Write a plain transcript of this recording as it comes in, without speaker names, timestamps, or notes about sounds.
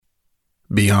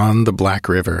Beyond the Black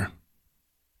River.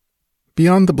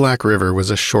 Beyond the Black River was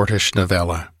a shortish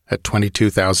novella, at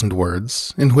 22,000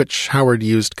 words, in which Howard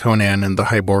used Conan and the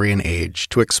Hyborian Age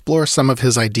to explore some of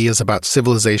his ideas about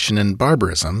civilization and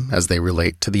barbarism as they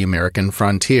relate to the American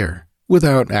frontier,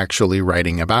 without actually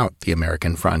writing about the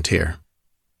American frontier.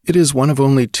 It is one of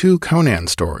only 2 Conan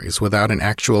stories without an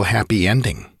actual happy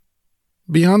ending.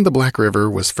 Beyond the Black River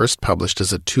was first published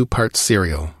as a 2-part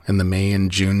serial in the May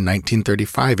and June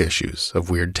 1935 issues of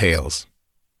Weird Tales.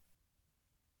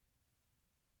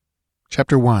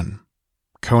 Chapter 1.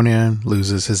 Conan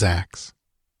Loses His Axe.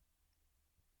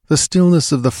 The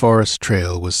stillness of the forest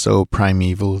trail was so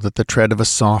primeval that the tread of a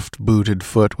soft-booted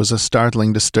foot was a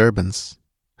startling disturbance.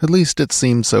 At least it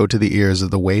seemed so to the ears of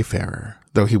the wayfarer,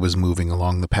 though he was moving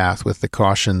along the path with the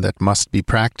caution that must be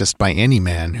practiced by any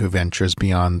man who ventures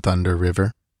beyond Thunder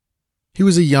River. He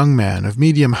was a young man of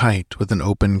medium height, with an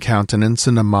open countenance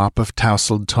and a mop of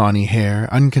tousled tawny hair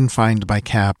unconfined by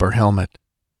cap or helmet.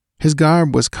 His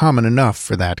garb was common enough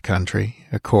for that country,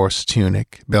 a coarse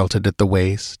tunic, belted at the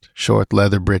waist, short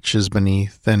leather breeches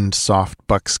beneath, and soft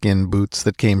buckskin boots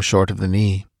that came short of the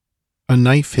knee. A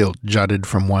knife hilt jutted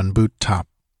from one boot top.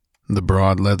 The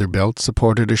broad leather belt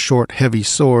supported a short, heavy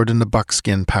sword and a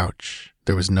buckskin pouch.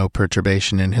 There was no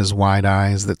perturbation in his wide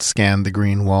eyes that scanned the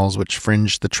green walls which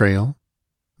fringed the trail.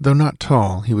 Though not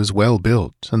tall, he was well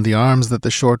built, and the arms that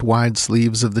the short, wide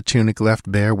sleeves of the tunic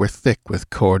left bare were thick with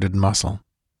corded muscle.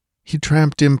 He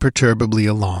tramped imperturbably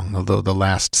along, although the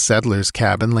last settler's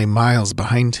cabin lay miles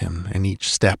behind him, and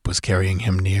each step was carrying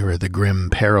him nearer the grim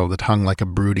peril that hung like a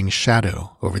brooding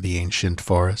shadow over the ancient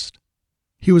forest.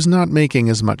 He was not making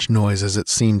as much noise as it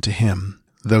seemed to him,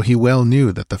 though he well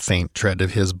knew that the faint tread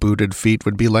of his booted feet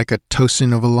would be like a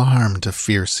tocsin of alarm to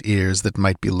fierce ears that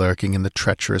might be lurking in the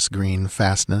treacherous green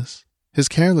fastness. His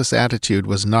careless attitude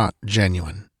was not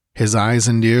genuine. His eyes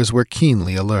and ears were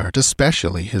keenly alert,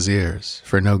 especially his ears,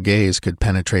 for no gaze could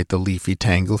penetrate the leafy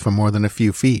tangle for more than a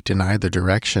few feet in either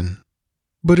direction.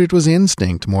 But it was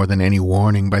instinct more than any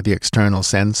warning by the external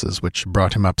senses which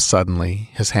brought him up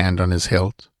suddenly, his hand on his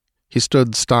hilt. He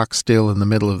stood stock still in the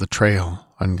middle of the trail,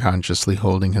 unconsciously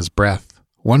holding his breath,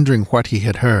 wondering what he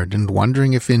had heard and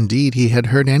wondering if indeed he had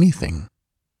heard anything.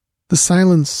 The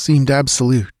silence seemed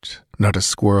absolute. Not a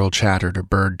squirrel chattered or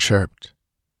bird chirped.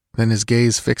 Then his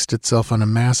gaze fixed itself on a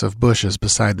mass of bushes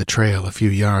beside the trail a few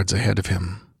yards ahead of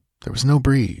him. There was no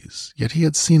breeze, yet he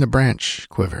had seen a branch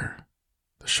quiver.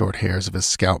 The short hairs of his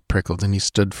scalp prickled, and he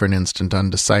stood for an instant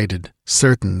undecided,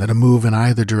 certain that a move in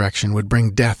either direction would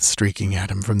bring death streaking at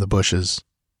him from the bushes.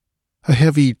 A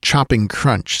heavy, chopping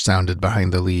crunch sounded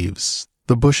behind the leaves.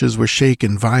 The bushes were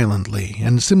shaken violently,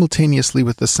 and simultaneously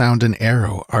with the sound an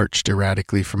arrow arched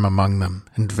erratically from among them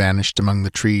and vanished among the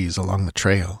trees along the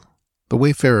trail. The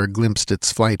wayfarer glimpsed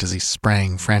its flight as he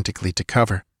sprang frantically to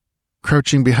cover.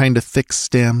 Crouching behind a thick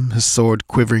stem, his sword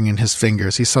quivering in his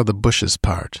fingers, he saw the bushes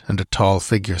part, and a tall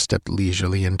figure stepped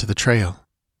leisurely into the trail.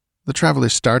 The traveler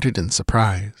started in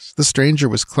surprise. The stranger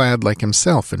was clad like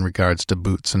himself in regards to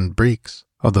boots and breeks,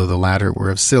 although the latter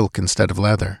were of silk instead of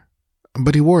leather.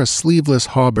 But he wore a sleeveless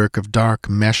hauberk of dark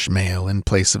mesh mail in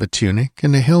place of a tunic,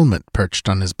 and a helmet perched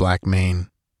on his black mane.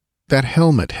 That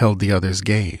helmet held the other's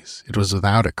gaze. It was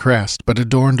without a crest, but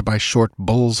adorned by short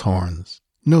bull's horns.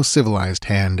 No civilized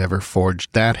hand ever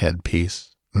forged that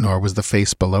headpiece, nor was the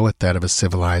face below it that of a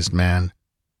civilized man.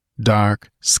 Dark,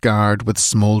 scarred, with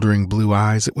smoldering blue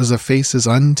eyes, it was a face as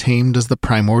untamed as the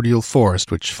primordial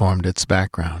forest which formed its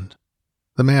background.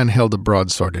 The man held a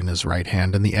broadsword in his right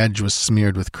hand, and the edge was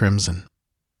smeared with crimson.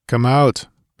 "Come out,"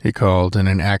 he called in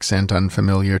an accent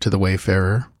unfamiliar to the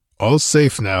wayfarer. "All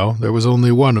safe now. There was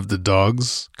only one of the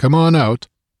dogs. Come on out."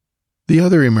 The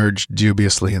other emerged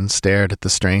dubiously and stared at the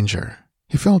stranger.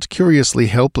 He felt curiously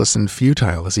helpless and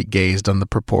futile as he gazed on the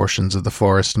proportions of the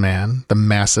forest man, the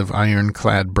massive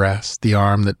iron-clad breast, the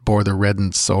arm that bore the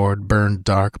reddened sword, burned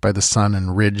dark by the sun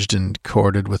and ridged and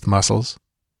corded with muscles.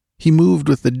 He moved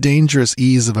with the dangerous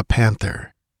ease of a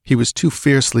panther. He was too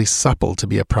fiercely supple to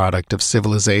be a product of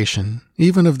civilization,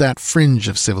 even of that fringe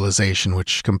of civilization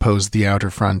which composed the outer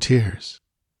frontiers.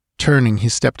 Turning, he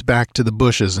stepped back to the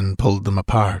bushes and pulled them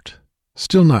apart.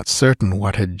 Still not certain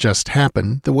what had just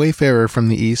happened, the wayfarer from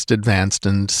the east advanced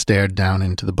and stared down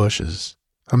into the bushes.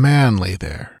 A man lay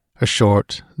there, a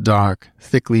short, dark,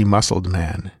 thickly muscled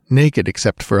man, naked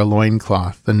except for a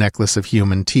loincloth, a necklace of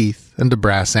human teeth, and a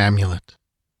brass amulet.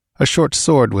 A short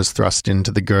sword was thrust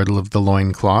into the girdle of the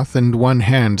loincloth, and one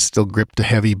hand still gripped a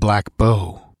heavy black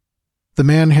bow. The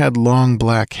man had long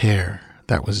black hair.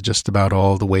 That was just about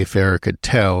all the wayfarer could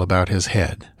tell about his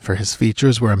head, for his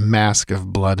features were a mask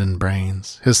of blood and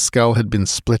brains. His skull had been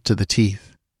split to the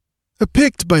teeth. "A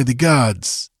Pict, by the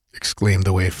gods!" exclaimed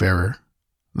the wayfarer.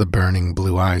 The burning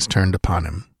blue eyes turned upon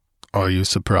him. "Are you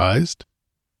surprised?"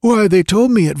 "Why, they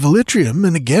told me at Velitrium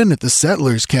and again at the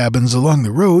settlers' cabins along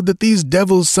the road that these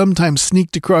devils sometimes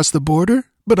sneaked across the border,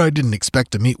 but I didn't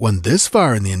expect to meet one this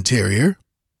far in the interior."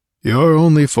 "You're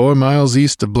only 4 miles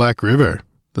east of Black River,"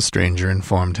 the stranger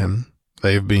informed him.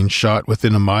 "They've been shot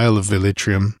within a mile of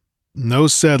Velitrium. No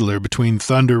settler between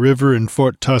Thunder River and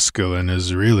Fort Tusculum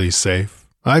is really safe.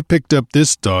 I picked up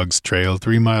this dog's trail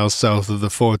 3 miles south of the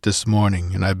fort this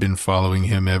morning, and I've been following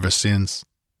him ever since.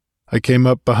 I came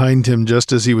up behind him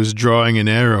just as he was drawing an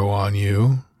arrow on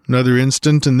you. Another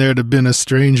instant and there'd have been a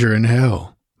stranger in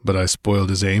hell, but I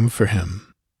spoiled his aim for him."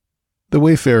 The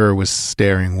wayfarer was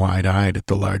staring wide-eyed at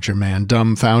the larger man,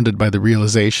 dumbfounded by the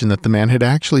realization that the man had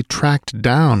actually tracked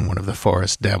down one of the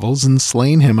forest devils and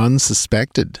slain him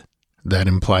unsuspected. That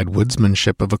implied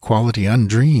woodsmanship of a quality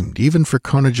undreamed, even for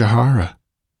Conajahara.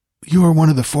 "You are one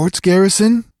of the fort's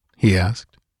garrison?" he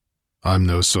asked. "I'm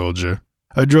no soldier.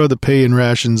 I draw the pay and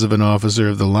rations of an officer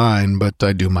of the line, but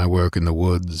I do my work in the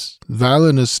woods.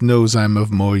 Valinus knows I'm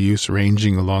of more use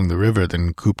ranging along the river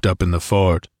than cooped up in the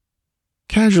fort."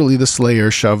 Casually the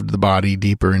slayer shoved the body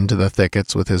deeper into the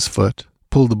thickets with his foot,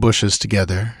 pulled the bushes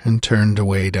together, and turned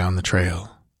away down the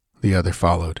trail. The other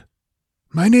followed.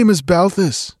 "My name is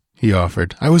Balthus," he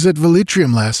offered. "I was at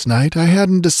Velitrium last night. I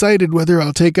hadn't decided whether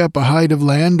I'll take up a hide of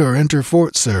land or enter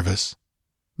fort service."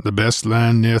 "The best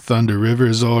land near Thunder River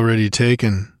is already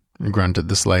taken," grunted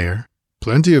the slayer.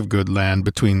 "Plenty of good land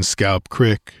between Scalp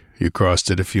Creek, you crossed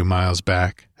it a few miles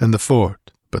back, and the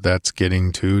fort, but that's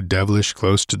getting too devilish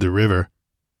close to the river.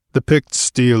 The Picts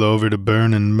steal over to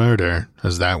burn and murder,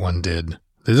 as that one did.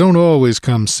 They don't always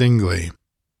come singly.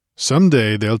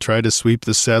 Someday they'll try to sweep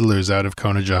the settlers out of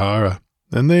Conajahara,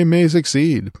 and they may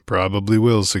succeed, probably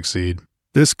will succeed.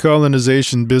 This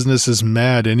colonization business is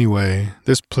mad anyway.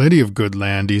 There's plenty of good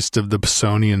land east of the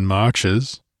Pisonian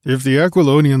Marches. If the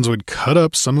Aquilonians would cut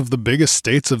up some of the big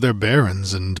estates of their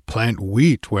barons and plant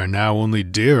wheat where now only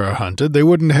deer are hunted, they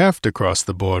wouldn't have to cross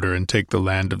the border and take the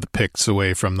land of the Picts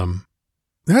away from them."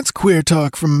 "That's queer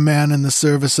talk from a man in the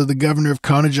service of the governor of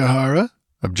Conajahara,"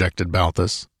 objected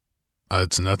Balthus.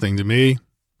 "It's nothing to me,"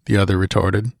 the other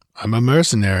retorted. "I'm a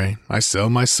mercenary. I sell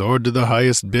my sword to the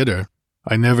highest bidder.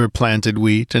 I never planted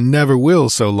wheat and never will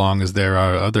so long as there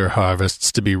are other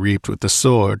harvests to be reaped with the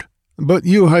sword. But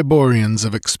you Hyborians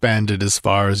have expanded as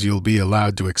far as you'll be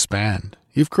allowed to expand.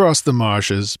 You've crossed the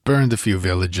marshes, burned a few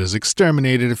villages,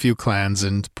 exterminated a few clans,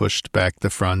 and pushed back the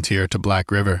frontier to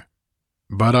Black River.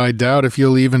 But I doubt if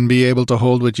you'll even be able to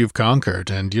hold what you've conquered,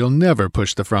 and you'll never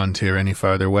push the frontier any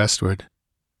farther westward.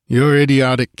 Your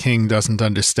idiotic king doesn't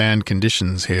understand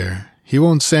conditions here. He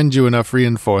won't send you enough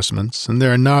reinforcements, and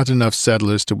there are not enough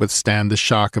settlers to withstand the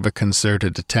shock of a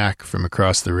concerted attack from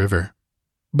across the river."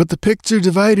 "But the Picts are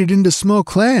divided into small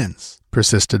clans,"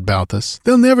 persisted Balthus.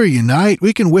 "They'll never unite.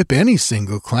 We can whip any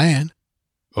single clan."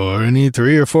 "Or any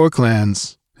 3 or 4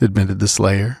 clans," admitted the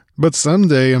slayer. "But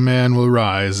someday a man will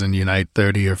rise and unite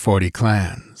 30 or 40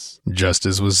 clans, just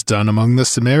as was done among the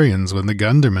Cimmerians when the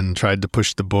Gundermen tried to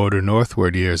push the border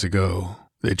northward years ago.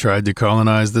 They tried to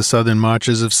colonize the southern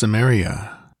marches of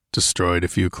Cimmeria, destroyed a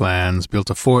few clans, built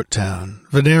a fort town.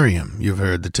 Venarium, you've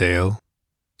heard the tale."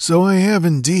 "So I have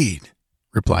indeed,"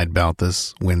 replied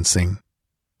Balthus, wincing.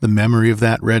 The memory of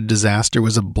that red disaster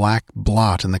was a black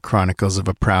blot in the chronicles of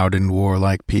a proud and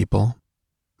warlike people.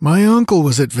 "My uncle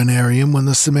was at Venarium when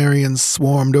the Cimmerians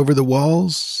swarmed over the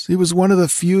walls. He was one of the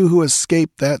few who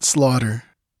escaped that slaughter.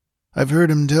 I've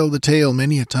heard him tell the tale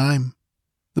many a time.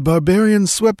 The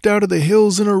barbarians swept out of the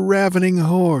hills in a ravening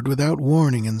horde without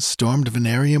warning and stormed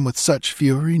Venarium with such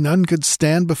fury none could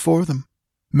stand before them.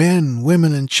 Men,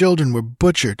 women, and children were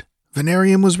butchered.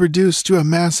 Venarium was reduced to a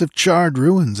mass of charred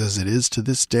ruins as it is to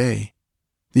this day.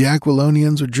 The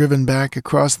Aquilonians were driven back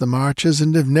across the marches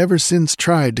and have never since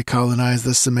tried to colonize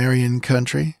the Cimmerian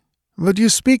country. But you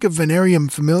speak of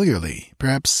Venarium familiarly.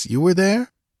 Perhaps you were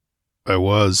there?" "I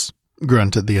was,"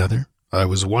 grunted the other. "I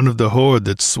was one of the horde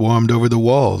that swarmed over the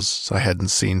walls. I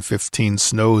hadn't seen 15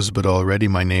 snows, but already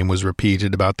my name was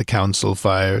repeated about the council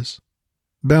fires."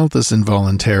 Balthus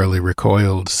involuntarily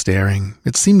recoiled, staring.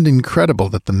 It seemed incredible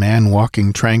that the man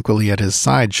walking tranquilly at his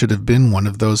side should have been one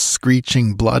of those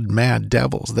screeching, blood-mad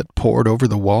devils that poured over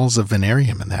the walls of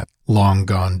Venarium in that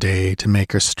long-gone day to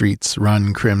make her streets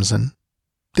run crimson.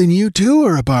 "Then you too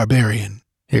are a barbarian,"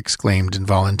 he exclaimed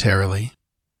involuntarily.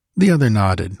 The other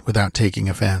nodded, without taking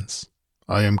offense.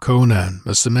 "I am Conan,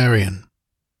 a Cimmerian."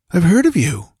 "I've heard of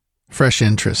you." Fresh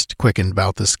interest quickened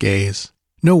Balthus' gaze.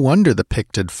 No wonder the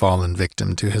Pict had fallen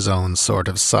victim to his own sort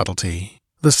of subtlety.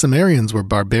 The Cimmerians were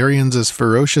barbarians as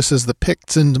ferocious as the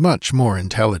Picts and much more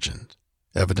intelligent.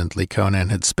 Evidently Conan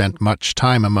had spent much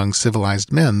time among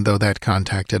civilized men, though that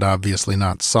contact had obviously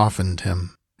not softened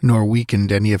him, nor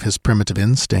weakened any of his primitive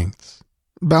instincts.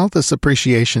 Balthus'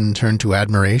 appreciation turned to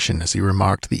admiration as he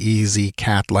remarked the easy,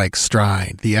 cat-like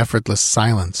stride, the effortless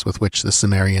silence with which the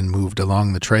Cimmerian moved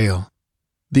along the trail.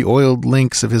 The oiled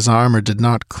links of his armor did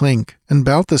not clink, and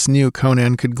Balthus knew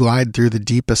Conan could glide through the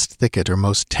deepest thicket or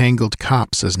most tangled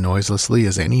copse as noiselessly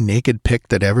as any naked Pict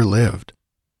that ever lived.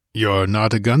 "You're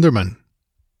not a Gunderman?"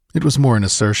 It was more an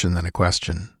assertion than a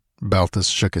question. Balthus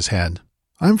shook his head.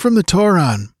 "I'm from the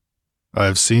Tauran."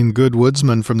 "I've seen good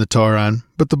woodsmen from the Tauran,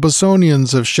 but the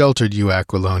Bosonians have sheltered you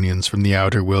Aquilonians from the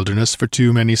outer wilderness for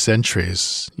too many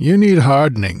centuries. You need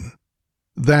hardening."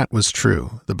 That was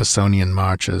true. The Bosonian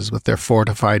marches, with their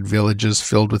fortified villages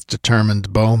filled with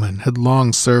determined bowmen, had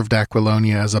long served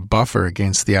Aquilonia as a buffer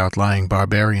against the outlying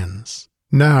barbarians.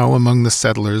 Now, among the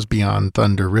settlers beyond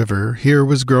Thunder River, here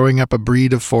was growing up a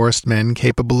breed of forest men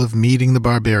capable of meeting the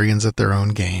barbarians at their own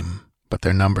game, but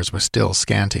their numbers were still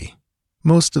scanty.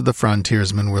 Most of the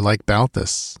frontiersmen were like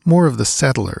Balthus, more of the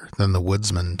settler than the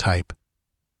woodsman type.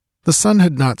 The sun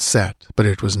had not set, but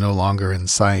it was no longer in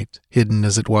sight, hidden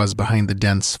as it was behind the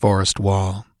dense forest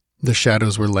wall. The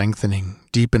shadows were lengthening,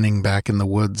 deepening back in the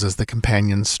woods as the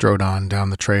companions strode on down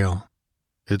the trail.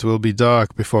 "It will be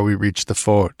dark before we reach the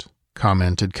fort,"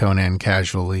 commented Conan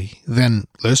casually. Then,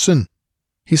 "Listen."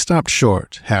 He stopped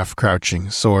short,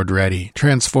 half-crouching, sword ready,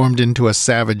 transformed into a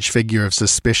savage figure of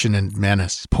suspicion and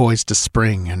menace, poised to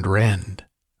spring and rend.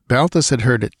 Balthus had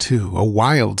heard it too, a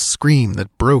wild scream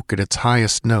that broke at its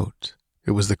highest note.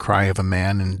 It was the cry of a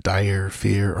man in dire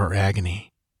fear or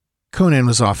agony. Conan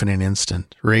was off in an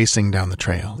instant, racing down the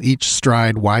trail, each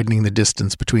stride widening the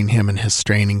distance between him and his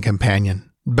straining companion.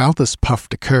 Balthus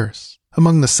puffed a curse.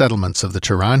 Among the settlements of the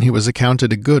Tauran he was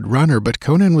accounted a good runner, but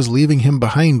Conan was leaving him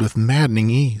behind with maddening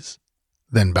ease.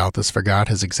 Then Balthus forgot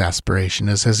his exasperation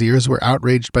as his ears were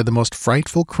outraged by the most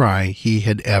frightful cry he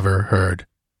had ever heard.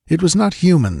 It was not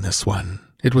human, this one.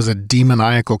 It was a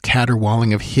demoniacal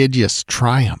caterwauling of hideous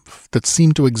triumph that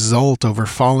seemed to exult over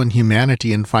fallen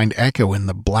humanity and find echo in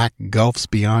the black gulfs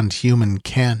beyond human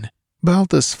ken.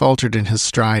 Balthus faltered in his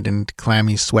stride and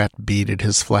clammy sweat beaded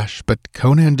his flesh, but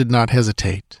Conan did not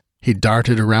hesitate. He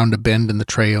darted around a bend in the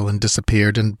trail and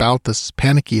disappeared, and Balthus,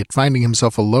 panicky at finding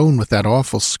himself alone with that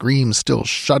awful scream still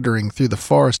shuddering through the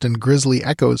forest and grisly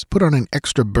echoes, put on an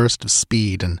extra burst of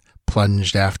speed and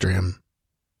plunged after him.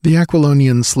 The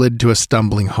Aquilonian slid to a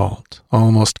stumbling halt,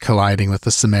 almost colliding with the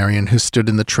Cimmerian who stood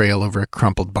in the trail over a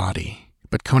crumpled body.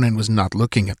 But Conan was not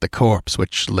looking at the corpse,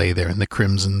 which lay there in the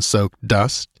crimson-soaked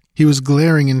dust. He was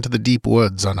glaring into the deep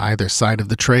woods on either side of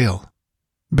the trail.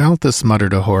 Balthus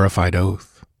muttered a horrified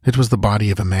oath. It was the body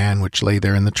of a man which lay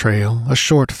there in the trail, a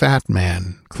short, fat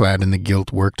man, clad in the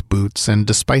gilt-worked boots and,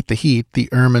 despite the heat, the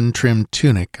ermine-trimmed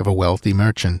tunic of a wealthy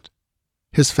merchant.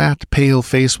 His fat, pale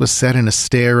face was set in a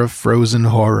stare of frozen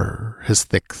horror. His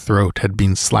thick throat had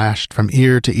been slashed from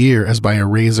ear to ear as by a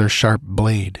razor-sharp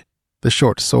blade. The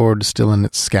short sword still in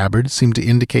its scabbard seemed to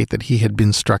indicate that he had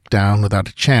been struck down without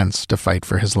a chance to fight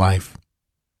for his life.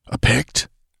 "A Pict?"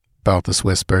 Balthus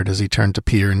whispered as he turned to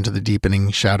peer into the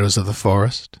deepening shadows of the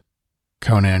forest.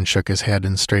 Conan shook his head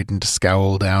and straightened to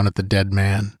scowl down at the dead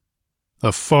man.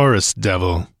 "A forest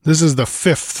devil. This is the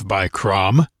 5th by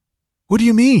Crom." "What do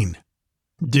you mean?"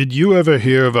 "Did you ever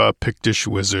hear of a Pictish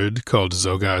wizard called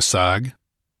Zogar Sag?"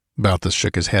 Balthus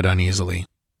shook his head uneasily.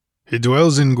 "He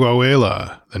dwells in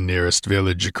Gwawela, the nearest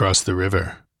village across the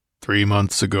river. 3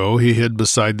 months ago he hid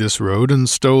beside this road and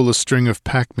stole a string of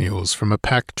pack mules from a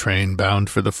pack train bound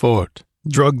for the fort.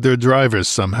 Drugged their drivers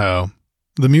somehow.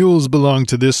 The mules belong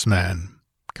to this man."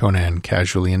 Conan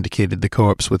casually indicated the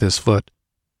corpse with his foot.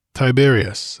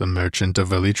 "Tiberius, a merchant of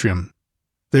Velitrium.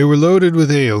 They were loaded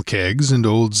with ale kegs, and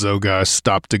old Zogar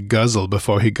stopped to guzzle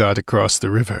before he got across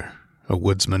the river. A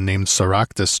woodsman named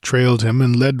Soractus trailed him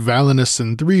and led Valinus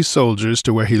and 3 soldiers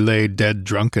to where he lay dead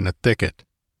drunk in a thicket.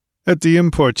 At the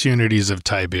importunities of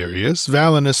Tiberius,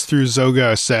 Valinus threw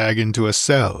Zogar Sag into a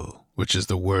cell, which is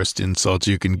the worst insult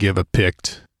you can give a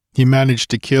Pict. He managed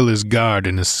to kill his guard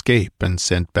and escape, and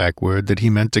sent back word that he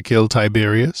meant to kill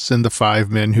Tiberius and the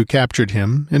 5 men who captured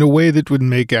him in a way that would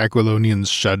make Aquilonians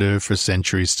shudder for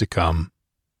centuries to come.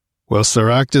 Well,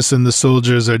 Soractus and the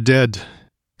soldiers are dead.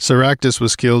 Soractus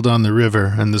was killed on the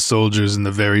river, and the soldiers in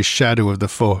the very shadow of the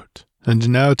fort. And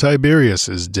now Tiberius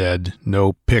is dead.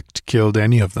 No Pict killed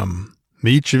any of them.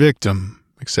 Each victim,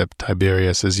 except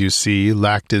Tiberius, as you see,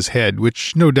 lacked his head,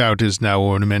 which no doubt is now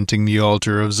ornamenting the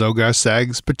altar of Zogar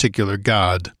Sag's particular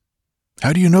god."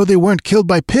 "How do you know they weren't killed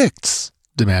by Picts?"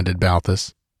 demanded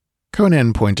Balthus.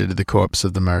 Conan pointed to the corpse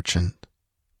of the merchant.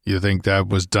 "You think that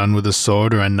was done with a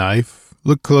sword or a knife?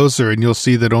 Look closer and you'll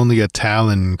see that only a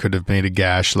talon could have made a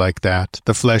gash like that.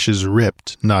 The flesh is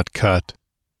ripped, not cut."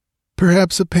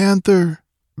 "Perhaps a panther,"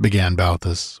 began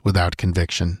Balthus, without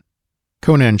conviction.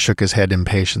 Conan shook his head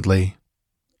impatiently.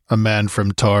 "A man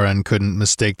from Tauran couldn't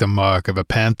mistake the mark of a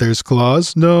panther's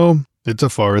claws? No, it's a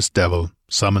forest devil,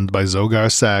 summoned by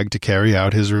Zogar Sag to carry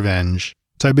out his revenge.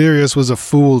 Tiberius was a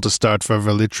fool to start for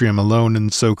Velitrium alone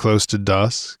and so close to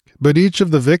dusk, but each of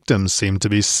the victims seemed to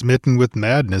be smitten with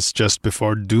madness just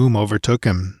before doom overtook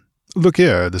him. Look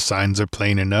here, the signs are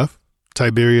plain enough.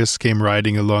 Tiberius came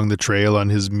riding along the trail on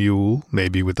his mule,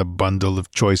 maybe with a bundle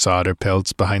of choice otter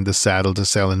pelts behind the saddle to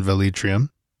sell in Velitrium,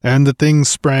 and the thing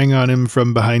sprang on him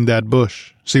from behind that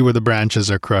bush. See where the branches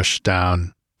are crushed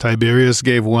down. Tiberius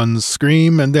gave one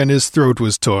scream, and then his throat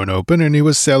was torn open, and he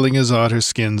was selling his otter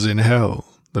skins in hell.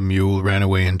 The mule ran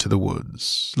away into the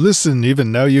woods. Listen,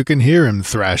 even now you can hear him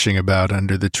thrashing about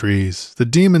under the trees. The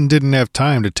demon didn't have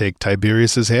time to take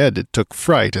Tiberius's head. It took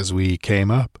fright as we came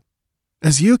up."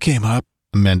 "As you came up,"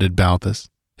 amended Balthus.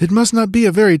 "It must not be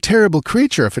a very terrible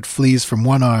creature if it flees from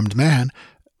one-armed man.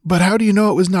 But how do you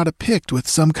know it was not a Pict with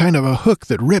some kind of a hook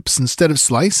that rips instead of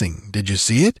slicing? Did you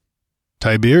see it?"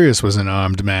 "Tiberius was an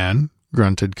armed man,"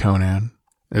 grunted Conan.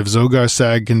 "If Zogar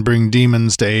Sag can bring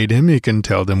demons to aid him, he can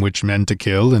tell them which men to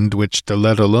kill and which to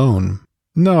let alone.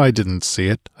 No, I didn't see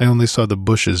it. I only saw the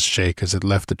bushes shake as it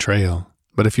left the trail.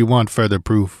 But if you want further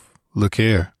proof, look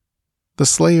here." The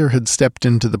slayer had stepped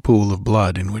into the pool of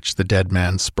blood in which the dead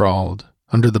man sprawled.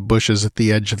 Under the bushes at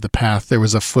the edge of the path there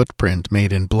was a footprint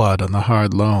made in blood on the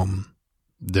hard loam.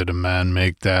 "Did a man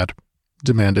make that?"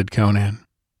 demanded Conan.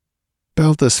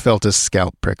 Balthus felt his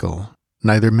scalp prickle.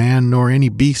 Neither man nor any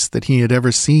beast that he had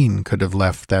ever seen could have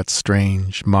left that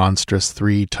strange, monstrous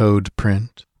three-toed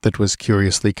print that was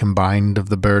curiously combined of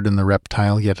the bird and the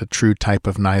reptile, yet a true type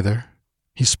of neither.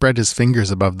 He spread his fingers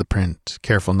above the print,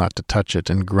 careful not to touch it,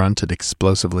 and grunted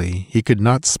explosively. He could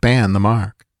not span the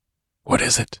mark. "What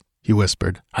is it?" he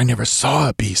whispered. "I never saw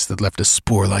a beast that left a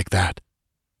spoor like that."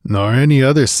 "Nor any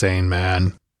other sane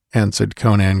man," answered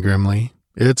Conan grimly.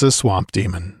 "It's a swamp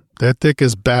demon. They're thick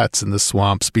as bats in the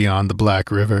swamps beyond the Black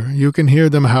River. You can hear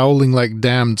them howling like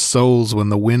damned souls when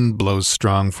the wind blows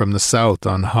strong from the south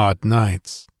on hot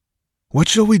nights." "What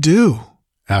shall we do?"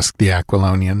 asked the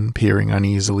Aquilonian, peering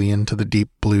uneasily into the deep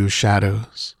blue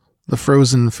shadows. The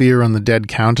frozen fear on the dead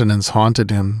countenance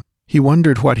haunted him. He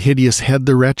wondered what hideous head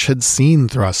the wretch had seen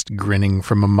thrust grinning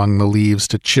from among the leaves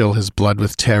to chill his blood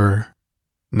with terror.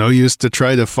 "No use to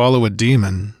try to follow a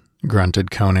demon," grunted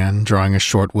Conan, drawing a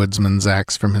short woodsman's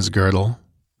axe from his girdle.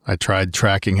 "I tried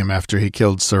tracking him after he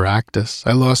killed Soractus.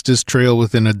 I lost his trail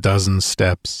within a dozen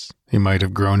steps. He might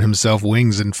have grown himself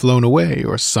wings and flown away,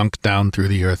 or sunk down through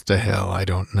the earth to hell, I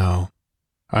don't know.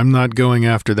 I'm not going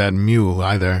after that mule,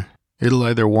 either. It'll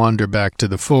either wander back to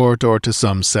the fort or to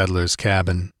some settler's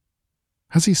cabin."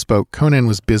 As he spoke, Conan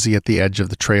was busy at the edge of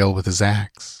the trail with his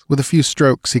axe. With a few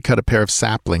strokes he cut a pair of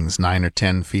saplings 9 or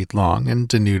 10 feet long and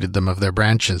denuded them of their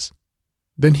branches.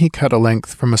 Then he cut a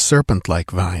length from a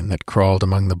serpent-like vine that crawled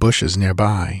among the bushes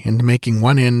nearby, and making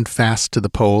one end fast to the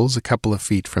poles a couple of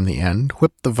feet from the end,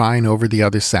 whipped the vine over the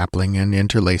other sapling and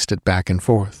interlaced it back and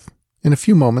forth. In a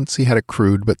few moments he had a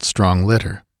crude but strong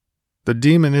litter. "The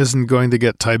demon isn't going to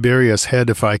get Tiberius' head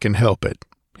if I can help it,"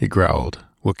 he growled.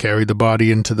 "We'll carry the body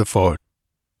into the fort.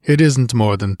 It isn't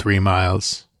more than 3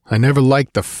 miles. I never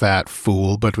liked the fat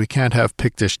fool, but we can't have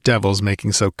Pictish devils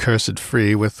making so cursed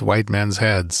free with white men's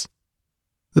heads."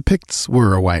 The Picts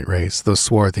were a white race, though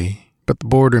swarthy, but the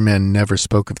border men never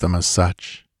spoke of them as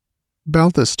such.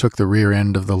 Balthus took the rear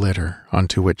end of the litter,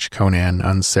 onto which Conan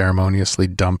unceremoniously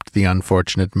dumped the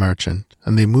unfortunate merchant,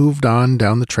 and they moved on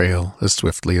down the trail as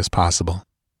swiftly as possible.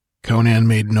 Conan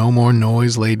made no more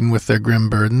noise laden with their grim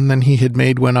burden than he had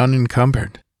made when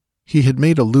unencumbered. He had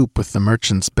made a loop with the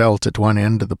merchant's belt at one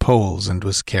end of the poles and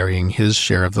was carrying his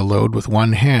share of the load with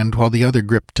one hand while the other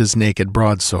gripped his naked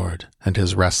broadsword, and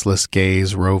his restless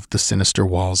gaze roved the sinister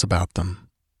walls about them.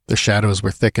 The shadows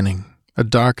were thickening. A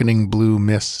darkening blue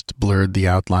mist blurred the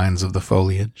outlines of the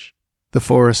foliage. The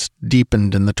forest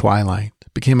deepened in the twilight,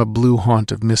 became a blue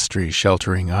haunt of mystery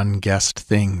sheltering unguessed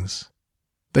things.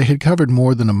 They had covered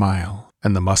more than a mile,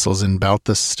 and the muscles in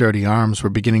Balthus' sturdy arms were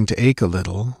beginning to ache a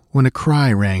little, when a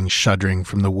cry rang shuddering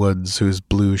from the woods whose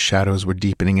blue shadows were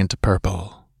deepening into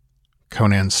purple.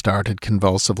 Conan started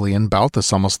convulsively, and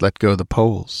Balthus almost let go the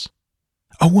poles.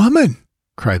 "A woman!"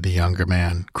 cried the younger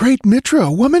man. "Great Mitra,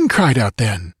 a woman cried out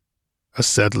then!" "A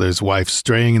settler's wife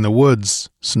straying in the woods,"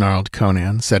 snarled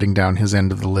Conan, setting down his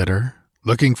end of the litter.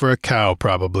 "Looking for a cow,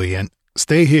 probably, and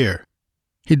stay here."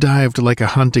 He dived like a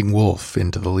hunting wolf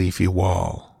into the leafy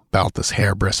wall. Balthus'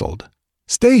 hair bristled.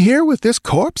 "Stay here with this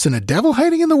corpse and a devil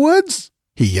hiding in the woods?"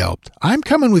 he yelped. "I'm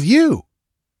coming with you."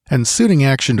 And suiting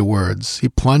action to words, he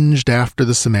plunged after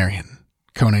the Cimmerian.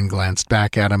 Conan glanced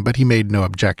back at him, but he made no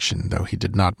objection, though he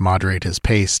did not moderate his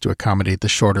pace to accommodate the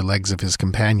shorter legs of his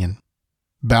companion.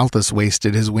 Balthus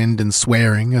wasted his wind in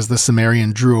swearing as the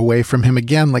Cimmerian drew away from him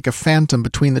again like a phantom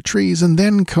between the trees, and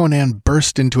then Conan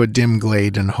burst into a dim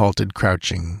glade and halted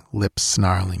crouching, lips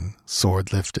snarling,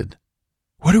 sword lifted.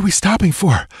 "What are we stopping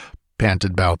for?"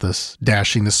 panted Balthus,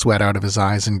 dashing the sweat out of his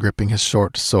eyes and gripping his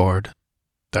short sword.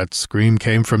 "That scream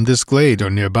came from this glade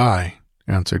or nearby,"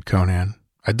 answered Conan.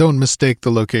 "I don't mistake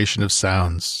the location of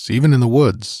sounds, even in the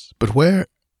woods, but where—"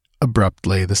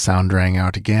 Abruptly the sound rang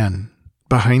out again.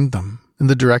 Behind them, in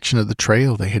the direction of the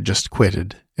trail they had just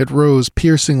quitted, it rose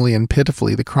piercingly and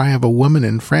pitifully, the cry of a woman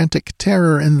in frantic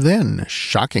terror, and then,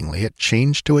 shockingly, it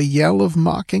changed to a yell of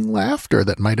mocking laughter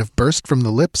that might have burst from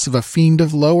the lips of a fiend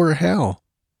of lower hell.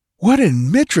 "What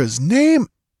in Mitra's name—"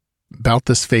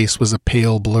 Balthus' face was a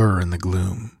pale blur in the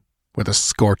gloom. With a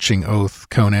scorching oath,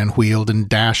 Conan wheeled and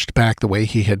dashed back the way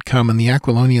he had come, and the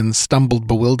Aquilonian stumbled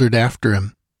bewildered after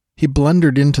him. He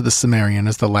blundered into the Cimmerian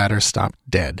as the latter stopped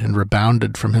dead and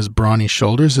rebounded from his brawny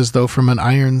shoulders as though from an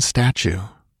iron statue.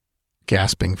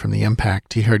 Gasping from the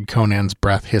impact, he heard Conan's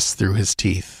breath hiss through his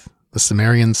teeth. The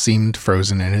Cimmerian seemed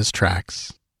frozen in his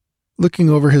tracks. Looking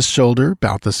over his shoulder,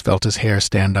 Balthus felt his hair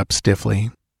stand up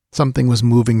stiffly. Something was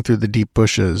moving through the deep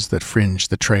bushes that fringed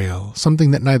the trail,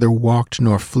 something that neither walked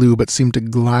nor flew but seemed to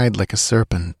glide like a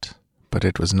serpent. But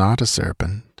it was not a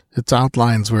serpent. Its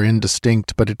outlines were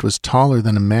indistinct, but it was taller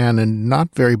than a man and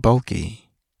not very bulky.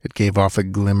 It gave off a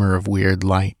glimmer of weird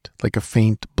light, like a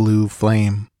faint blue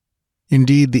flame.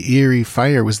 Indeed, the eerie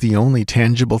fire was the only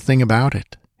tangible thing about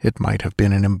it. It might have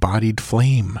been an embodied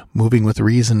flame, moving with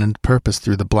reason and purpose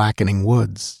through the blackening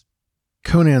woods.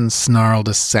 Conan snarled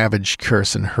a savage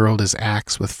curse and hurled his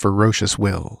axe with ferocious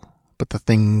will, but the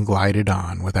thing glided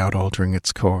on without altering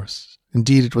its course.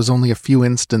 Indeed, it was only a few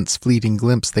instants' fleeting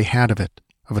glimpse they had of it,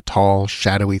 of a tall,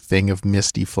 shadowy thing of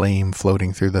misty flame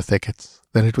floating through the thickets.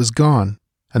 Then it was gone,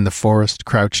 and the forest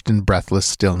crouched in breathless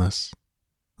stillness.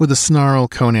 With a snarl,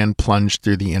 Conan plunged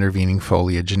through the intervening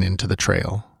foliage and into the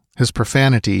trail. His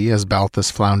profanity, as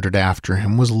Balthus floundered after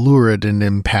him, was lurid and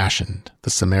impassioned. The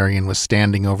Cimmerian was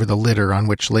standing over the litter on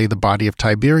which lay the body of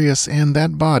Tiberius, and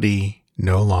that body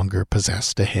no longer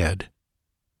possessed a head.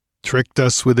 "Tricked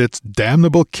us with its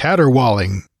damnable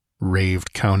caterwauling,"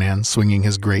 raved Conan, swinging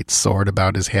his great sword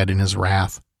about his head in his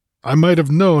wrath. "I might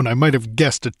have known, I might have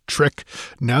guessed a trick.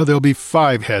 Now there'll be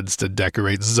 5 heads to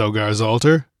decorate Zogar's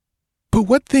altar." "But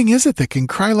what thing is it that can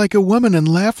cry like a woman and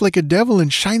laugh like a devil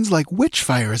and shines like witch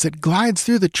fire as it glides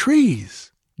through the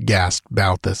trees?" gasped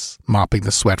Balthus, mopping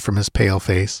the sweat from his pale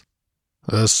face.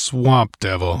 "A swamp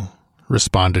devil,"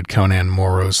 responded Conan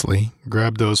morosely.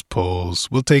 "Grab those poles.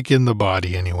 We'll take in the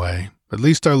body anyway. At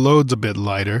least our load's a bit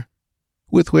lighter."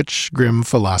 With which grim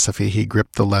philosophy he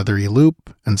gripped the leathery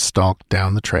loop and stalked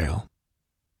down the trail.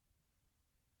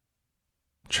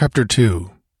 Chapter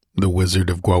 2. The Wizard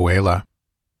of Gwawela.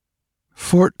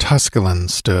 Fort Tusculum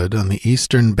stood on the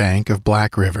eastern bank of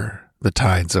Black River, the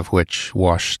tides of which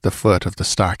washed the foot of the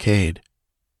stockade.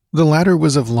 The latter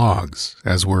was of logs,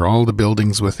 as were all the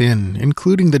buildings within,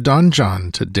 including the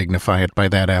donjon, to dignify it by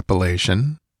that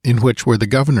appellation, in which were the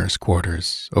governor's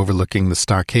quarters, overlooking the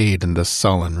stockade and the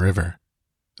sullen river.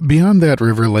 Beyond that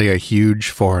river lay a huge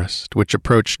forest, which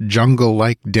approached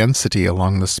jungle-like density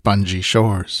along the spongy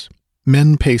shores.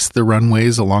 Men paced the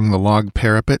runways along the log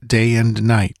parapet day and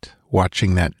night,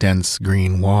 watching that dense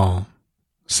green wall.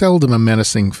 Seldom a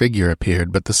menacing figure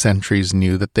appeared, but the sentries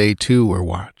knew that they too were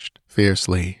watched,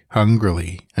 fiercely,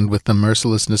 hungrily, and with the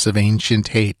mercilessness of ancient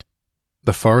hate.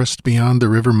 The forest beyond the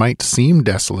river might seem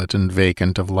desolate and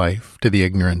vacant of life to the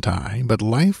ignorant eye, but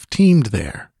life teemed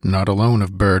there, not alone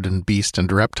of bird and beast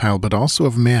and reptile, but also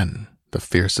of men, the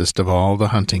fiercest of all the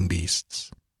hunting beasts.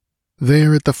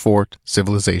 There at the fort,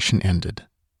 civilization ended.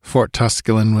 Fort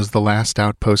Tusculum was the last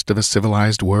outpost of a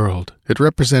civilized world. It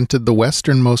represented the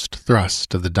westernmost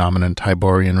thrust of the dominant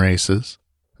Hyborian races.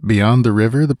 Beyond the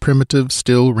river, the primitives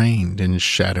still reigned in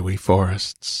shadowy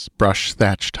forests,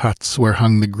 brush-thatched huts where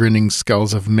hung the grinning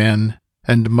skulls of men,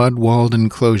 and mud-walled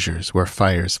enclosures where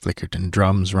fires flickered and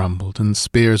drums rumbled and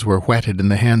spears were whetted in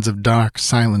the hands of dark,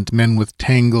 silent men with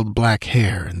tangled black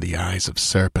hair and the eyes of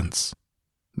serpents.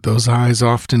 Those eyes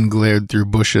often glared through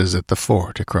bushes at the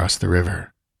fort across the river.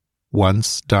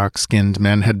 Once dark-skinned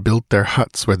men had built their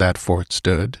huts where that fort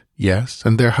stood, yes,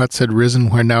 and their huts had risen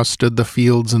where now stood the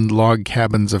fields and log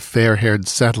cabins of fair-haired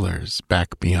settlers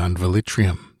back beyond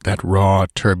Velitrium, that raw,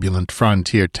 turbulent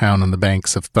frontier town on the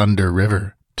banks of Thunder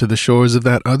River, to the shores of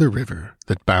that other river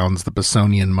that bounds the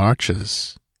Bessonian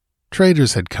marches.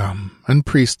 Traders had come, and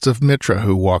priests of Mitra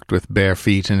who walked with bare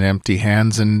feet and empty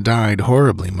hands and died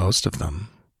horribly, most of them.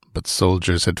 But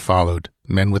soldiers had followed,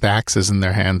 men with axes in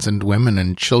their hands and women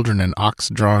and children in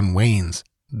ox-drawn wains.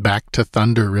 Back to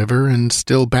Thunder River and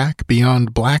still back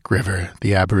beyond Black River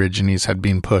the Aborigines had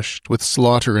been pushed with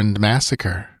slaughter and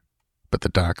massacre. But the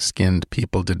dark-skinned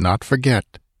people did not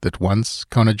forget that once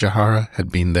Conajahara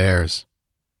had been theirs.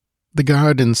 The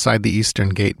guard inside the eastern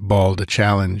gate bawled a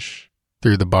challenge.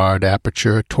 Through the barred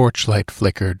aperture a torchlight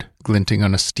flickered, glinting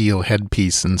on a steel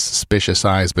headpiece and suspicious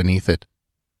eyes beneath it.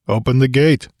 "Open the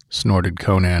gate," snorted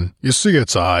Conan. "You see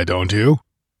its eye, don't you?"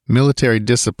 Military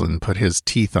discipline put his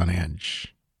teeth on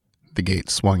edge. The gate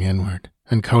swung inward,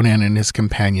 and Conan and his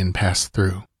companion passed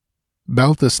through.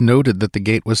 Balthus noted that the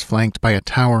gate was flanked by a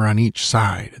tower on each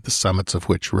side, the summits of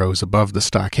which rose above the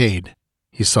stockade.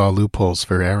 He saw loopholes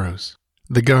for arrows.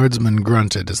 The guardsmen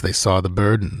grunted as they saw the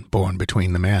burden borne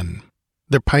between the men.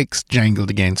 Their pikes jangled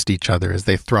against each other as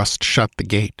they thrust shut the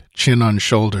gate, chin on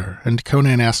shoulder, and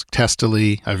Conan asked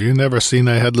testily, "Have you never seen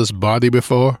a headless body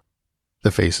before?"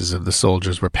 The faces of the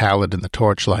soldiers were pallid in the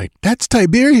torchlight. "That's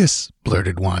Tiberius,"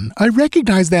 blurted one. "I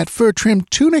recognize that fur-trimmed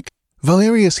tunic.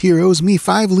 Valerius here owes me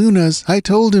 5 lunas. I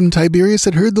told him Tiberius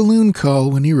had heard the loon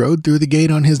call when he rode through the gate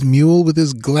on his mule with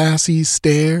his glassy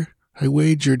stare. I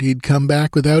wagered he'd come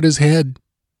back without his head."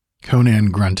 Conan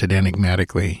grunted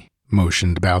enigmatically,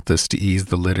 motioned Balthus to ease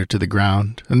the litter to the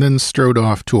ground, and then strode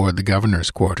off toward the governor's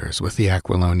quarters with the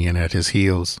Aquilonian at his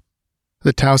heels.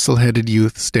 The tousle-headed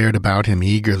youth stared about him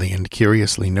eagerly and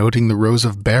curiously, noting the rows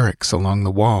of barracks along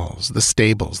the walls, the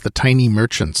stables, the tiny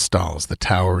merchant stalls, the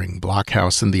towering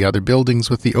blockhouse, and the other buildings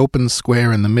with the open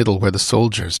square in the middle where the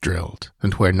soldiers drilled,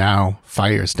 and where now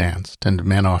fires danced and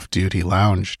men off duty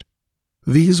lounged.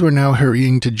 These were now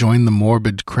hurrying to join the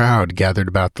morbid crowd gathered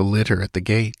about the litter at the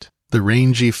gate. The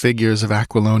rangy figures of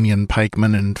Aquilonian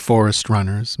pikemen and forest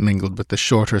runners mingled with the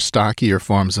shorter, stockier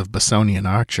forms of Bessonian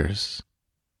archers.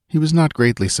 He was not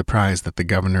greatly surprised that the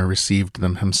governor received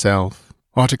them himself.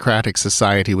 Autocratic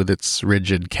society with its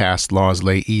rigid caste laws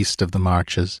lay east of the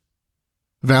marches.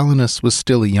 Valinus was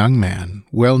still a young man,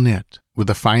 well-knit, with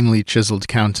a finely chiseled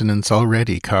countenance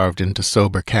already carved into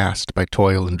sober cast by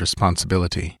toil and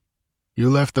responsibility. "You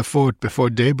left the fort before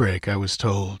daybreak, I was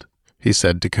told," he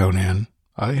said to Conan.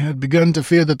 "I had begun to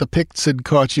fear that the Picts had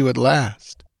caught you at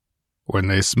last." "When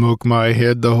they smoke my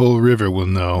head, the whole river will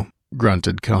know,"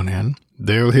 grunted Conan.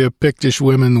 "They'll hear Pictish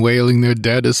women wailing their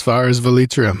dead as far as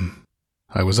Velitrium.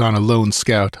 I was on a lone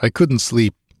scout. I couldn't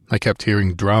sleep. I kept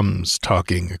hearing drums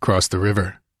talking across the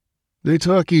river." "They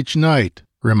talk each night,"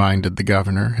 reminded the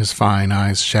governor, his fine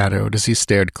eyes shadowed as he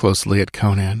stared closely at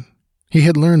Conan. He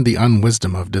had learned the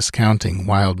unwisdom of discounting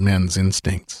wild men's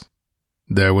instincts.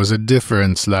 "There was a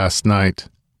difference last night,"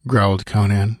 growled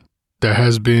Conan. "There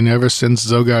has been ever since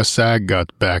Zogar Sag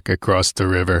got back across the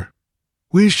river."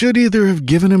 "We should either have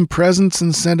given him presents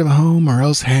and sent him home or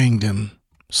else hanged him,"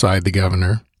 sighed the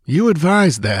governor. "You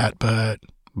advised that, but—"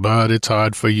 "But it's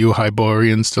hard for you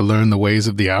Hyborians to learn the ways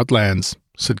of the outlands,"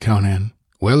 said Conan.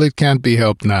 "Well, it can't be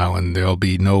helped now, and there'll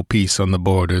be no peace on the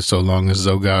border so long as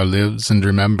Zogar lives and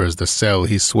remembers the cell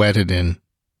he sweated in.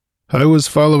 I was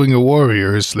following a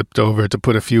warrior who slipped over to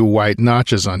put a few white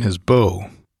notches on his bow.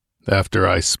 After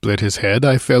I split his head,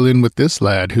 I fell in with this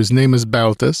lad, whose name is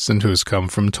Balthus, and who's come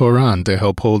from Toran to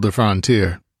help hold the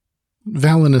frontier."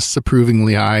 Valinus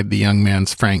approvingly eyed the young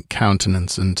man's frank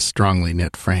countenance and strongly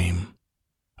knit frame.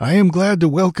 "I am glad to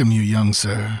welcome you, young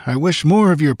sir. I wish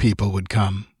more of your people would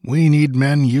come. We need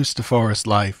men used to forest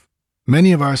life.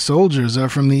 Many of our soldiers are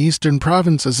from the eastern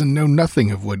provinces and know nothing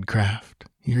of woodcraft,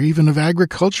 or even of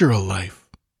agricultural life."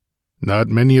 "Not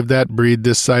many of that breed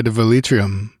this side of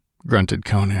Velitrium," grunted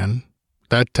Conan.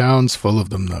 "That town's full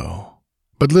of them, though.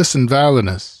 But listen,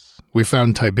 Valinus, we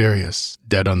found Tiberius,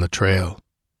 dead on the trail."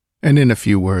 And in a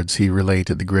few words he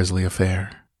related the grisly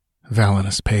affair.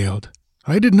 Valinus paled.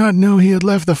 "I did not know he had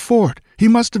left the fort. He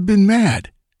must have been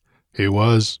mad." "He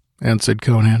was," answered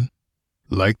Conan.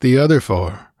 "Like the other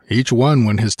 4. Each one,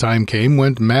 when his time came,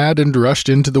 went mad and rushed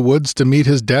into the woods to meet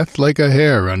his death like a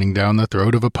hare running down the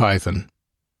throat of a python.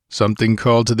 Something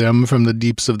called to them from the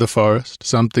deeps of the forest,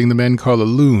 something the men call a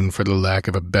loon for the lack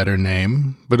of a better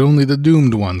name, but only the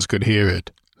doomed ones could hear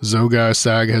it. Zogar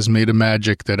Sag has made a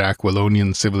magic that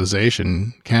Aquilonian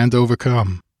civilization can't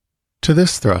overcome." To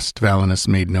this thrust Valinus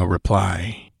made no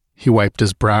reply. He wiped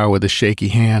his brow with a shaky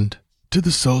hand. "Did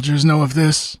the soldiers know of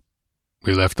this?"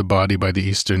 "We left the body by the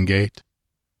eastern gate."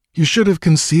 "You should have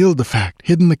concealed the fact,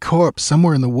 hidden the corpse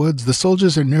somewhere in the woods. The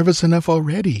soldiers are nervous enough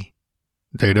already."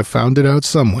 They'd have found it out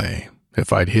some way.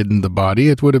 If I'd hidden the body,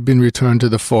 it would have been returned to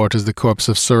the fort as the corpse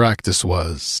of Soractus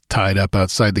was, tied up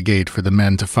outside the gate for the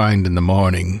men to find in the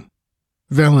morning."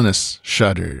 Valinus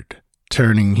shuddered.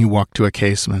 Turning, he walked to a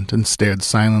casement and stared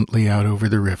silently out over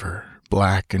the river,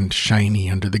 black and shiny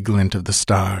under the glint of the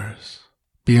stars.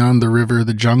 Beyond the river,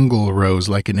 the jungle rose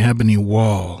like an ebony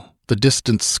wall. The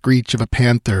distant screech of a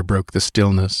panther broke the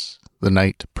stillness. The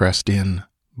night pressed in,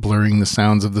 blurring the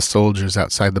sounds of the soldiers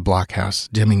outside the blockhouse,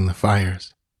 dimming the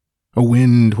fires. A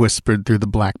wind whispered through the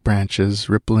black branches,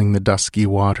 rippling the dusky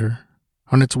water.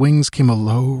 On its wings came a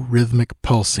low, rhythmic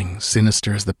pulsing,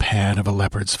 sinister as the pad of a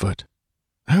leopard's foot.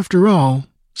 "After all,"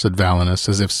 said Valinus,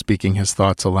 as if speaking his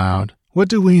thoughts aloud, "what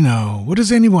do we know? What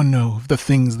does anyone know of the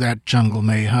things that jungle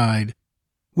may hide?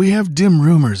 We have dim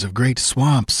rumors of great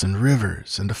swamps and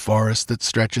rivers, and a forest that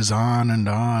stretches on and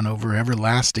on over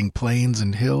everlasting plains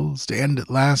and hills, to end at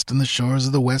last on the shores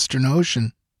of the Western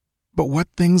Ocean. But what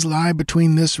things lie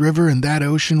between this river and that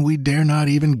ocean we dare not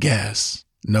even guess.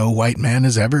 No white man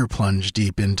has ever plunged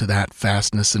deep into that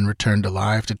fastness and returned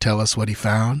alive to tell us what he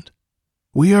found.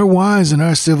 We are wise in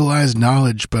our civilized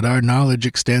knowledge, but our knowledge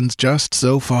extends just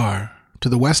so far, to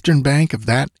the western bank of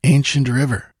that ancient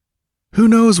river. Who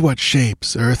knows what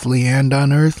shapes, earthly and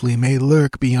unearthly, may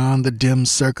lurk beyond the dim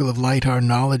circle of light our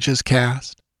knowledge has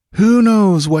cast? Who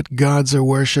knows what gods are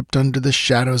worshipped under the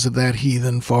shadows of that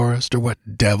heathen forest, or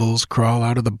what devils crawl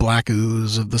out of the black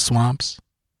ooze of the swamps?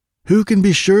 Who can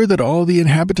be sure that all the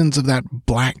inhabitants of that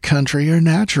black country are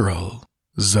natural?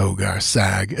 Zogar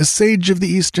Sag, a sage of the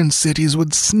eastern cities,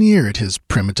 would sneer at his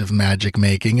primitive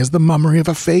magic-making as the mummery of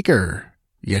a faker.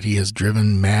 Yet he has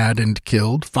driven mad and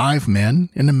killed 5 men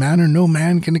in a manner no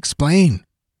man can explain.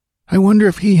 I wonder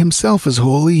if he himself is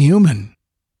wholly human."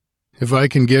 "If I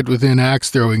can get within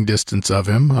axe-throwing distance of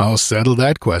him, I'll settle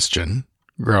that question,"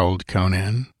 growled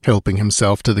Conan, helping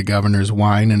himself to the governor's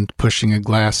wine and pushing a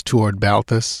glass toward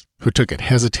Balthus, who took it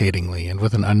hesitatingly and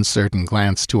with an uncertain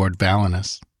glance toward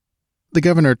Valinus. The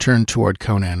governor turned toward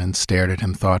Conan and stared at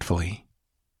him thoughtfully.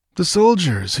 "The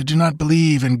soldiers who do not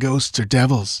believe in ghosts or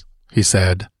devils," he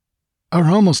said, "are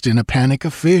almost in a panic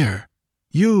of fear.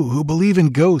 You, who believe in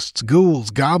ghosts,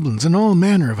 ghouls, goblins, and all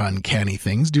manner of uncanny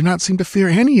things, do not seem to fear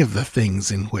any of the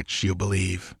things in which you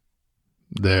believe."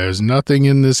 "There's nothing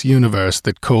in this universe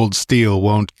that cold steel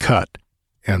won't cut,"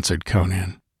 answered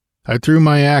Conan. "I threw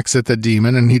my axe at the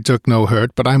demon and he took no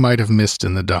hurt, but I might have missed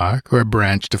in the dark, or a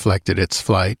branch deflected its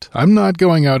flight. I'm not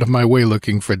going out of my way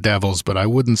looking for devils, but I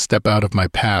wouldn't step out of my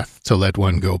path to let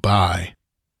one go by."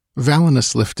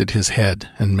 Valinus lifted his head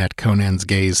and met Conan's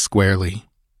gaze squarely.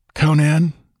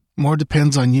 "Conan, more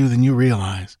depends on you than you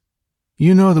realize.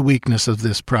 You know the weakness of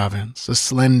this province, a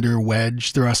slender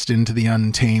wedge thrust into the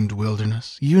untamed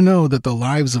wilderness. You know that the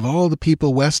lives of all the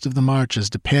people west of the marches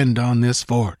depend on this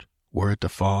fort. Were it to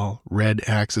fall, red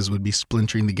axes would be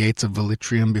splintering the gates of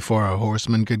Velitrium before our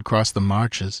horsemen could cross the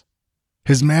marches.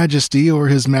 His Majesty or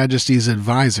His Majesty's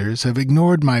advisers have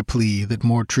ignored my plea that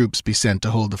more troops be sent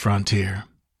to hold the frontier.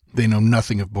 They know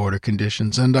nothing of border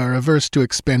conditions and are averse to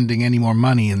expending any more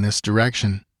money in this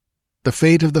direction. The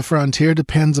fate of the frontier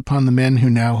depends upon the men who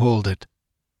now hold it.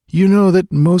 You know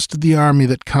that most of the army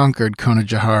that conquered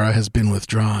Conajahara has been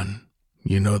withdrawn.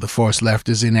 You know the force left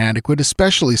is inadequate,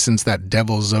 especially since that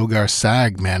devil Zogar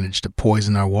Sag managed to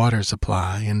poison our water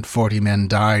supply, and 40 men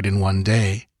died in one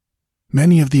day.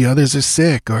 Many of the others are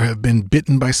sick or have been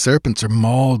bitten by serpents or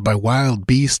mauled by wild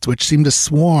beasts which seem to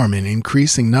swarm in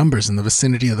increasing numbers in the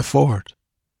vicinity of the fort.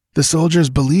 The soldiers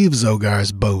believe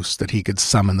Zogar's boast that he could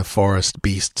summon the forest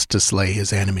beasts to slay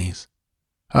his enemies.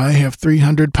 I have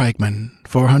 300 pikemen,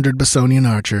 400 Basonian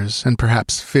archers, and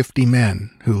perhaps 50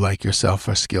 men who, like yourself,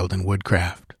 are skilled in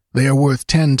woodcraft. They are worth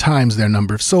 10 times their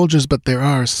number of soldiers, but there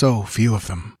are so few of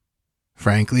them.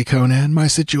 Frankly, Conan, my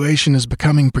situation is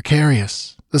becoming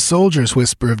precarious. The soldiers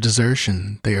whisper of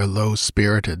desertion. They are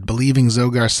low-spirited, believing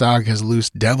Zogar Sag has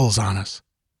loosed devils on us.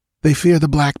 They fear the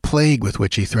black plague with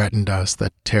which he threatened us,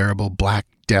 the terrible black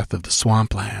death of the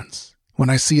swamplands. When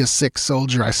I see a sick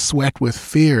soldier, I sweat with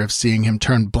fear of seeing him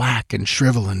turn black and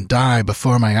shrivel and die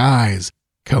before my eyes.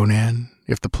 Conan,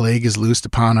 if the plague is loosed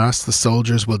upon us, the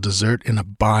soldiers will desert in a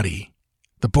body.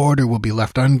 The border will be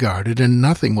left unguarded, and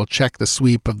nothing will check the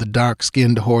sweep of the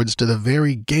dark-skinned hordes to the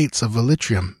very gates of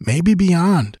Velitrium, maybe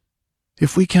beyond.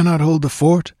 If we cannot hold the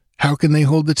fort, how can they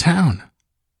hold the town?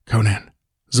 Conan,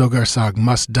 Zogar Sag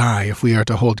must die if we are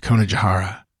to hold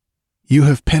Conajahara. You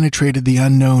have penetrated the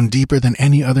unknown deeper than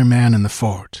any other man in the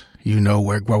fort. You know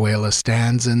where Gwawela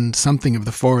stands and something of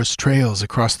the forest trails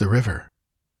across the river.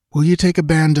 Will you take a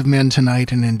band of men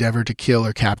tonight and endeavor to kill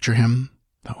or capture him?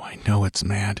 Oh, I know it's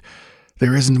mad.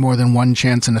 There isn't more than 1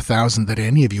 chance in 1,000 that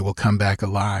any of you will come back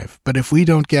alive, but if we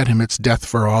don't get him, it's death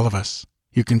for all of us.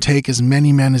 You can take as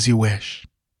many men as you wish."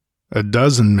 "A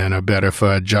dozen men are better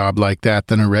for a job like that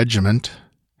than a regiment,"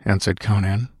 answered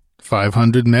Conan.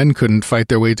 500 men couldn't fight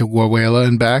their way to Warwela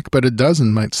and back, but a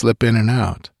dozen might slip in and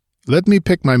out. Let me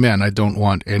pick my men. I don't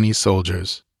want any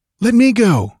soldiers." "Let me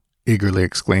go," eagerly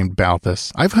exclaimed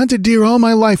Balthus. "I've hunted deer all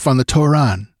my life on the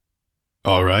Toran."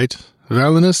 "All right.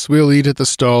 Valinus, we'll eat at the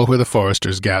stall where the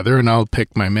foresters gather, and I'll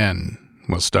pick my men.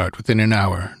 We'll start within an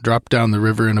hour, drop down the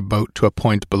river in a boat to a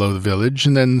point below the village,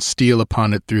 and then steal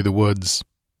upon it through the woods.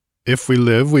 If we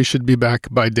live, we should be back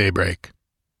by daybreak."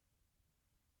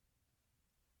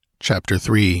 Chapter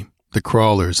 3. The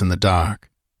Crawlers in the Dark.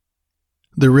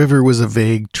 The river was a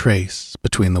vague trace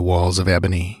between the walls of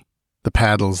ebony. The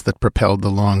paddles that propelled the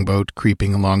longboat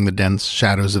creeping along the dense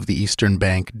shadows of the eastern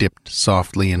bank dipped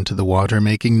softly into the water,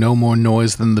 making no more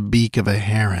noise than the beak of a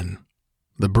heron.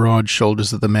 The broad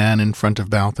shoulders of the man in front of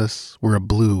Balthus were a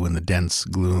blue in the dense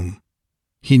gloom.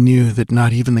 He knew that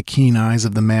not even the keen eyes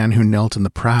of the man who knelt in the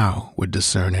prow would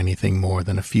discern anything more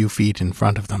than a few feet in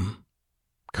front of them.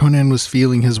 Conan was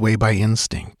feeling his way by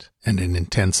instinct and in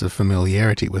intensive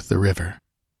familiarity with the river.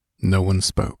 No one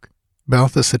spoke.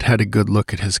 Balthus had had a good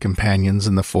look at his companions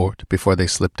in the fort before they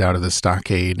slipped out of the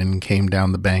stockade and came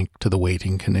down the bank to the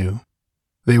waiting canoe.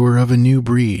 They were of a new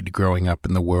breed growing up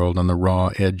in the world on the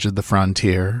raw edge of the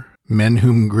frontier, men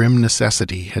whom grim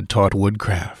necessity had taught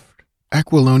woodcraft.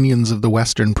 Aquilonians of the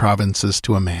western provinces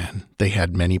to a man, they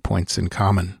had many points in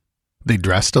common. They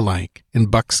dressed alike, in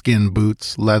buckskin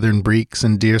boots, leathern breeks,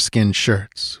 and deerskin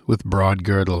shirts, with broad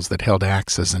girdles that held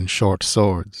axes and short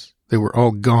swords. They were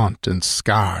all gaunt and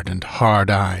scarred and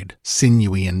hard-eyed,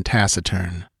 sinewy and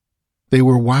taciturn. They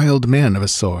were wild men of a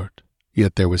sort,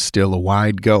 yet there was still a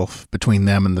wide gulf between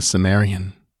them and the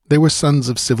Cimmerian. They were sons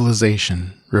of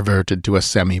civilization, reverted to a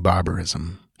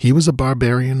semi-barbarism. He was a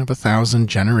barbarian of 1,000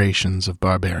 generations of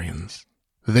barbarians.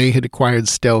 They had acquired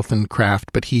stealth and craft,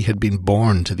 but he had been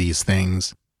born to these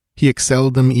things. He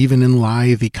excelled them even in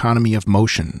lithe economy of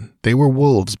motion. They were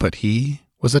wolves, but he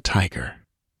was a tiger.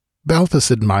 Balthus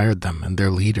admired them and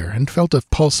their leader, and felt a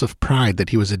pulse of pride that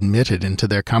he was admitted into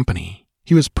their company.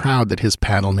 He was proud that his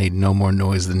paddle made no more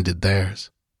noise than did theirs.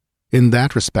 In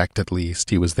that respect, at least,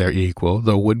 he was their equal,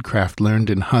 though woodcraft learned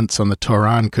in hunts on the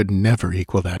Toran could never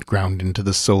equal that ground into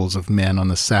the souls of men on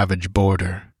the savage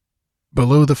border.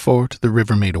 Below the fort, the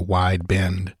river made a wide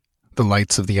bend. The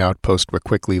lights of the outpost were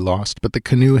quickly lost, but the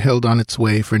canoe held on its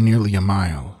way for nearly a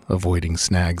mile, avoiding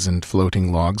snags and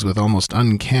floating logs with almost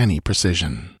uncanny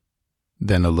precision.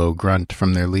 Then a low grunt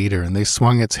from their leader, and they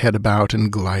swung its head about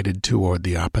and glided toward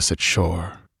the opposite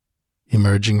shore.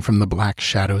 Emerging from the black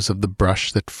shadows of the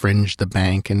brush that fringed the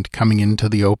bank and coming into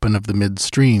the open of the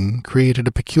midstream created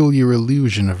a peculiar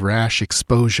illusion of rash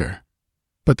exposure.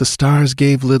 But the stars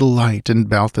gave little light, and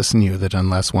Balthus knew that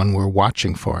unless one were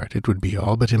watching for it, it would be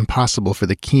all but impossible for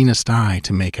the keenest eye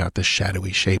to make out the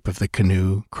shadowy shape of the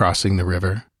canoe crossing the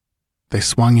river. They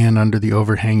swung in under the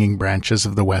overhanging branches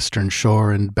of the western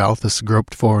shore, and Balthus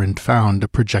groped for and found a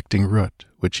projecting root,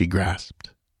 which he grasped.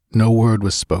 No word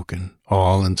was spoken.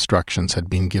 All instructions had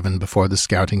been given before the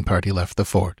scouting party left the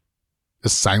fort.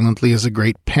 As silently as a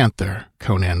great panther,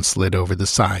 Conan slid over the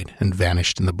side and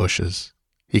vanished in the bushes.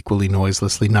 Equally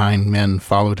noiselessly, 9 men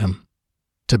followed him.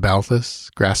 To Balthus,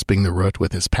 grasping the root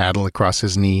with his paddle across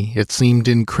his knee, it seemed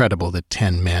incredible that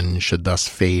 10 men should thus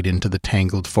fade into the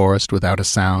tangled forest without a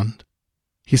sound.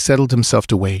 He settled himself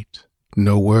to wait.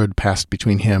 No word passed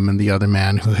between him and the other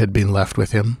man who had been left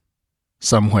with him.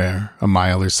 Somewhere, a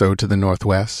mile or so to the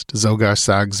northwest, Zogar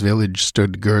Sag's village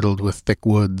stood girdled with thick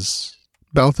woods.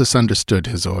 Balthus understood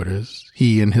his orders.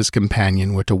 He and his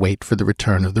companion were to wait for the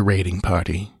return of the raiding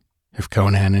party. If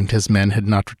Conan and his men had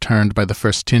not returned by the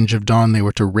first tinge of dawn, they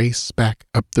were to race back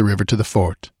up the river to the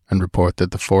fort and report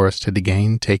that the forest had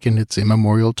again taken its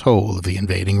immemorial toll of the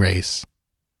invading race.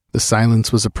 The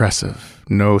silence was oppressive.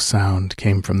 No sound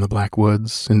came from the black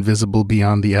woods, invisible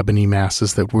beyond the ebony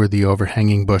masses that were the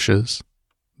overhanging bushes.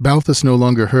 Balthus no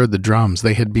longer heard the drums.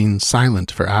 They had been silent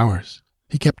for hours.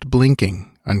 He kept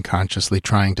blinking, unconsciously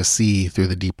trying to see through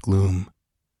the deep gloom.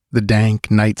 The dank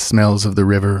night smells of the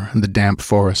river and the damp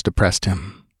forest oppressed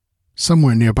him.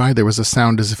 Somewhere nearby there was a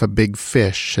sound as if a big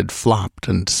fish had flopped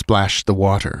and splashed the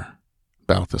water.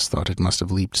 Balthus thought it must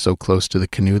have leaped so close to the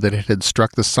canoe that it had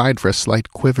struck the side, for a slight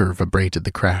quiver vibrated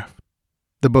the craft.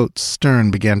 The boat's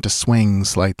stern began to swing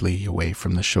slightly away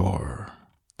from the shore.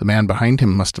 The man behind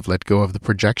him must have let go of the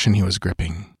projection he was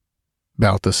gripping.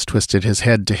 Balthus twisted his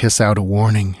head to hiss out a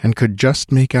warning, and could just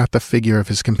make out the figure of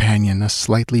his companion, a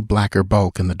slightly blacker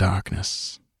bulk in the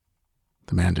darkness.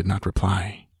 The man did not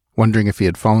reply. Wondering if he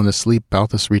had fallen asleep,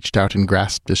 Balthus reached out and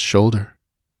grasped his shoulder.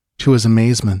 To his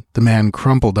amazement, the man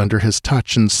crumpled under his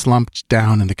touch and slumped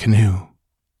down in the canoe.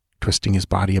 Twisting his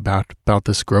body about,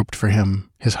 Balthus groped for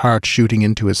him, his heart shooting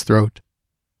into his throat.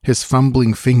 His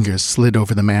fumbling fingers slid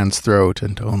over the man's throat,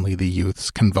 and only the youth's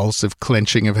convulsive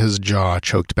clenching of his jaw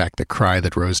choked back the cry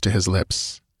that rose to his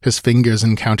lips. His fingers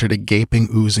encountered a gaping,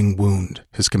 oozing wound.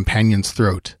 His companion's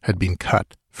throat had been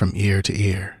cut from ear to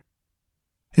ear.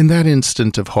 In that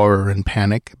instant of horror and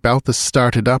panic, Balthus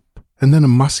started up, and then a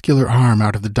muscular arm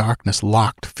out of the darkness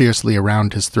locked fiercely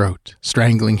around his throat,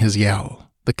 strangling his yell.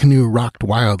 The canoe rocked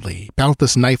wildly.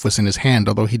 Balthus' knife was in his hand,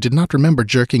 although he did not remember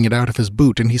jerking it out of his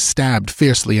boot, and he stabbed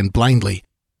fiercely and blindly.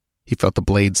 He felt the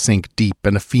blade sink deep,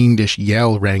 and a fiendish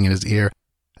yell rang in his ear,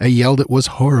 a yell that was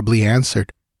horribly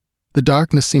answered. The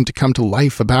darkness seemed to come to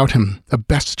life about him. A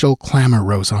bestial clamor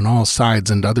rose on all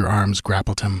sides, and other arms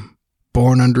grappled him.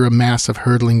 Borne under a mass of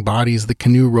hurtling bodies, the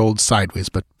canoe rolled sideways,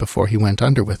 but before he went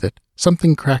under with it,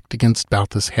 something cracked against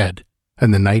Balthus' head,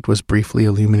 and the night was briefly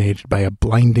illuminated by a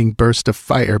blinding burst of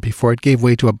fire before it gave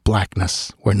way to a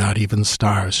blackness where not even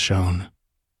stars shone.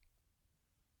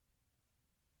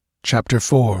 Chapter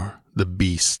 4. The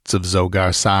Beasts of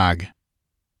Zogar Sag.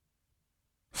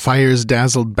 Fires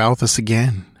dazzled Balthus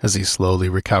again as he slowly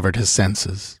recovered his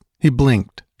senses. He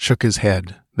blinked, shook his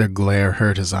head. Their glare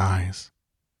hurt his eyes.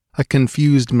 A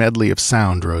confused medley of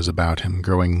sound rose about him,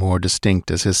 growing more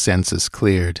distinct as his senses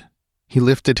cleared. He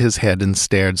lifted his head and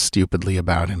stared stupidly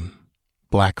about him.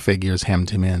 Black figures hemmed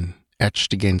him in,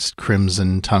 etched against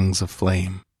crimson tongues of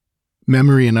flame.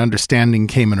 Memory and understanding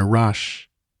came in a rush.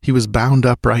 He was bound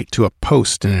upright to a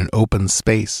post in an open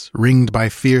space, ringed by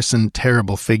fierce and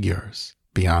terrible figures.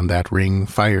 Beyond that ring,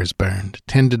 fires burned,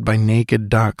 tended by naked,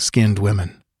 dark-skinned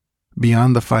women.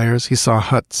 Beyond the fires, he saw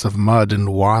huts of mud and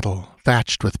wattle,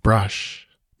 thatched with brush.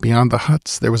 Beyond the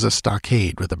huts, there was a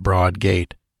stockade with a broad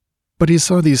gate. But he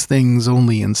saw these things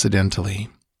only incidentally.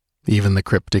 Even the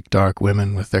cryptic dark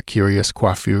women with their curious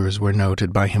coiffures were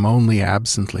noted by him only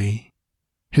absently.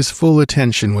 His full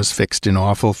attention was fixed in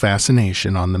awful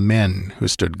fascination on the men who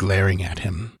stood glaring at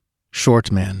him.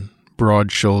 Short men,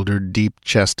 broad-shouldered,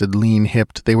 deep-chested,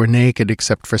 lean-hipped, they were naked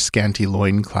except for scanty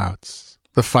loincloths.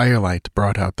 The firelight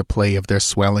brought out the play of their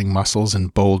swelling muscles in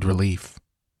bold relief.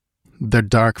 Their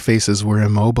dark faces were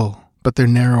immobile, but their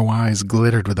narrow eyes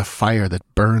glittered with a fire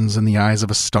that burns in the eyes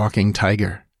of a stalking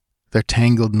tiger. Their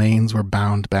tangled manes were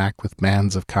bound back with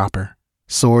bands of copper.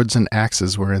 Swords and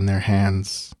axes were in their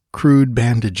hands. Crude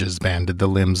bandages banded the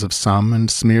limbs of some, and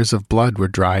smears of blood were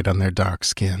dried on their dark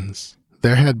skins.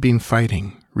 There had been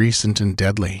fighting, recent and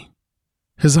deadly.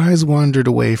 His eyes wandered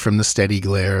away from the steady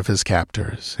glare of his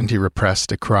captors, and he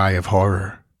repressed a cry of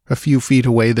horror. A few feet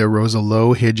away there rose a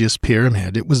low, hideous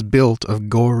pyramid. It was built of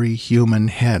gory human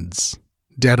heads.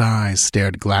 Dead eyes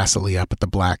stared glassily up at the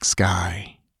black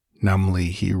sky. Numbly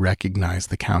he recognized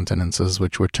the countenances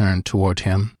which were turned toward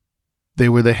him. They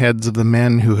were the heads of the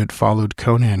men who had followed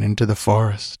Conan into the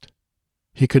forest.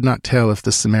 He could not tell if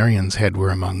the Cimmerian's head were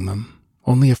among them.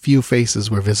 Only a few faces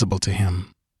were visible to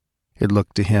him. It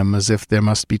looked to him as if there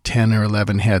must be 10 or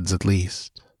 11 heads at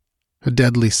least. A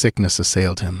deadly sickness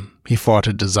assailed him. He fought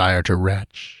a desire to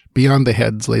retch. Beyond the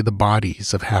heads lay the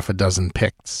bodies of 6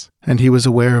 Picts, and he was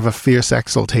aware of a fierce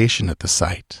exultation at the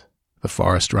sight. The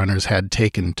forest runners had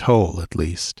taken toll, at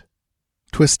least.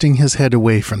 Twisting his head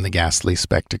away from the ghastly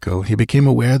spectacle, he became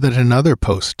aware that another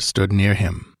post stood near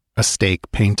him, a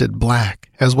stake painted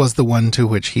black, as was the one to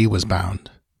which he was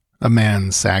bound. A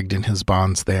man sagged in his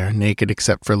bonds there, naked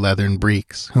except for leathern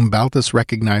breeks, whom Balthus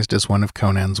recognized as one of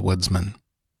Conan's woodsmen.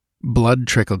 Blood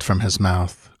trickled from his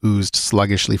mouth, oozed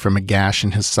sluggishly from a gash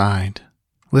in his side.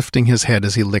 Lifting his head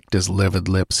as he licked his livid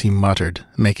lips, he muttered,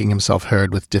 making himself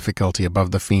heard with difficulty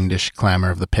above the fiendish clamor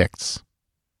of the Picts.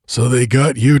 "So they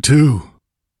got you too."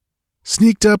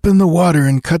 "Sneaked up in the water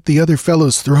and cut the other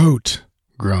fellow's throat,"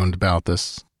 groaned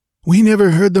Balthus. "We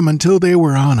never heard them until they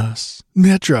were on us.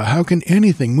 Metra, how can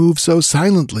anything move so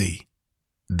silently?"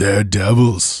 "They're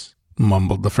devils,"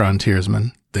 mumbled the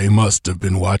frontiersman. "They must have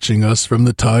been watching us from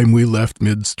the time we left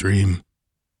midstream.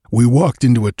 We walked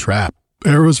into a trap.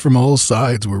 Arrows from all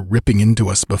sides were ripping into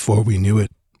us before we knew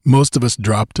it. Most of us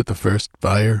dropped at the first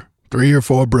fire. 3 or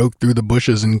 4 broke through the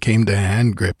bushes and came to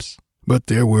hand grips. But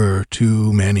there were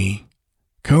too many.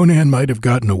 Conan might have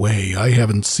gotten away. I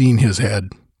haven't seen his head.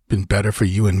 Been better for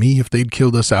you and me if they'd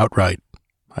killed us outright.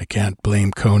 I can't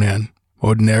blame Conan.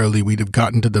 Ordinarily we'd have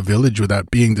gotten to the village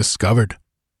without being discovered.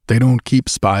 They don't keep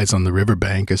spies on the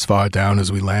riverbank as far down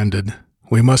as we landed.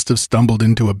 We must have stumbled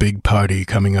into a big party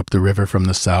coming up the river from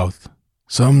the south.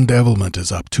 Some devilment is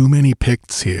up. Too many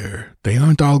Picts here. They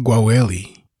aren't all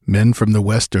Gwaweli. Men from the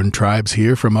western tribes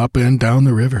here from up and down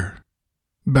the river.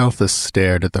 Balthus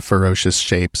stared at the ferocious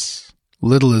shapes.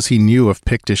 Little as he knew of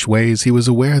Pictish ways, he was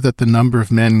aware that the number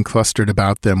of men clustered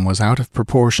about them was out of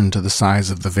proportion to the size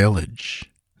of the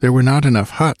village. There were not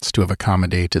enough huts to have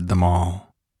accommodated them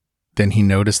all. Then he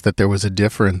noticed that there was a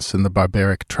difference in the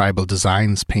barbaric tribal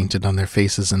designs painted on their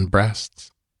faces and breasts.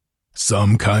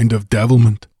 "Some kind of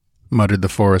devilment," muttered the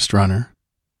forest runner.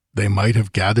 "They might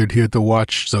have gathered here to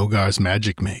watch Zogar's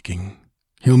magic making.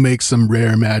 He'll make some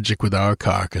rare magic with our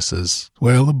carcasses.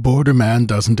 Well, a border man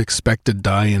doesn't expect to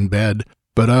die in bed,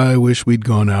 but I wish we'd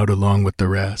gone out along with the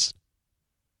rest."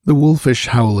 The wolfish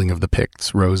howling of the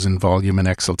Picts rose in volume and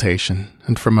exultation,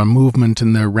 and from a movement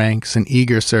in their ranks and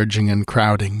eager surging and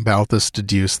crowding, Balthus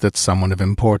deduced that someone of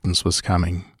importance was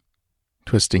coming.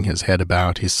 Twisting his head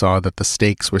about, he saw that the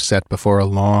stakes were set before a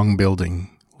long building,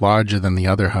 larger than the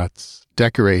other huts,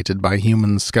 decorated by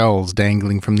human skulls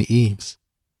dangling from the eaves.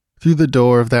 Through the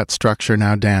door of that structure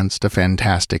now danced a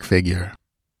fantastic figure.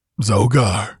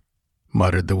 "Zogar,"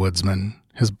 muttered the woodsman,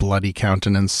 his bloody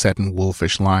countenance set in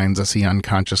wolfish lines as he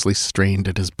unconsciously strained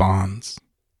at his bonds.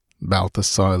 Balthus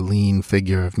saw a lean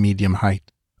figure of medium height,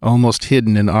 almost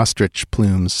hidden in ostrich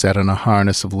plumes set on a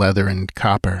harness of leather and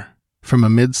copper. From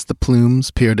amidst the plumes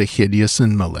peered a hideous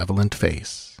and malevolent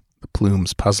face. The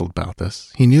plumes puzzled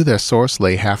Balthus. He knew their source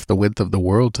lay half the width of the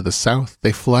world to the south.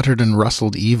 They fluttered and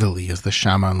rustled evilly as the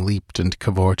shaman leaped and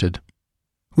cavorted.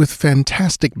 With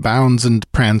fantastic bounds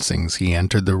and prancings he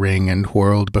entered the ring and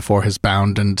whirled before his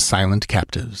bound and silent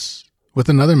captives. With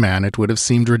another man it would have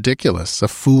seemed ridiculous, a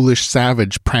foolish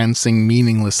savage prancing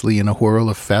meaninglessly in a whirl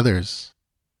of feathers.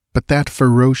 But that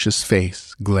ferocious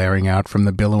face, glaring out from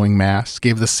the billowing mass,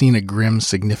 gave the scene a grim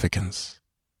significance.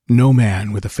 No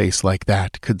man with a face like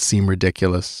that could seem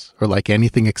ridiculous, or like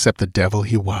anything except the devil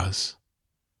he was.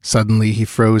 Suddenly he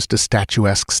froze to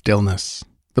statuesque stillness.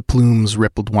 The plumes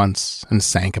rippled once and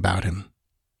sank about him.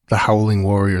 The howling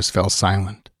warriors fell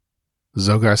silent.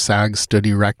 Zogar Sag stood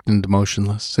erect and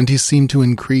motionless, and he seemed to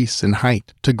increase in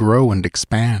height, to grow and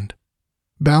expand.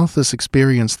 Balthus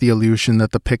experienced the illusion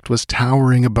that the Pict was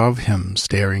towering above him,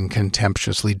 staring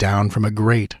contemptuously down from a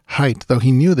great height, though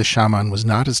he knew the shaman was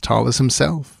not as tall as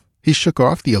himself. He shook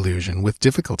off the illusion with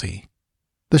difficulty.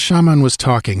 The shaman was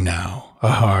talking now,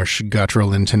 a harsh,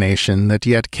 guttural intonation that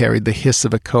yet carried the hiss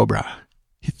of a cobra.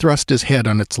 He thrust his head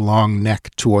on its long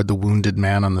neck toward the wounded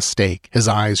man on the stake. His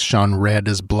eyes shone red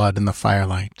as blood in the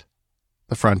firelight.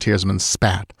 The frontiersman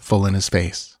spat full in his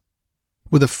face.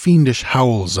 With a fiendish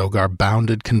howl, Zogar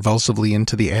bounded convulsively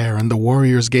into the air, and the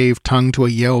warriors gave tongue to a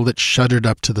yell that shuddered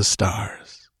up to the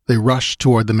stars. They rushed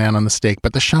toward the man on the stake,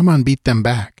 but the shaman beat them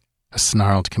back. A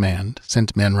snarled command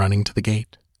sent men running to the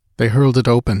gate. They hurled it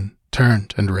open,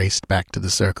 turned, and raced back to the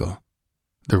circle.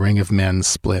 The ring of men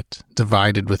split,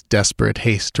 divided with desperate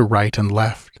haste to right and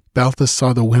left. Balthus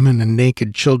saw the women and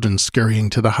naked children scurrying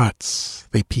to the huts.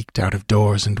 They peeked out of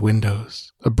doors and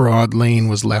windows. A broad lane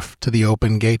was left to the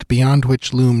open gate, beyond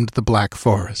which loomed the black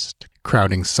forest,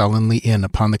 crowding sullenly in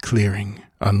upon the clearing,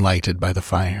 unlighted by the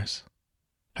fires.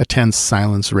 A tense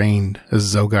silence reigned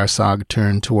as Zogar Sag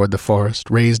turned toward the forest,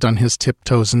 raised on his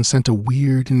tiptoes, and sent a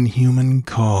weird, inhuman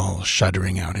call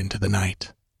shuddering out into the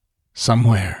night.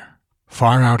 Somewhere,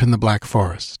 far out in the black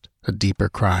forest, a deeper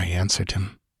cry answered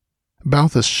him.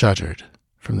 Balthus shuddered.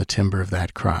 From the timbre of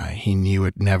that cry, he knew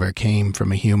it never came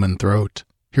from a human throat.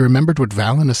 He remembered what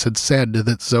Valinus had said,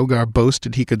 that Zogar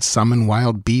boasted he could summon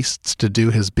wild beasts to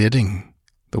do his bidding.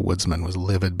 The woodsman was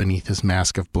livid beneath his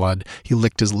mask of blood. He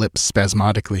licked his lips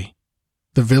spasmodically.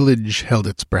 The village held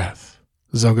its breath.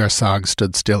 Zogar Sag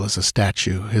stood still as a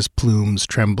statue, his plumes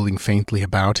trembling faintly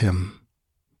about him.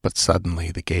 But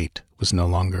suddenly the gate was no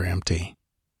longer empty.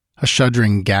 A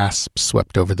shuddering gasp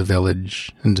swept over the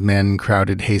village, and men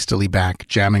crowded hastily back,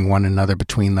 jamming one another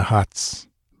between the huts.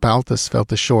 Balthus felt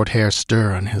the short hair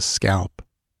stir on his scalp.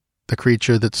 The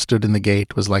creature that stood in the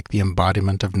gate was like the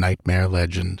embodiment of nightmare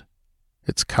legend.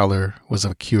 Its color was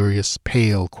of a curious,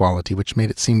 pale quality which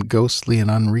made it seem ghostly and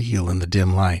unreal in the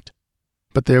dim light.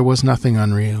 But there was nothing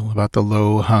unreal about the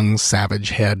low-hung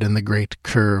savage head and the great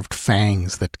curved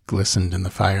fangs that glistened in the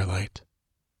firelight.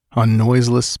 On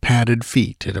noiseless, padded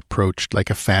feet it approached like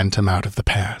a phantom out of the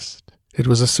past. It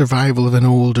was a survival of an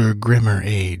older, grimmer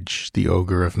age, the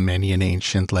ogre of many an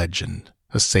ancient legend,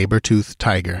 a saber-toothed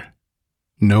tiger.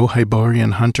 No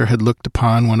Hyborian hunter had looked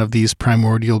upon one of these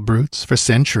primordial brutes for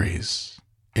centuries.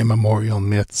 Immemorial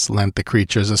myths lent the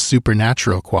creatures a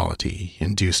supernatural quality,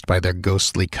 induced by their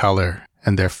ghostly color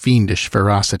and their fiendish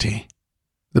ferocity.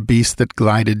 The beast that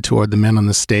glided toward the men on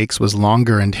the stakes was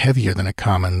longer and heavier than a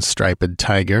common striped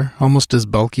tiger, almost as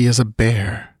bulky as a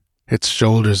bear. Its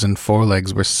shoulders and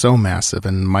forelegs were so massive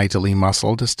and mightily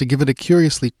muscled as to give it a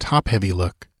curiously top-heavy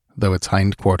look, though its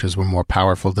hindquarters were more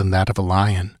powerful than that of a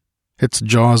lion. Its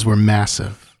jaws were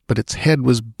massive, but its head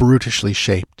was brutishly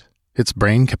shaped. Its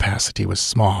brain capacity was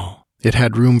small. It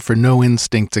had room for no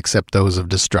instincts except those of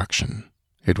destruction.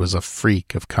 It was a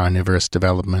freak of carnivorous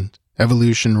development,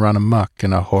 evolution run amok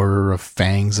in a horror of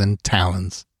fangs and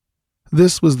talons.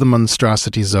 This was the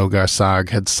monstrosity Zogar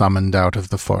Sag had summoned out of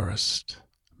the forest.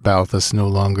 Balthus no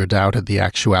longer doubted the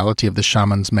actuality of the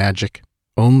shaman's magic.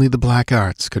 Only the black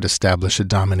arts could establish a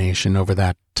domination over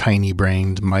that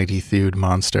tiny-brained, mighty-thewed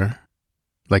monster.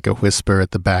 Like a whisper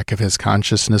at the back of his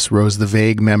consciousness rose the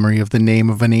vague memory of the name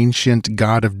of an ancient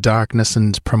god of darkness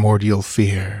and primordial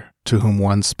fear, to whom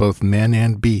once both men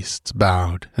and beasts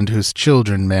bowed, and whose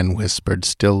children, men whispered,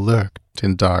 still lurked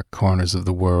in dark corners of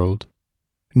the world.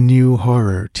 New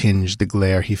horror tinged the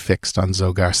glare he fixed on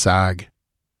Zogar Sag.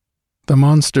 The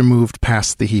monster moved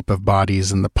past the heap of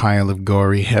bodies and the pile of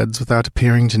gory heads without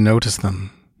appearing to notice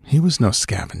them. He was no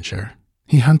scavenger.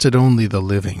 He hunted only the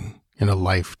living, in a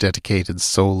life dedicated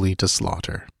solely to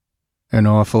slaughter. An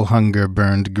awful hunger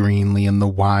burned greenly in the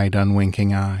wide,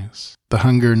 unwinking eyes, the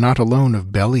hunger not alone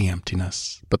of belly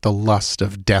emptiness, but the lust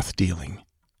of death-dealing.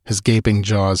 His gaping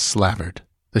jaws slavered.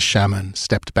 The shaman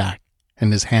stepped back,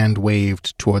 and his hand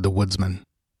waved toward the woodsman.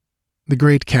 The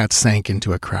great cat sank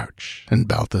into a crouch, and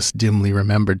Balthus dimly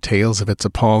remembered tales of its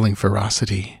appalling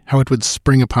ferocity, how it would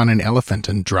spring upon an elephant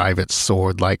and drive its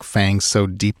sword-like fangs so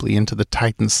deeply into the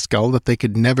titan's skull that they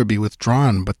could never be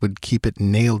withdrawn but would keep it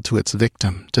nailed to its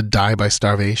victim, to die by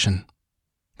starvation.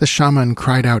 The shaman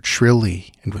cried out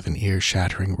shrilly, and with an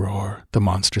ear-shattering roar, the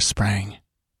monster sprang.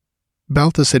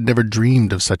 Balthus had never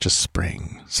dreamed of such a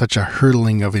spring, such a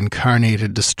hurtling of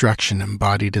incarnated destruction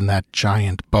embodied in that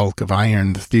giant bulk of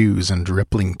iron thews and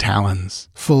rippling talons.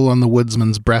 Full on the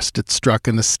woodsman's breast it struck,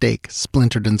 and the stake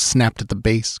splintered and snapped at the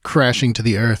base, crashing to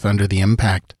the earth under the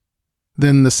impact.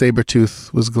 Then the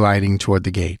saber-tooth was gliding toward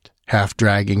the gate, half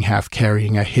dragging, half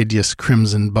carrying a hideous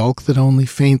crimson bulk that only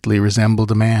faintly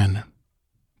resembled a man.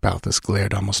 Balthus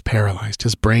glared almost paralyzed,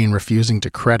 his brain refusing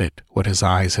to credit what his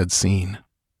eyes had seen.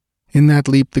 In that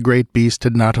leap the great beast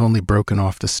had not only broken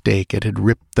off the stake, it had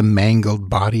ripped the mangled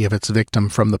body of its victim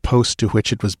from the post to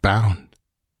which it was bound.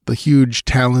 The huge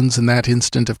talons in that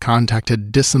instant of contact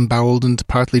had disemboweled and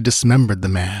partly dismembered the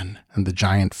man, and the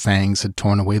giant fangs had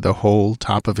torn away the whole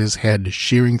top of his head,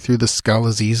 shearing through the skull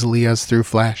as easily as through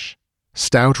flesh.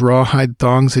 Stout rawhide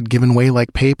thongs had given way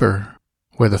like paper.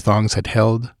 Where the thongs had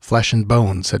held, flesh and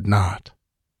bones had not.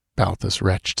 Balthus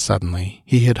retched suddenly.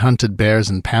 He had hunted bears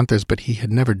and panthers, but he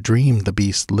had never dreamed the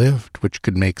beast lived, which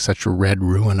could make such a red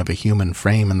ruin of a human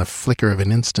frame in the flicker of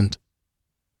an instant.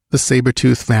 The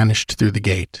saber-tooth vanished through the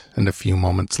gate, and a few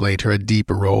moments later a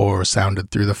deep roar sounded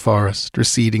through the forest,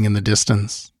 receding in the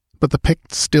distance. But the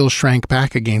Picts still shrank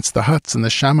back against the huts, and the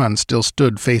shaman still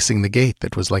stood facing the gate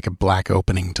that was like a black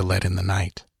opening to let in the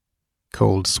night.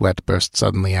 Cold sweat burst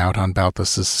suddenly out on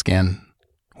Balthus's skin.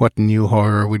 What new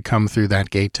horror would come through that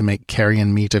gate to make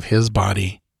carrion meat of his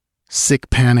body?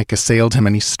 Sick panic assailed him,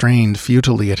 and he strained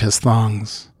futilely at his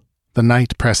thongs. The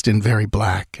night pressed in very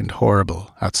black and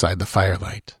horrible outside the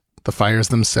firelight. The fires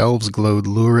themselves glowed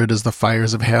lurid as the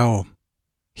fires of hell.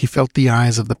 He felt the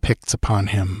eyes of the Picts upon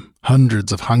him,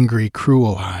 hundreds of hungry,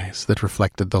 cruel eyes that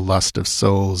reflected the lust of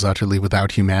souls utterly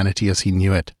without humanity as he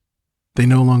knew it. They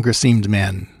no longer seemed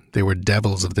men. They were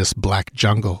devils of this black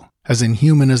jungle, as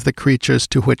inhuman as the creatures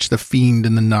to which the fiend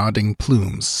in the nodding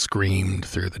plumes screamed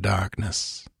through the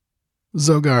darkness.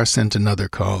 Zogar sent another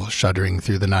call, shuddering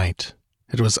through the night.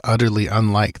 It was utterly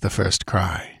unlike the first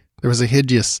cry. There was a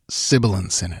hideous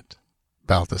sibilance in it.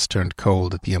 Balthus turned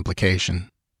cold at the implication.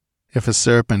 If a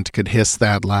serpent could hiss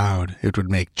that loud, it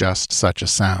would make just such a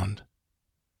sound.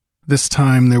 This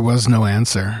time there was no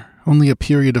answer, only a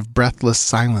period of breathless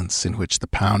silence in which the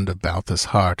pound of Balthus'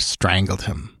 heart strangled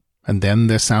him. And then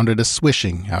there sounded a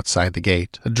swishing outside the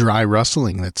gate, a dry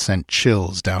rustling that sent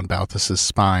chills down Balthus's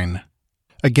spine.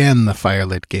 Again the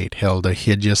firelit gate held a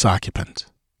hideous occupant.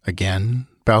 Again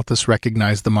Balthus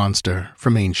recognized the monster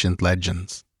from ancient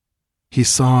legends. He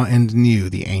saw and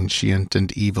knew the ancient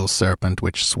and evil serpent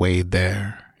which swayed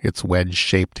there, its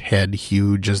wedge-shaped head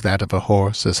huge as that of a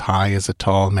horse, as high as a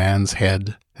tall man's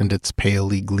head, and its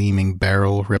palely gleaming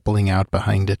barrel rippling out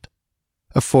behind it.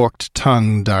 A forked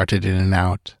tongue darted in and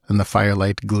out, and the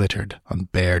firelight glittered on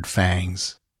bared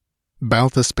fangs.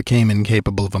 Balthus became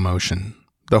incapable of emotion.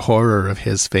 The horror of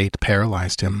his fate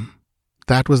paralyzed him.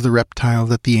 That was the reptile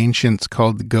that the ancients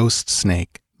called the ghost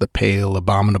snake, the pale,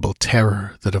 abominable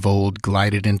terror that of old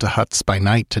glided into huts by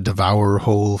night to devour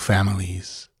whole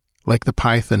families. Like the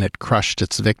python, it crushed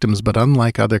its victims, but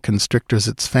unlike other constrictors,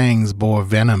 its fangs bore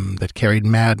venom that carried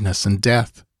madness and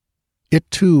death. It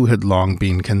too had long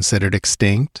been considered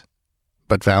extinct.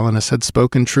 But Valinus had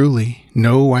spoken truly.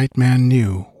 No white man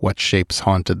knew what shapes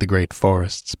haunted the great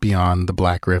forests beyond the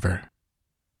Black River.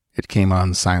 It came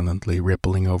on silently,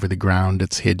 rippling over the ground,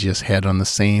 its hideous head on the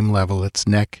same level, its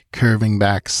neck curving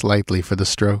back slightly for the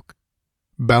stroke.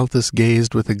 Balthus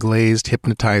gazed with a glazed,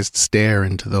 hypnotized stare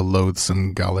into the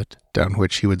loathsome gullet, down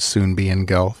which he would soon be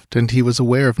engulfed, and he was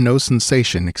aware of no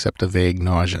sensation except a vague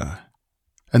nausea.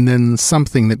 And then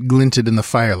something that glinted in the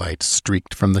firelight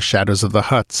streaked from the shadows of the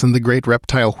huts, and the great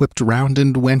reptile whipped round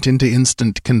and went into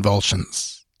instant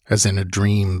convulsions. As in a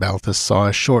dream, Balthus saw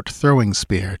a short throwing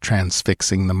spear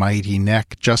transfixing the mighty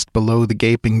neck just below the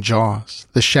gaping jaws.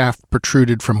 The shaft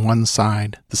protruded from one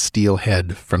side, the steel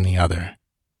head from the other.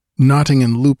 Knotting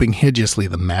and looping hideously,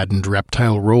 the maddened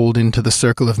reptile rolled into the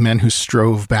circle of men who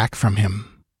strove back from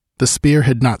him. The spear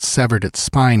had not severed its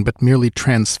spine, but merely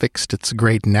transfixed its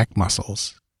great neck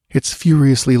muscles. Its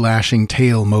furiously lashing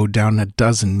tail mowed down a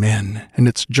dozen men, and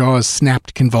its jaws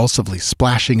snapped convulsively,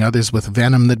 splashing others with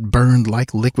venom that burned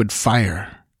like liquid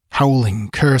fire. Howling,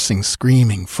 cursing,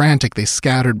 screaming, frantic, they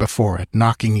scattered before it,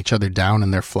 knocking each other down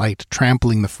in their flight,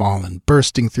 trampling the fallen,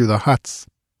 bursting through the huts.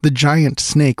 The giant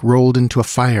snake rolled into a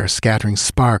fire, scattering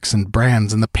sparks and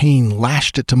brands, and the pain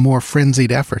lashed it to more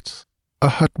frenzied efforts. A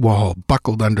hut wall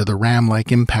buckled under the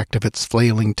ram-like impact of its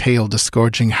flailing tail,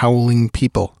 disgorging howling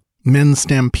people. Men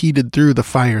stampeded through the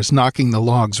fires, knocking the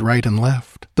logs right and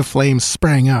left. The flames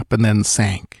sprang up and then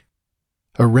sank.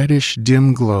 A reddish,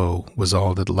 dim glow was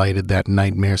all that lighted that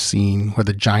nightmare scene where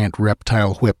the giant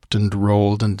reptile whipped and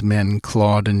rolled and men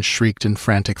clawed and shrieked in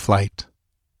frantic flight.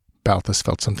 Balthus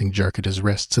felt something jerk at his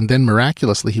wrists, and then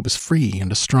miraculously he was free,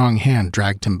 and a strong hand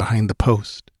dragged him behind the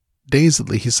post.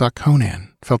 Dazedly he saw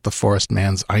Conan, felt the forest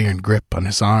man's iron grip on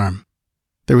his arm.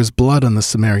 There was blood on the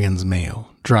Cimmerian's mail,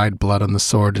 dried blood on the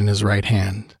sword in his right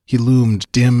hand. He loomed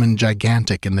dim and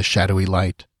gigantic in the shadowy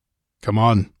light. "Come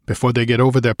on, before they get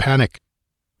over their panic."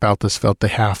 Balthus felt the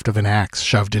haft of an axe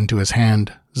shoved into his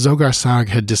hand. Zogar Sag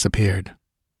had disappeared.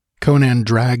 Conan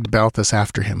dragged Balthus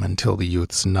after him until the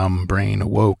youth's numb brain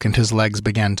awoke and his legs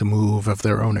began to move of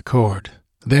their own accord.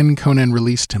 Then Conan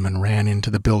released him and ran into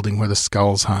the building where the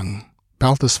skulls hung.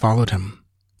 Balthus followed him.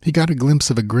 He got a glimpse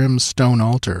of a grim stone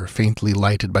altar, faintly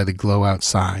lighted by the glow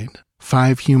outside.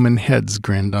 5 human heads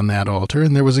grinned on that altar,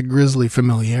 and there was a grisly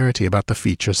familiarity about the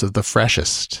features of the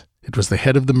freshest. It was the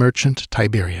head of the merchant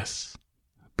Tiberius.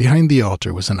 Behind the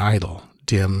altar was an idol,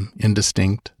 dim,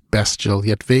 indistinct, bestial,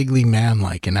 yet vaguely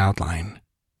manlike in outline.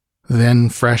 Then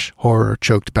fresh horror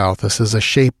choked Balthus as a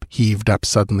shape heaved up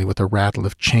suddenly with a rattle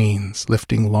of chains,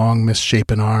 lifting long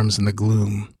misshapen arms in the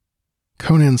gloom.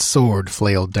 Conan's sword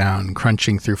flailed down,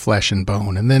 crunching through flesh and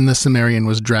bone, and then the Cimmerian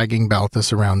was dragging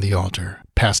Balthus around the altar,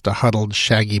 past a huddled,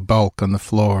 shaggy bulk on the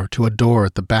floor, to a door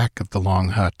at the back of the long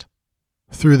hut.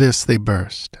 Through this they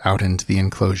burst, out into the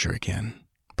enclosure again.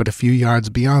 But a few yards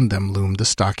beyond them loomed the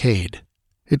stockade.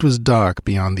 It was dark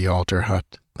beyond the altar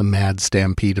hut. The mad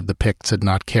stampede of the Picts had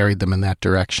not carried them in that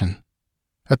direction.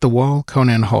 At the wall,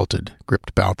 Conan halted,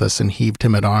 gripped Balthus, and heaved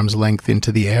him at arm's length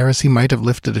into the air as he might have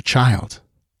lifted a child.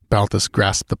 Balthus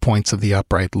grasped the points of the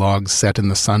upright logs set in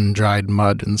the sun-dried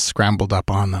mud and scrambled up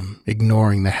on them,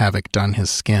 ignoring the havoc done his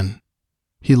skin.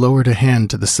 He lowered a hand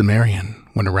to the Cimmerian,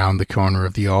 when around the corner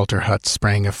of the altar hut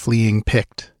sprang a fleeing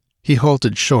Pict. He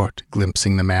halted short,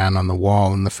 glimpsing the man on the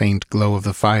wall in the faint glow of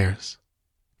the fires.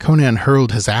 Conan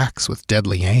hurled his axe with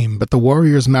deadly aim, but the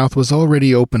warrior's mouth was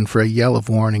already open for a yell of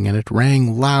warning, and it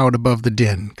rang loud above the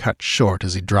din, cut short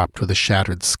as he dropped with a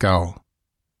shattered skull.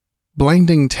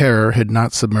 Blinding terror had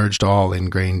not submerged all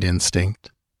ingrained instinct.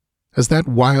 As that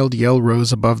wild yell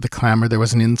rose above the clamor, there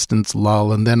was an instant's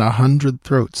lull, and then 100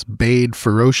 throats bayed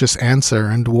ferocious answer,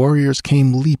 and warriors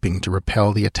came leaping to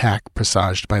repel the attack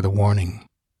presaged by the warning.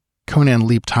 Conan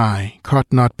leaped high,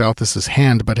 caught not Balthus's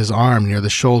hand but his arm near the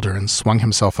shoulder, and swung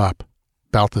himself up.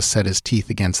 Balthus set his teeth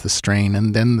against the strain,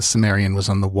 and then the Cimmerian was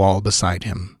on the wall beside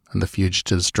him, and the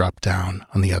fugitives dropped down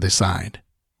on the other side.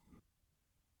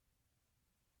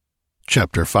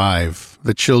 Chapter 5.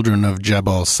 The Children of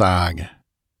Jabal Sag.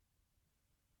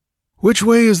 "Which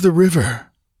way is the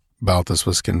river?" Balthus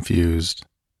was confused.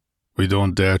 "We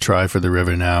don't dare try for the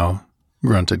river now,"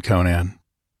 grunted Conan.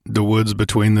 "The woods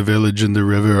between the village and the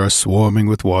river are swarming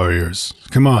with warriors.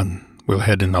 Come on, we'll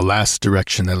head in the last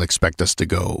direction they'll expect us to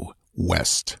go,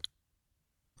 west."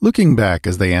 Looking back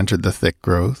as they entered the thick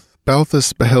growth,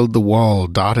 Balthus beheld the wall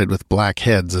dotted with black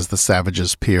heads as the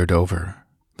savages peered over.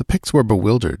 The Picts were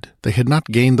bewildered. They had not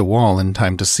gained the wall in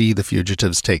time to see the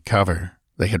fugitives take cover.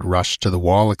 They had rushed to the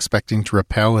wall expecting to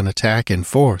repel an attack in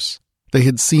force. They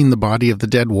had seen the body of the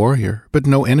dead warrior, but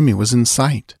no enemy was in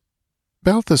sight.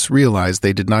 Balthus realized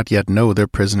they did not yet know their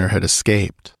prisoner had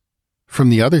escaped. From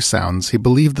the other sounds, he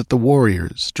believed that the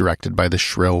warriors, directed by the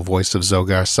shrill voice of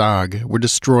Zogar Sag, were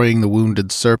destroying the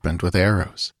wounded serpent with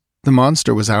arrows. The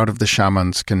monster was out of the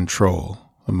shaman's control.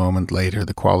 A moment later,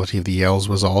 the quality of the yells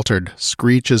was altered.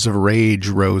 Screeches of rage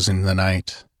rose in the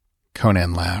night.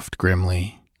 Conan laughed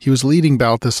grimly. He was leading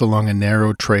Balthus along a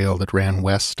narrow trail that ran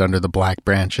west under the black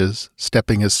branches,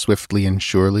 stepping as swiftly and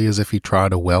surely as if he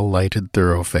trod a well-lighted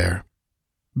thoroughfare.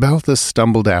 Balthus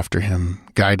stumbled after him,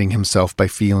 guiding himself by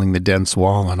feeling the dense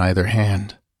wall on either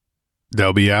hand.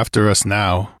 "They'll be after us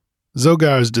now.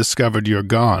 Zogar's discovered you're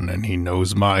gone, and he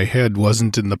knows my head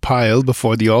wasn't in the pile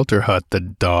before the altar hut, the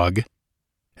dog.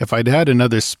 If I'd had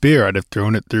another spear, I'd have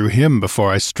thrown it through him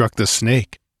before I struck the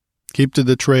snake. Keep to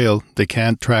the trail. They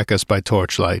can't track us by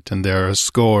torchlight, and there are a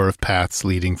score of paths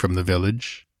leading from the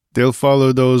village. They'll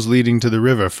follow those leading to the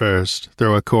river first,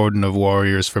 throw a cordon of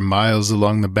warriors for miles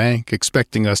along the bank,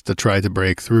 expecting us to try to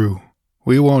break through.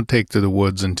 We won't take to the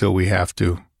woods until we have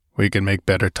to. We can make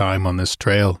better time on this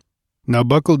trail. Now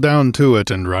buckle down to it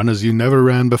and run as you never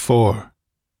ran before."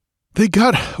 "They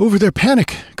got over their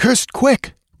panic. Cursed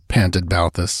quick," panted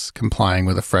Balthus, complying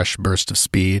with a fresh burst of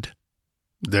speed.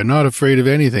 "They're not afraid of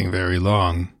anything very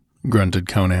long," grunted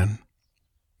Conan.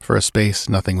 For a space,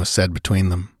 nothing was said between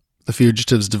them. The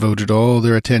fugitives devoted all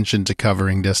their attention to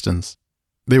covering distance.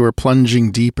 They were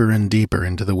plunging deeper and deeper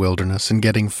into the wilderness and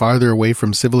getting farther away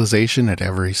from civilization at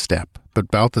every step,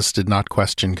 but Balthus did not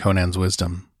question Conan's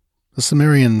wisdom. The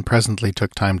Cimmerian presently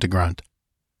took time to grunt.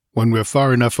 "When we're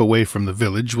far enough away from the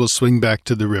village, we'll swing back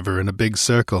to the river in a big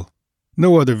circle.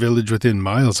 No other village within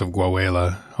miles of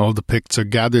Gwawela. All the Picts are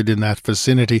gathered in that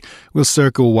vicinity. We'll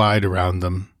circle wide around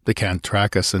them. They can't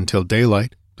track us until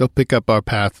daylight. They'll pick up our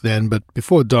path then, but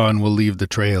before dawn we'll leave the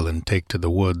trail and take to the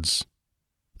woods."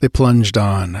 They plunged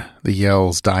on. The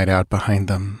yells died out behind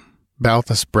them.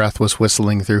 Balthus' breath was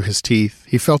whistling through his teeth.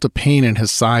 He felt a pain in his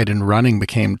side, and running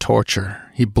became torture.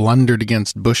 He blundered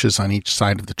against bushes on each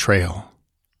side of the trail.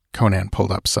 Conan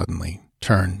pulled up suddenly,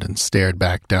 turned, and stared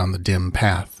back down the dim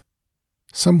path.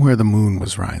 Somewhere the moon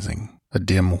was rising, a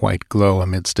dim white glow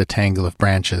amidst a tangle of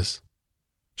branches.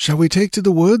 "Shall we take to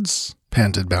the woods?"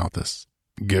 panted Balthus.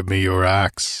 "Give me your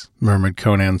axe," murmured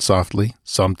Conan softly.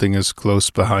 "Something is close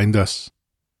behind us."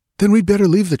 "Then we'd better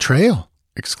leave the trail,"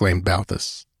 exclaimed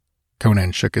Balthus.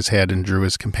 Conan shook his head and drew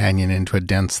his companion into a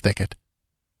dense thicket.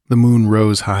 The moon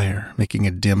rose higher, making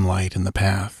a dim light in the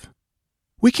path.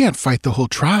 "We can't fight the whole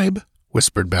tribe,"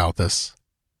 whispered Balthus.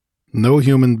 "No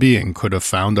human being could have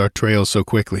found our trail so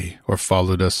quickly, or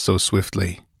followed us so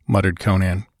swiftly," muttered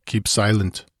Conan. "Keep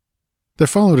silent." There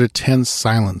followed a tense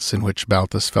silence in which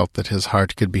Balthus felt that his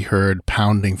heart could be heard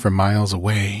pounding for miles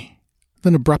away.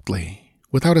 Then abruptly,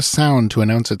 without a sound to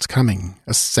announce its coming,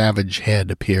 a savage head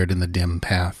appeared in the dim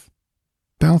path.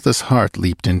 Balthus' heart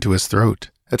leaped into his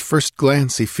throat. At first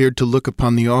glance he feared to look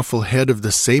upon the awful head of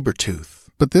the saber-tooth,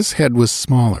 but this head was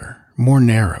smaller, more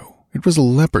narrow. It was a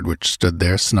leopard which stood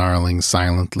there snarling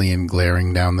silently and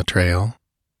glaring down the trail.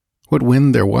 What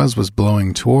wind there was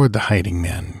blowing toward the hiding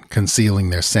men, concealing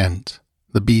their scent.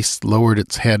 The beast lowered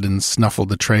its head and snuffled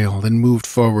the trail, then moved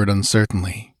forward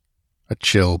uncertainly. A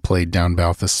chill played down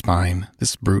Balthus' spine.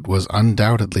 This brute was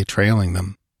undoubtedly trailing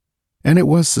them. And it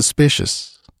was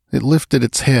suspicious. It lifted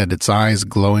its head, its eyes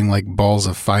glowing like balls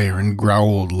of fire, and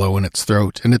growled low in its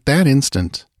throat, and at that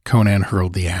instant Conan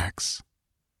hurled the axe.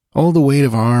 All the weight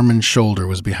of arm and shoulder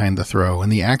was behind the throw, and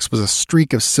the axe was a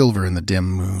streak of silver in the dim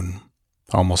moon.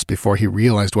 Almost before he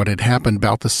realized what had happened,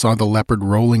 Balthus saw the leopard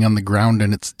rolling on the ground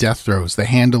in its death throes, the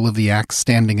handle of the axe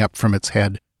standing up from its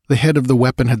head. The head of the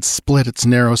weapon had split its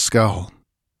narrow skull.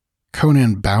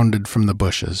 Conan bounded from the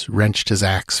bushes, wrenched his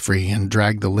axe free, and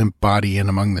dragged the limp body in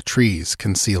among the trees,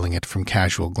 concealing it from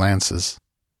casual glances.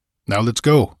 "Now let's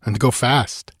go, and go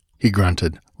fast," he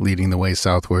grunted, leading the way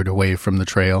southward, away from the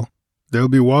trail. "There'll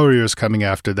be warriors coming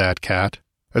after that cat.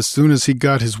 As soon as he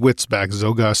got his wits back,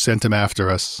 Zogar sent him after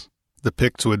us. The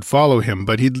Picts would follow him,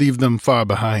 but he'd leave them far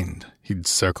behind. He'd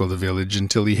circle the village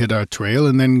until he hit our trail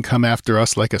and then come after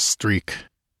us like a streak.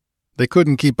 They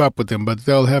couldn't keep up with him, but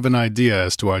they'll have an idea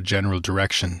as to our general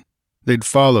direction. They'd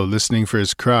follow, listening for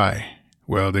his cry.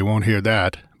 Well, they won't hear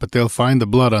that, but they'll find the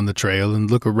blood on the trail and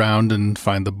look around and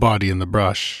find the body in the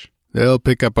brush. They'll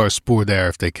pick up our spoor there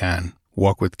if they can.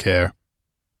 Walk with care."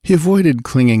 He avoided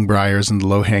clinging briars and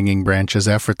low-hanging branches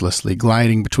effortlessly,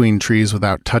 gliding between trees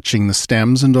without touching the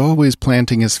stems and always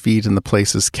planting his feet in the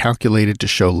places calculated to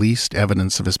show least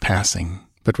evidence of his passing.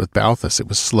 But with Balthus it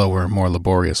was slower, more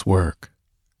laborious work.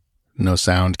 No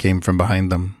sound came from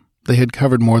behind them. They had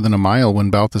covered more than a mile when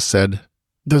Balthus said,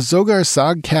 "Does Zogar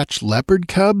Sag catch leopard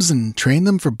cubs and train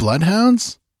them for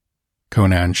bloodhounds?"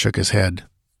 Conan shook his head.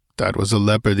 "That was a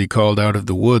leopard he called out of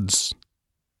the woods."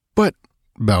 "But,"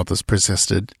 Balthus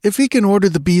persisted, "if he can order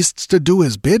the beasts to do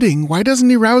his bidding, why doesn't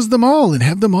he rouse them all and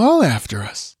have them all after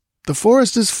us? The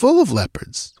forest is full of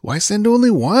leopards. Why send only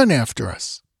one after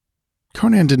us?"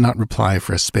 Conan did not reply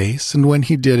for a space, and when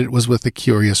he did it was with a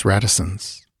curious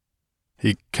reticence.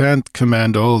 "He can't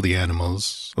command all the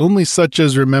animals, only such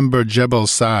as remember Jebel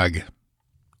Sag."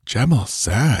 "Jebel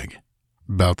Sag?"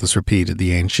 Balthus repeated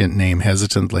the ancient name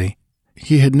hesitantly.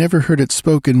 He had never heard it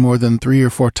spoken more than 3 or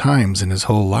 4 times in his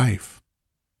whole life.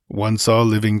 "Once all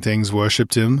living things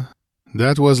worshipped him.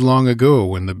 That was long ago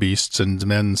when the beasts and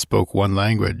men spoke one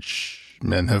language.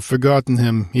 Men have forgotten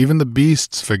him, even the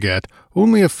beasts forget,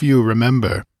 only a few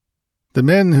remember. The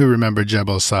men who remember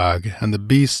Jebel Sag and the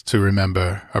beasts who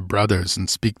remember are brothers and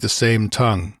speak the same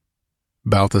tongue."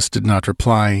 Balthus did not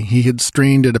reply. He had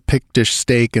strained at a Pictish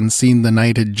stake and seen the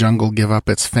nighted jungle give up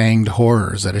its fanged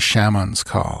horrors at a shaman's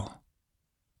call.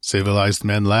 "Civilized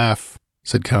men laugh,"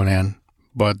 said Conan,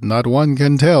 "but not one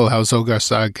can tell how Zogar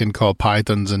Sag can call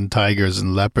pythons and tigers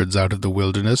and leopards out of the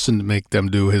wilderness and make them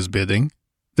do his bidding.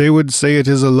 They would say it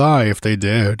is a lie if they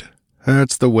dared.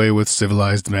 That's the way with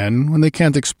civilized men. When they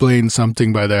can't explain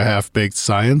something by their half-baked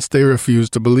science, they refuse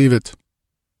to believe it."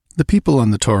 The people on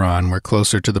the Toran were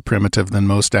closer to the primitive than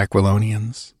most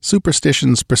Aquilonians.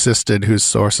 Superstitions persisted whose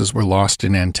sources were lost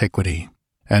in antiquity,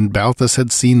 and Balthus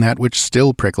had seen that which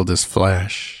still prickled his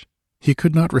flesh. He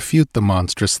could not refute the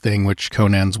monstrous thing which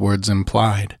Conan's words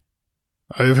implied.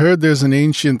 "I've heard there's an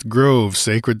ancient grove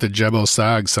sacred to Jebel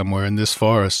Sag somewhere in this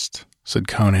forest," said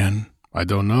Conan. "I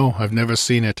don't know, I've never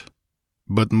seen it.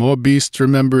 But more beasts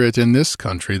remember it in this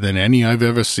country than any I've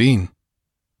ever seen."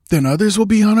 "Then others will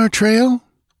be on our trail?"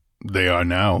 "They are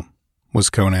now," was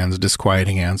Conan's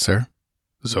disquieting answer.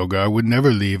 "Zogar would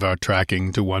never leave our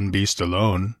tracking to one beast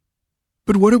alone."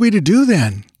 "But what are we to do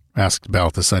then?" asked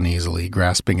Balthus uneasily,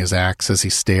 grasping his axe as he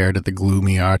stared at the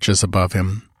gloomy arches above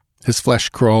him. His flesh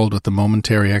crawled with the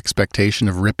momentary expectation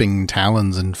of ripping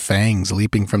talons and fangs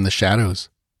leaping from the shadows.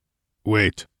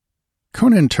 "Wait."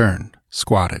 Conan turned,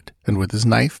 squatted, and with his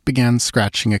knife began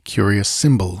scratching a curious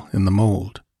symbol in the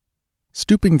mold.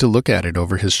 Stooping to look at it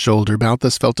over his shoulder,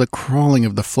 Balthus felt a crawling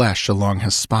of the flesh along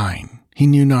his spine. He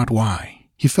knew not why.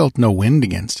 He felt no wind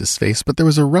against his face, but there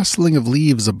was a rustling of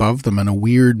leaves above them, and a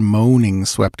weird moaning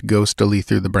swept ghostily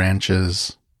through the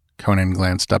branches. Conan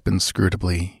glanced up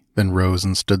inscrutably, then rose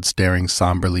and stood staring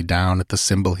somberly down at the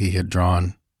symbol he had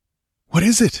drawn. "What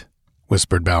is it?"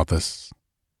 whispered Balthus.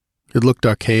 It looked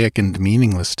archaic and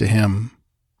meaningless to him.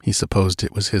 He supposed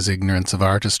it was his ignorance of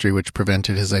artistry which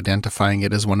prevented his identifying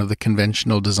it as one of the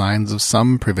conventional designs of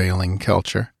some prevailing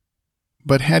culture.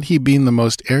 But had he been the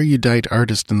most erudite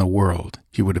artist in the world,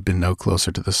 he would have been no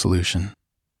closer to the solution.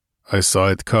 "I saw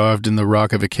it carved in the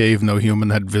rock of a cave no human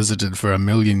had visited for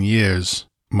 1,000,000 years,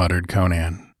 muttered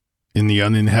Conan. "In the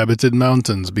uninhabited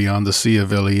mountains beyond the Sea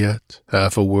of Eliet,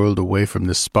 half a world away from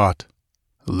this spot.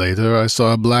 Later I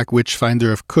saw a black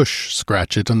witch-finder of Kush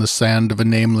scratch it on the sand of a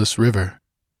nameless river.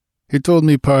 He told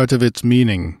me part of its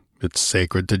meaning. It's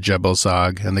sacred to Jebel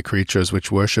Sag and the creatures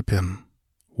which worship him.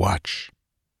 Watch."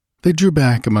 They drew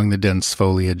back among the dense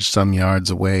foliage some yards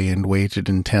away and waited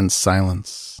in tense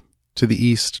silence. To the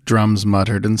east, drums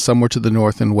muttered, and somewhere to the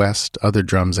north and west, other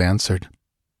drums answered.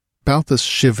 Balthus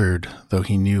shivered, though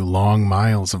he knew long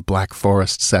miles of black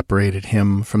forest separated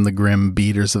him from the grim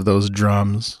beaters of those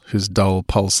drums, whose dull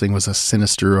pulsing was a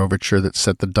sinister overture that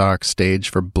set the dark stage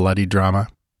for bloody drama.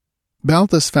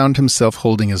 Balthus found himself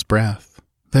holding his breath.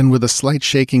 Then, with a slight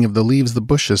shaking of the leaves, the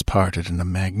bushes parted, and a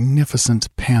magnificent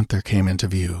panther came into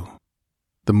view.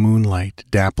 The moonlight,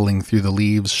 dappling through the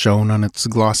leaves, shone on its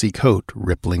glossy coat,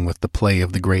 rippling with the play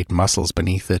of the great muscles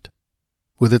beneath it.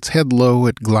 With its head low,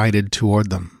 it glided toward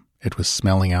them. It was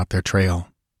smelling out their trail.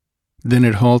 Then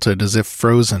it halted as if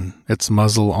frozen, its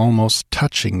muzzle almost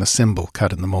touching the symbol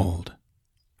cut in the mold.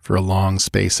 For a long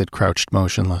space it crouched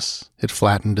motionless. It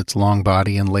flattened its long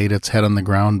body and laid its head on the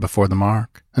ground before the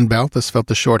mark, and Balthus felt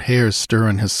the short hairs stir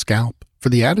in his scalp, for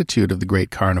the attitude of the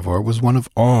great carnivore was one of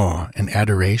awe and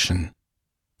adoration.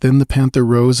 Then the panther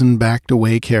rose and backed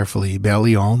away carefully,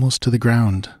 belly almost to the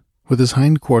ground. With his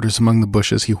hindquarters among the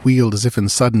bushes, he wheeled as if in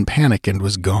sudden panic and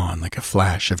was gone like a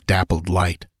flash of dappled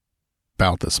light.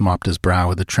 Balthus mopped his brow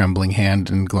with a trembling hand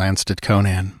and glanced at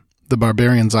Conan. The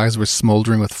barbarian's eyes were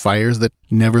smoldering with fires that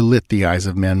never lit the eyes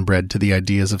of men bred to the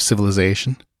ideas of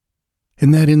civilization.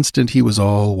 In that instant he was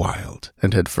all wild,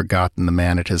 and had forgotten the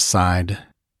man at his side.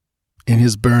 In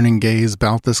his burning gaze,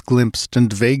 Balthus glimpsed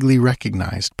and vaguely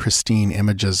recognized pristine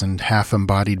images and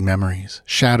half-embodied memories,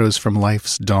 shadows from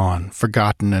life's dawn,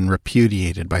 forgotten and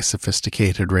repudiated by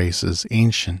sophisticated races,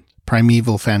 ancient,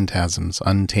 primeval phantasms,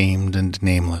 untamed and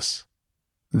nameless.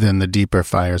 Then the deeper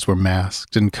fires were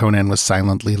masked, and Conan was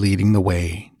silently leading the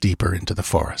way deeper into the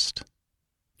forest.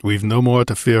 "We've no more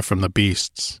to fear from the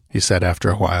beasts," he said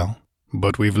after a while,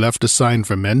 "but we've left a sign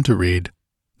for men to read.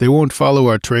 They won't follow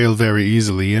our trail very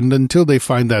easily, and until they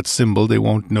find that symbol, they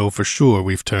won't know for sure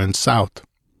we've turned south.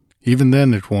 Even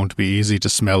then, it won't be easy to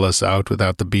smell us out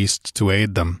without the beasts to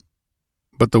aid them.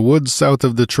 But the woods south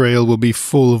of the trail will be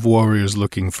full of warriors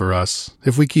looking for us.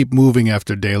 If we keep moving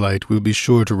after daylight, we'll be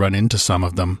sure to run into some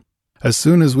of them. As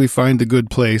soon as we find a good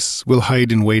place, we'll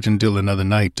hide and wait until another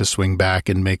night to swing back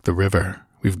and make the river.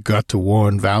 We've got to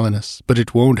warn Valinus, but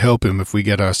it won't help him if we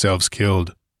get ourselves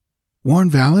killed."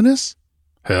 "Warn Valinus?"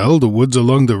 "Hell, the woods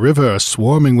along the river are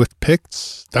swarming with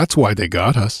Picts. That's why they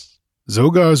got us.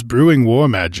 Zogar's brewing war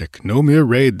magic, no mere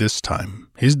raid this time.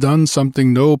 He's done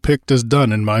something no Pict has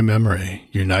done in my memory,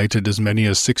 united as many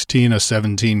as 16 or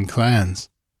 17 clans.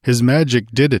 His magic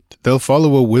did it. They'll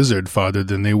follow a wizard farther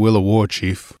than they will a war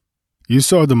chief. You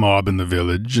saw the mob in the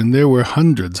village, and there were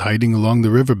hundreds hiding along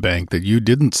the riverbank that you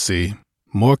didn't see.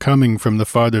 More coming from the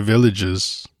farther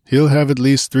villages. He'll have at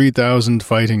least 3,000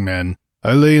 fighting men.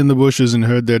 I lay in the bushes and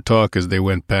heard their talk as they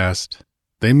went past.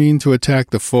 They mean to attack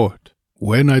the fort.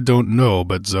 When, I don't know,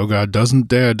 but Zogar doesn't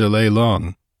dare delay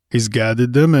long. He's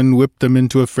gathered them and whipped them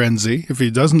into a frenzy. If he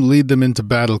doesn't lead them into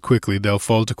battle quickly, they'll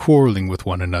fall to quarreling with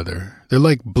one another. They're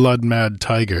like blood-mad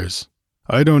tigers.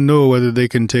 I don't know whether they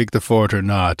can take the fort or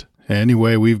not.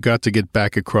 Anyway, we've got to get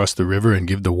back across the river and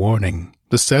give the warning.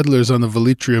 The settlers on the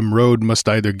Velitrium road must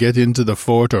either get into the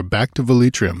fort or back to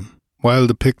Velitrium. While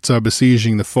the Picts are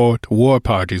besieging the fort, war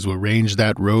parties will range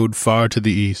that road far to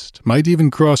the east, might even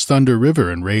cross Thunder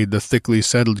River and raid the thickly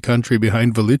settled country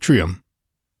behind Velitrium.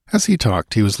 As he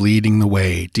talked, he was leading the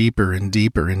way deeper and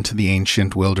deeper into the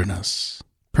ancient wilderness.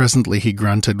 Presently he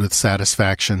grunted with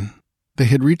satisfaction. They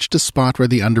had reached a spot where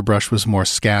the underbrush was more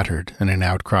scattered, and an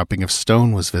outcropping of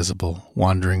stone was visible,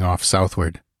 wandering off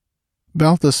southward.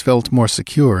 Balthus felt more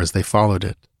secure as they followed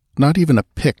it. Not even a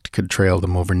Pict could trail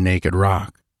them over naked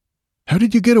rock. "How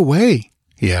did you get away?"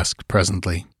 he asked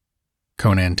presently.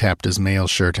 Conan tapped his mail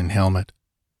shirt and helmet.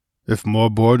 "If more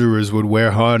borderers would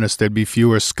wear harness, there'd be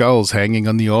fewer skulls hanging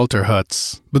on the altar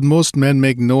huts. But most men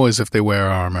make noise if they wear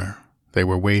armor. They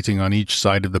were waiting on each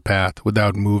side of the path,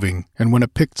 without moving, and when a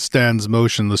Pict stands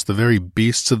motionless, the very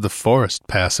beasts of the forest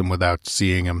pass him without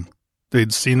seeing him.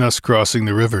 They'd seen us crossing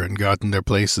the river and gotten their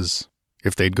places.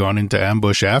 If they'd gone into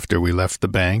ambush after we left the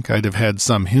bank, I'd have had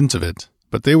some hint of it.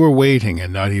 But they were waiting,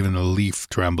 and not even a leaf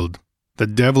trembled. The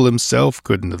devil himself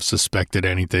couldn't have suspected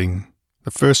anything.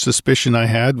 The first suspicion I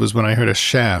had was when I heard a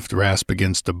shaft rasp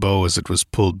against a bow as it was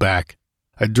pulled back.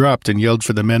 I dropped and yelled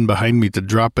for the men behind me to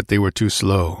drop, but they were too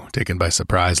slow, taken by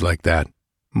surprise like that.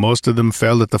 Most of them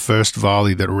fell at the first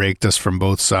volley that raked us from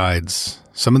both sides.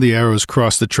 Some of the arrows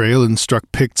crossed the trail and struck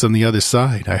Picts on the other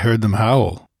side. I heard them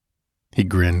howl." He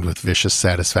grinned with vicious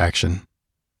satisfaction.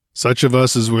 "Such of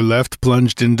us as were left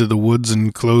plunged into the woods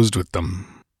and closed with them.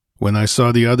 When I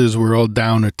saw the others were all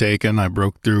down or taken, I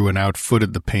broke through and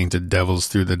outfooted the painted devils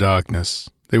through the darkness.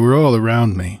 They were all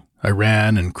around me. I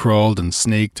ran and crawled and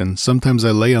snaked, and sometimes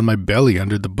I lay on my belly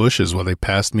under the bushes while they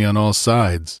passed me on all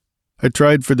sides. I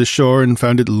tried for the shore and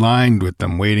found it lined with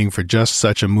them, waiting for just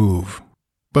such a move.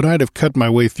 But I'd have cut my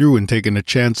way through and taken a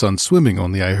chance on swimming,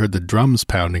 only I heard the drums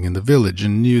pounding in the village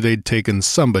and knew they'd taken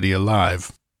somebody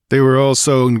alive. They were all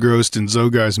so engrossed in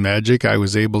Zogar's magic, I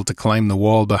was able to climb the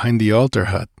wall behind the altar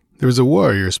hut. There was a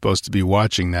warrior supposed to be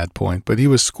watching that point, but he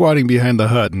was squatting behind the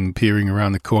hut and peering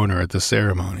around the corner at the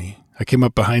ceremony. I came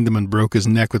up behind him and broke his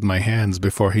neck with my hands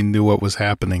before he knew what was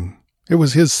happening. It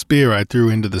was his spear I threw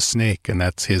into the snake, and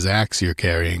that's his axe you're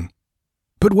carrying."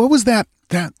 "But what was that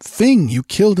thing you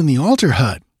killed in the altar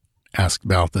hut?" asked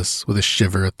Balthus, with a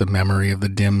shiver at the memory of the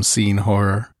dim-seen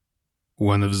horror.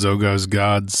 "One of Zogar's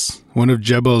gods, one of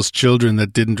Jebal's children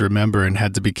that didn't remember and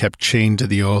had to be kept chained to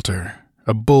the altar.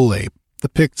 A bull ape. The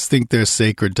Picts think they're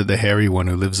sacred to the hairy one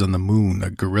who lives on the moon,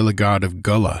 a gorilla god of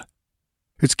Gullah.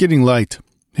 It's getting light.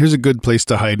 Here's a good place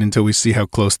to hide until we see how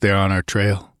close they are on our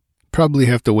trail. Probably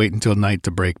have to wait until night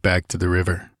to break back to the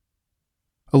river."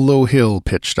 A low hill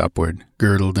pitched upward,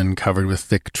 girdled and covered with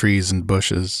thick trees and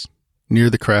bushes. Near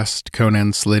the crest,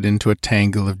 Conan slid into a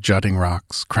tangle of jutting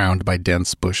rocks, crowned by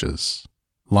dense bushes.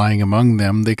 Lying among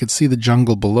them, they could see the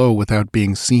jungle below without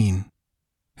being seen.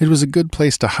 It was a good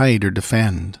place to hide or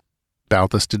defend.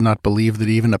 Balthus did not believe that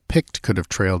even a Pict could have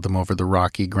trailed them over the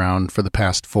rocky ground for the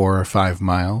past 4 or 5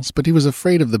 miles, but he was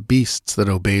afraid of the beasts that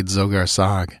obeyed Zogar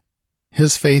Sag.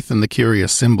 His faith in the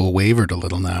curious symbol wavered a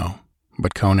little now,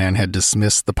 but Conan had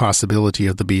dismissed the possibility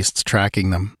of the beasts tracking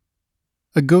them.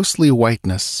 A ghostly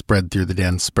whiteness spread through the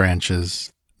dense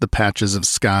branches. The patches of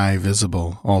sky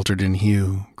visible, altered in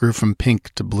hue, grew from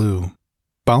pink to blue.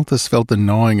 Balthus felt the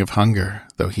gnawing of hunger,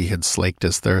 though he had slaked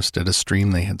his thirst at a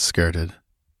stream they had skirted.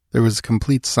 There was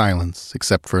complete silence,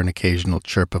 except for an occasional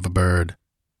chirp of a bird.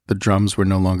 The drums were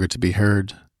no longer to be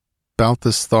heard.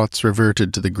 Balthus' thoughts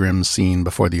reverted to the grim scene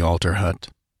before the altar hut.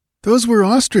 "Those were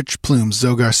ostrich plumes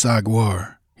Zogar Sag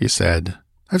wore," he said.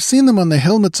 "I've seen them on the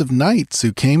helmets of knights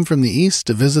who came from the east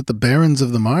to visit the barons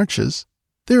of the marches.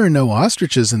 There are no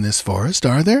ostriches in this forest,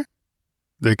 are there?"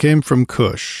 "They came from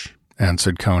Kush,"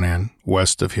 answered Conan.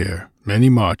 "West of here, many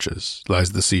marches,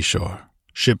 lies the seashore.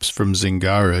 Ships from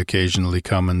Zingara occasionally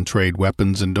come and trade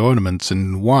weapons and ornaments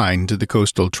and wine to the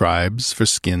coastal tribes for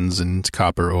skins and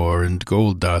copper ore and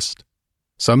gold dust.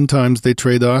 Sometimes they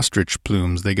trade ostrich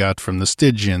plumes they got from the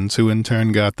Stygians, who in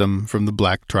turn got them from the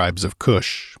black tribes of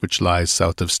Kush, which lies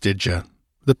south of Stygia.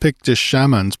 The Pictish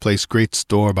shamans place great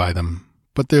store by them,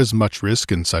 but there's much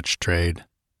risk in such trade.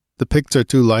 The Picts are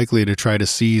too likely to try to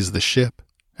seize the ship,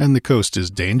 and the coast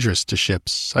is dangerous to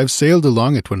ships. I've sailed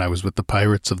along it when I was with the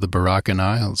pirates of the Barakan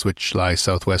Isles, which lie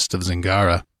southwest of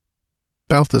Zingara."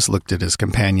 Balthus looked at his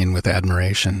companion with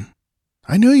admiration.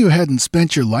 "I knew you hadn't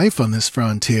spent your life on this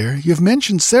frontier. You've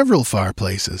mentioned several far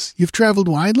places. You've traveled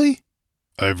widely?"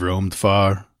 "I've roamed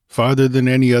far, farther than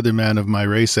any other man of my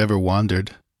race ever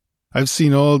wandered. I've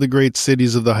seen all the great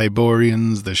cities of the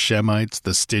Hyborians, the Shemites,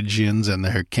 the Stygians, and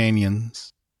the Hyrcanians.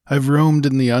 I've roamed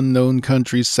in the unknown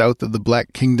countries south of the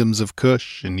black kingdoms of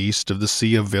Kush and east of the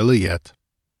Sea of Vilayet.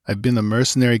 I've been a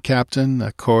mercenary captain,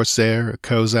 a corsair, a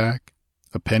Kozak,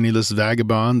 a penniless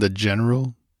vagabond, a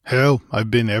general. Hell, I've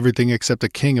been everything except a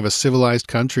king of a civilized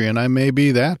country, and I may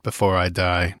be that before I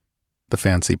die." The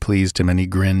fancy pleased him, and he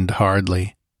grinned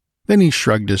hardly. Then he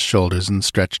shrugged his shoulders and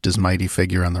stretched his mighty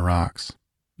figure on the rocks.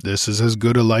 "This is as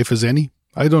good a life as any.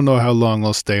 I don't know how long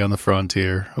I'll stay on the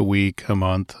frontier, a week, a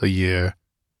month, a year.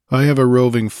 I have a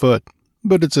roving foot,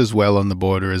 but it's as well on the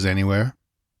border as anywhere."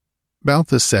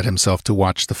 Balthus set himself to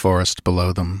watch the forest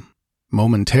below them.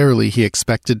 Momentarily he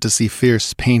expected to see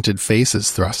fierce painted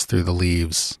faces thrust through the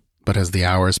leaves, but as the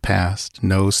hours passed,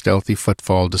 no stealthy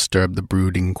footfall disturbed the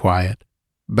brooding quiet.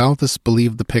 Balthus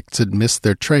believed the Picts had missed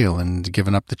their trail and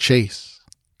given up the chase.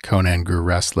 Conan grew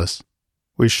restless.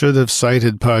 "We should have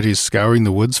sighted parties scouring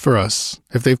the woods for us.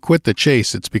 If they've quit the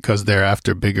chase, it's because they're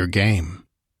after bigger game.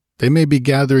 They may be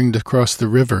gathering to cross the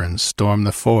river and storm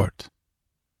the fort."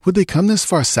 "Would they come this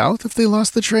far south if they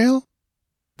lost the trail?"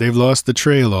 "They've lost the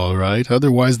trail, all right.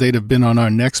 Otherwise they'd have been on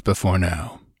our necks before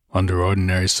now. Under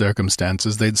ordinary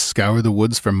circumstances, they'd scour the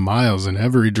woods for miles in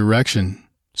every direction.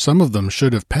 Some of them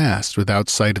should have passed without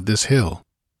sight of this hill.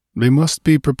 They must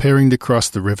be preparing to cross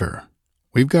the river.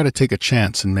 We've got to take a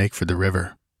chance and make for the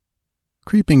river."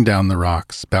 Creeping down the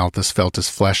rocks, Balthus felt his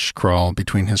flesh crawl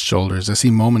between his shoulders as he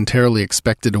momentarily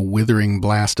expected a withering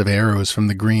blast of arrows from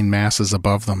the green masses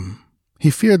above them.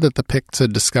 He feared that the Picts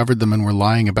had discovered them and were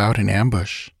lying about in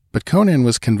ambush, but Conan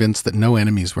was convinced that no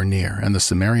enemies were near, and the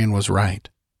Cimmerian was right.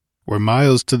 "We're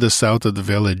miles to the south of the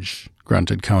village,"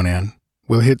 grunted Conan.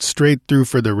 "We'll hit straight through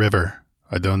for the river.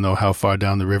 I don't know how far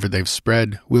down the river they've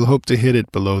spread. We'll hope to hit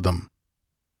it below them."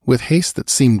 With haste that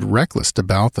seemed reckless to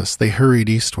Balthus, they hurried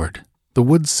eastward. The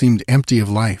woods seemed empty of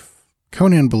life.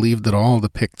 Conan believed that all the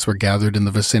Picts were gathered in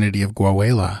the vicinity of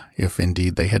Gwawela, if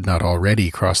indeed they had not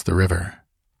already crossed the river.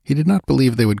 He did not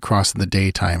believe they would cross in the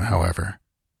daytime, however.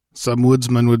 "Some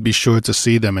woodsman would be sure to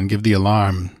see them and give the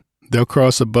alarm. They'll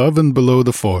cross above and below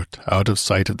the fort, out of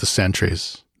sight of the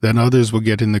sentries. Then others will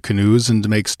get in the canoes and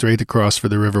make straight across for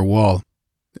the river wall.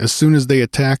 As soon as they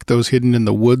attack, those hidden in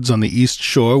the woods on the east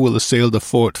shore will assail the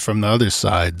fort from the other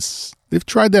sides. They've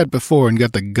tried that before and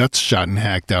got the guts shot and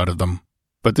hacked out of them.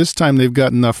 But this time they've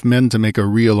got enough men to make a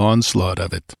real onslaught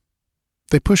of it."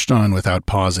 They pushed on without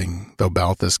pausing, though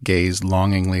Balthus gazed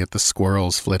longingly at the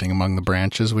squirrels flitting among the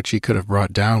branches which he could have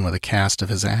brought down with a cast of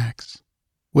his axe.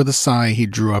 With a sigh he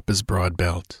drew up his broad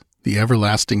belt. The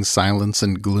everlasting silence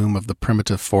and gloom of the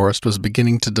primitive forest was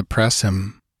beginning to depress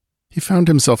him. He found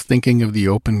himself thinking of the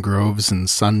open groves and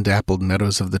sun-dappled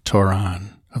meadows of the Toran,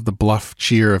 of the bluff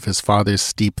cheer of his father's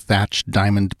steep-thatched,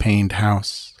 diamond-paned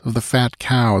house, of the fat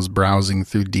cows browsing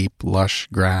through deep, lush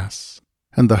grass,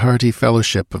 and the hearty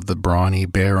fellowship of the brawny,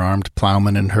 bare-armed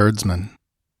plowmen and herdsmen.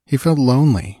 He felt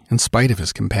lonely, in spite of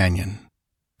his companion.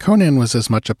 Conan was as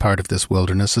much a part of this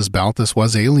wilderness as Balthus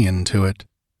was alien to it.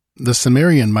 The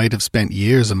Cimmerian might have spent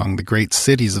years among the great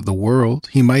cities of the world,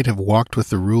 he might have walked with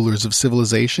the rulers of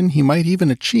civilization, he might even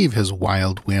achieve his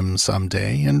wild whim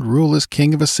someday and rule as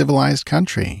king of a civilized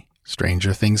country.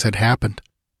 Stranger things had happened.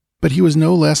 But he was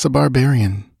no less a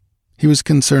barbarian. He was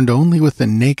concerned only with the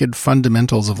naked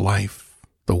fundamentals of life,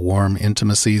 the warm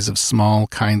intimacies of small,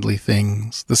 kindly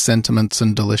things, the sentiments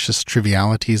and delicious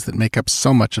trivialities that make up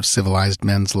so much of civilized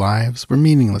men's lives were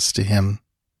meaningless to him.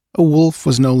 A wolf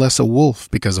was no less a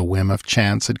wolf because a whim of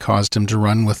chance had caused him to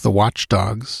run with the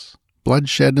watchdogs.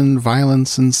 Bloodshed and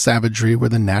violence and savagery were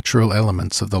the natural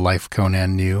elements of the life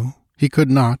Conan knew. He could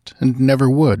not, and never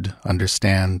would,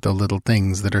 understand the little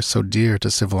things that are so dear to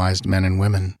civilized men and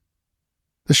women.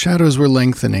 The shadows were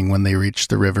lengthening when they reached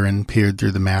the river and peered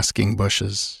through the masking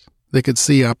bushes. They could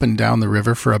see up and down the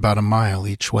river for about a mile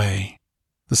each way.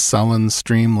 The sullen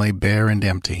stream lay bare and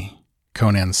empty.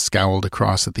 Conan scowled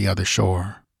across at the other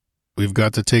shore. "We've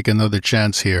got to take another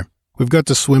chance here. We've got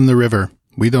to swim the river.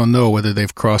 We don't know whether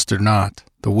they've crossed or not.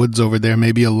 The woods over there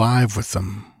may be alive with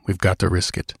them. We've got to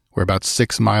risk it. We're about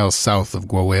 6 miles south of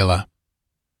Gwawela."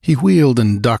 He wheeled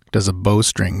and ducked as a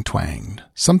bowstring twanged.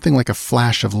 Something like a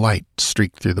flash of light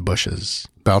streaked through the bushes.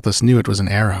 Balthus knew it was an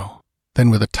arrow. Then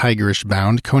with a tigerish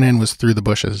bound, Conan was through the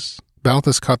bushes.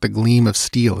 Balthus caught the gleam of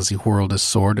steel as he whirled his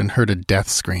sword and heard a death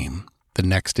scream. The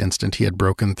next instant he had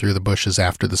broken through the bushes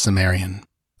after the Cimmerian.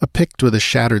 A Pict with a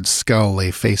shattered skull lay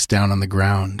face down on the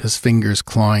ground, his fingers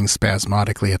clawing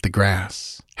spasmodically at the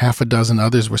grass. 6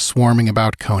 others were swarming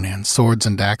about Conan, swords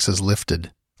and axes lifted.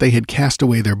 They had cast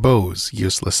away their bows,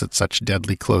 useless at such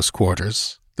deadly close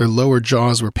quarters. Their lower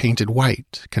jaws were painted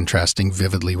white, contrasting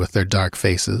vividly with their dark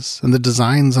faces, and the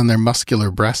designs on their muscular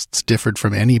breasts differed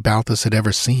from any Balthus had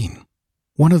ever seen.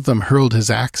 One of them hurled his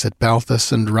axe at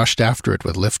Balthus and rushed after it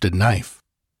with lifted knife.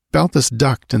 Balthus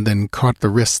ducked and then caught the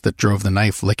wrist that drove the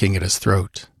knife licking at his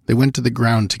throat. They went to the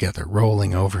ground together,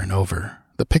 rolling over and over.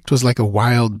 The Pict was like a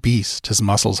wild beast, his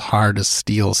muscles hard as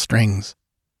steel strings.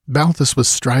 Balthus was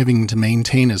striving to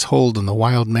maintain his hold on the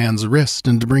wild man's wrist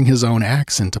and to bring his own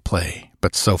axe into play,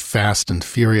 but so fast and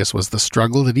furious was the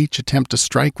struggle that each attempt to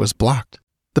strike was blocked.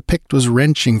 The Pict was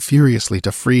wrenching furiously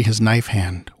to free his knife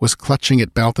hand, was clutching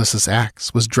at Balthus's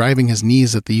axe, was driving his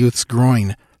knees at the youth's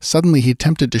groin. Suddenly he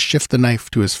attempted to shift the knife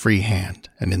to his free hand,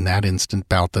 and in that instant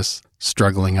Balthus,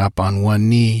 struggling up on one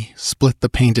knee, split the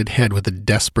painted head with a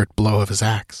desperate blow of his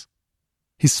axe.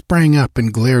 He sprang up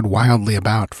and glared wildly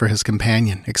about for his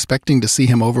companion, expecting to see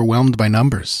him overwhelmed by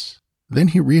numbers. Then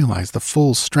he realized the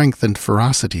full strength and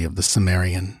ferocity of the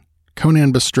Cimmerian.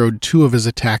 Conan bestrode 2 of his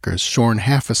attackers, shorn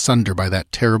half asunder by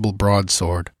that terrible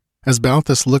broadsword. As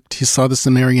Balthus looked, he saw the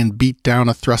Cimmerian beat down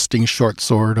a thrusting short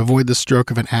sword, avoid the stroke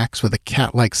of an axe with a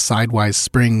cat-like sidewise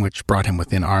spring which brought him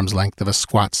within arm's length of a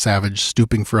squat savage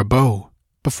stooping for a bow.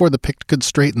 Before the Pict could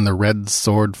straighten, the red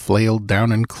sword flailed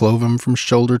down and clove him from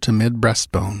shoulder to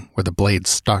mid-breastbone, where the blade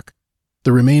stuck.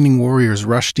 The remaining warriors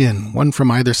rushed in, one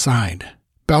from either side.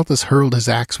 Balthus hurled his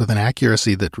axe with an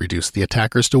accuracy that reduced the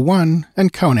attackers to 1,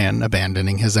 and Conan,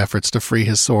 abandoning his efforts to free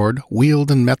his sword,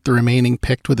 wheeled and met the remaining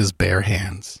Pict with his bare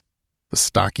hands. The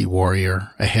stocky warrior,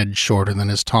 a head shorter than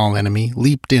his tall enemy,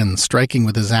 leaped in, striking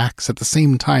with his axe, at the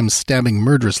same time stabbing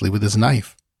murderously with his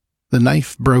knife. The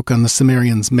knife broke on the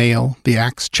Cimmerian's mail, the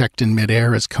axe checked in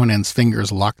midair as Conan's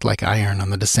fingers locked like iron on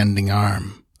the descending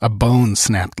arm. A bone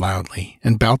snapped loudly,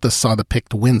 and Balthus saw the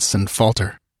Pict wince and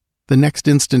falter. The next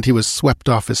instant he was swept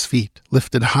off his feet,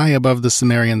 lifted high above the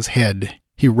Cimmerian's head.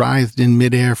 He writhed in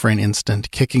midair for an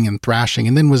instant, kicking and thrashing,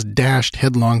 and then was dashed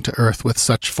headlong to earth with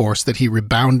such force that he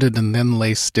rebounded and then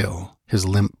lay still, his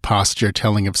limp posture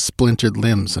telling of splintered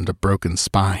limbs and a broken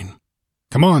spine.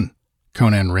 "Come on!"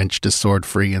 Conan wrenched his sword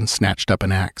free and snatched up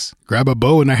an axe. "Grab a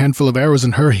bow and a handful of arrows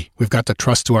and hurry. We've got to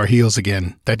trust to our heels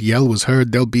again. That yell was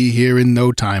heard. They'll be here in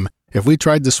no time. If we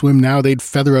tried to swim now, they'd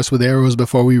feather us with arrows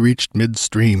before we reached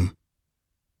midstream."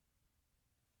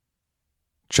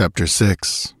 Chapter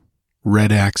 6.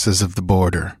 Red Axes of the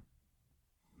Border.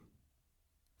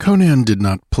 Conan did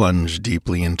not plunge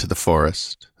deeply into the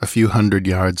forest. A few 100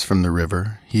 yards from the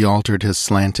river, he altered his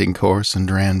slanting course and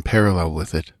ran parallel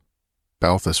with it.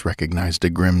 Balthus recognized a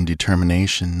grim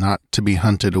determination not to be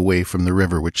hunted away from the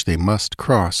river which they must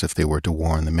cross if they were to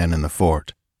warn the men in the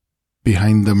fort.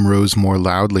 Behind them rose more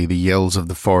loudly the yells of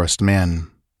the forest men.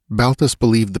 Balthus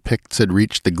believed the Picts had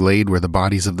reached the glade where the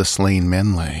bodies of the slain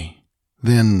men lay.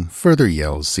 Then further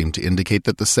yells seemed to indicate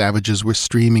that the savages were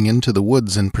streaming into the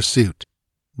woods in pursuit.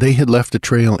 They had left a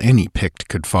trail any Pict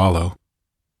could follow.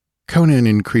 Conan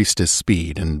increased his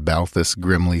speed, and Balthus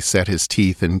grimly set his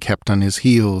teeth and kept on his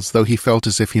heels, though he felt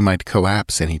as if he might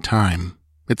collapse any time.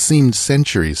 It seemed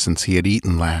centuries since he had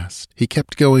eaten last. He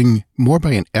kept going more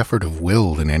by an effort of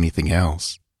will than anything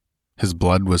else. His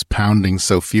blood was pounding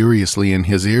so furiously in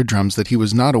his eardrums that he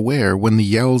was not aware when the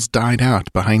yells died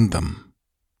out behind them.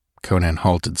 Conan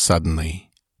halted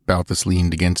suddenly. Balthus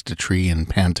leaned against a tree and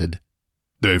panted.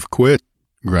 "They've quit,"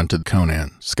 grunted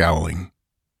Conan, scowling.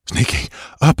 "Sneaking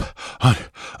up on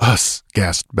us,"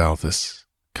 gasped Balthus.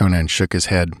 Conan shook his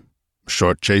head.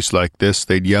 "Short chase like this,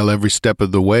 they'd yell every step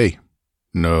of the way."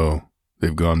 "No,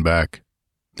 they've gone back.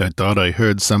 I thought I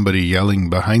heard somebody yelling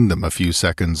behind them a few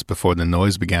seconds before the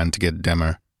noise began to get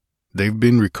dimmer. They've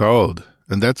been recalled,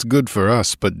 and that's good for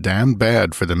us, but damn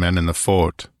bad for the men in the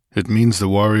fort. It means the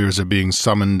warriors are being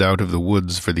summoned out of the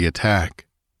woods for the attack.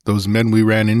 Those men we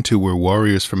ran into were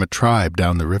warriors from a tribe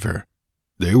down the river.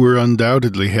 They were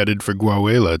undoubtedly headed for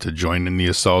Gwawela to join in the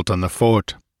assault on the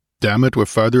fort. Damn it, we're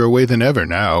farther away than ever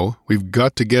now. We've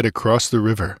got to get across the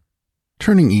river."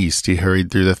 Turning east, he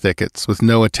hurried through the thickets with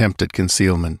no attempt at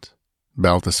concealment.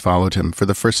 Balthus followed him, for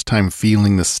the first time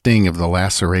feeling the sting of the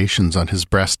lacerations on his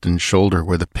breast and shoulder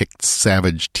where the Picts'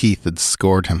 savage teeth had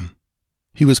scored him.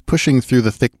 He was pushing through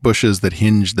the thick bushes that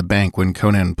hinged the bank when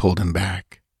Conan pulled him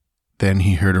back. Then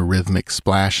he heard a rhythmic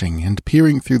splashing, and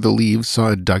peering through the leaves saw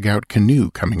a dugout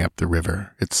canoe coming up the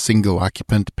river, its single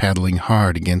occupant paddling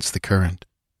hard against the current.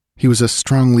 He was a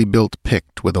strongly built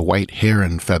Pict with a white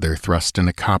heron feather thrust in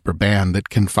a copper band that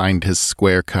confined his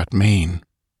square-cut mane.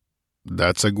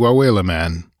 "That's a Gwawela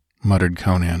man," muttered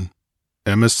Conan.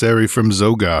 "Emissary from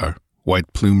Zogar.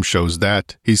 White plume shows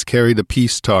that. He's carried a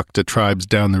peace talk to tribes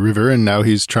down the river, and now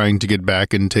he's trying to get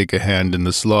back and take a hand in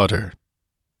the slaughter."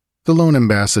 The lone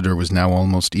ambassador was now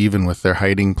almost even with their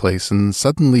hiding place, and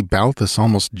suddenly Balthus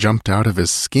almost jumped out of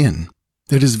his skin.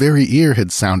 At his very ear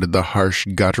had sounded the harsh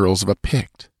gutturals of a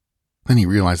Pict. Then he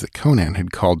realized that Conan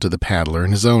had called to the paddler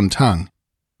in his own tongue.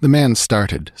 The man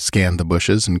started, scanned the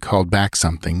bushes, and called back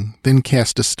something, then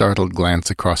cast a startled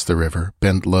glance across the river,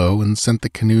 bent low, and sent the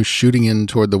canoe shooting in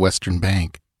toward the western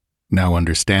bank. Now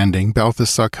understanding,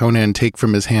 Balthus saw Conan take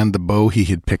from his hand the bow he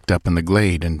had picked up in the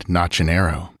glade and notch an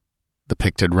arrow. The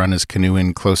Pict had run his canoe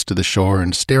in close to the shore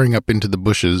and, staring up into the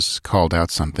bushes, called out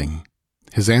something.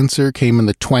 His answer came in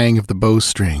the twang of the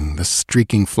bowstring, the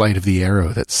streaking flight of the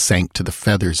arrow that sank to the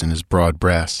feathers in his broad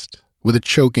breast. With a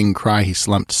choking cry, he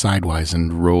slumped sidewise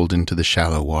and rolled into the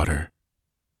shallow water.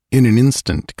 In an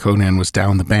instant, Conan was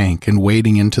down the bank and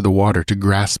wading into the water to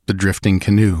grasp the drifting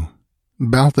canoe.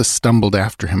 Balthus stumbled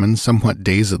after him and somewhat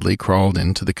dazedly crawled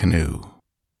into the canoe.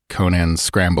 Conan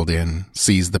scrambled in,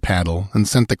 seized the paddle, and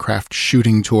sent the craft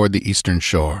shooting toward the eastern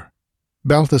shore.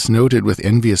 Balthus noted with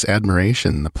envious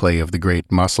admiration the play of the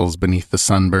great muscles beneath the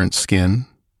sunburnt skin.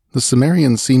 The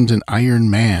Cimmerian seemed an iron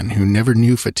man who never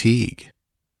knew fatigue.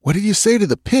 "What did you say to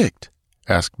the Pict?"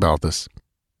 asked Balthus.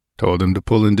 "Told him to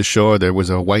pull into shore. There was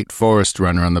a white forest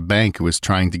runner on the bank who was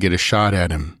trying to get a shot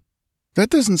at him." "That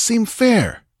doesn't seem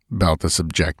fair," Balthus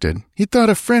objected. "He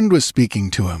thought a friend was speaking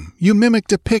to him. You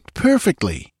mimicked a Pict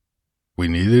perfectly." "We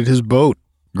needed his boat,"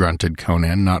 grunted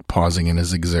Conan, not pausing in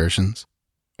his exertions.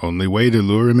 "Only way to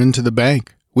lure him into the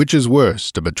bank. Which is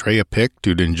worse, to betray a Pict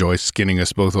who'd enjoy skinning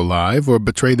us both alive, or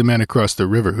betray the men across the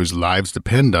river whose lives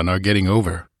depend on our getting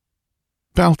over?"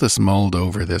 Balthus mulled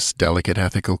over this delicate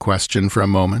ethical question for a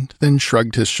moment, then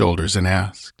shrugged his shoulders and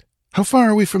asked, "How far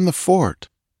are we from the fort?"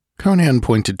 Conan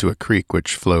pointed to a creek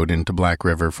which flowed into Black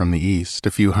River from the east,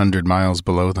 a few hundred miles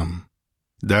below them.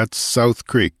 "That's South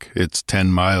Creek. It's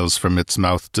 10 miles from its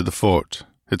mouth to the fort.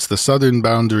 It's the southern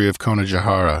boundary of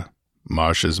Conajahara.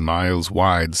 Marshes miles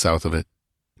wide south of it.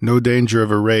 No danger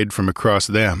of a raid from across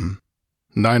them.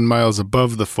 9 miles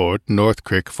above the fort, North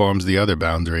Creek forms the other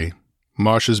boundary.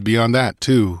 Marshes beyond that,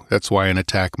 too. That's why an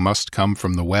attack must come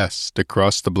from the west,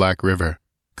 across the Black River.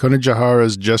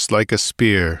 Conajahara's just like a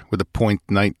spear, with a point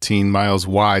 19 miles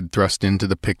wide thrust into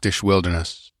the Pictish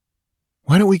wilderness."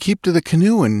 "Why don't we keep to the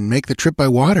canoe and make the trip by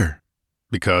water?"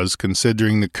 "Because,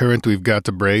 considering the current we've got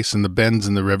to brace and the bends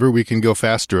in the river, we can go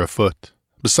faster afoot.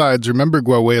 Besides, remember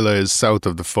Gwawela is south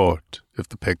of the fort. If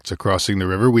the Picts are crossing the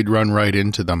river, we'd run right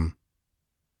into them."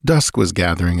 Dusk was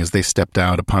gathering as they stepped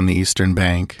out upon the eastern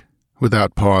bank.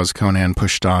 Without pause, Conan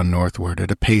pushed on northward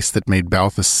at a pace that made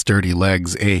Balthus' sturdy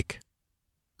legs ache.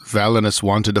 "Valinus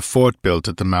wanted a fort built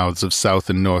at the mouths of South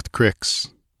and North Creeks,"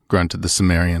 grunted the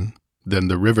Cimmerian. "Then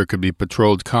the river could be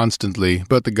patrolled constantly,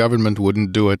 but the government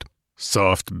wouldn't do it.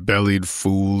 Soft-bellied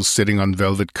fools sitting on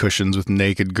velvet cushions with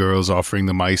naked girls offering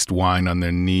them iced wine on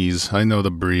their knees. I know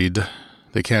the breed.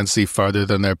 They can't see farther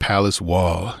than their palace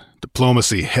wall.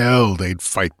 Diplomacy, hell, they'd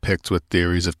fight Picts with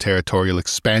theories of territorial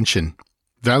expansion.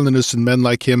 Valinus and men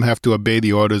like him have to obey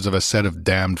the orders of a set of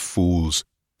damned fools.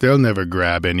 They'll never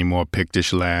grab any more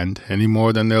Pictish land, any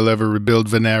more than they'll ever rebuild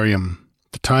Venarium.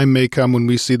 The time may come when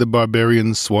we see the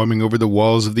barbarians swarming over the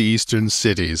walls of the eastern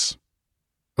cities."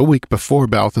 A week before,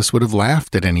 Balthus would have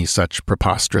laughed at any such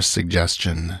preposterous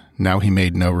suggestion. Now he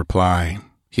made no reply.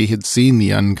 He had seen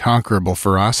the unconquerable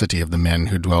ferocity of the men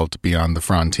who dwelt beyond the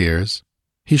frontiers.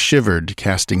 He shivered,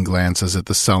 casting glances at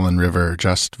the sullen river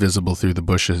just visible through the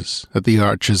bushes, at the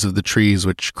arches of the trees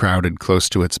which crowded close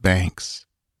to its banks.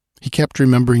 He kept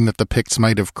remembering that the Picts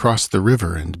might have crossed the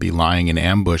river and be lying in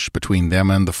ambush between them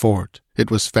and the fort.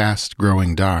 It was fast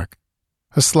growing dark.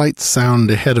 A slight sound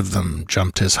ahead of them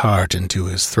jumped his heart into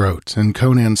his throat, and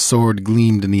Conan's sword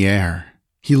gleamed in the air.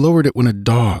 He lowered it when a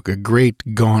dog, a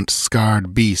great, gaunt,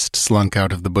 scarred beast, slunk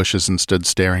out of the bushes and stood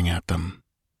staring at them.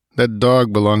 "That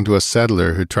dog belonged to a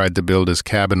settler who tried to build his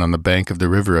cabin on the bank of the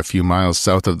river a few miles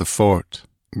south of the fort,"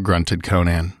 grunted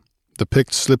Conan. "The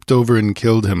Picts slipped over and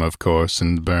killed him, of course,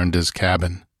 and burned his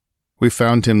cabin. We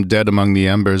found him dead among the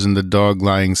embers and the dog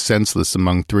lying senseless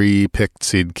among 3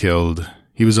 Picts he'd killed.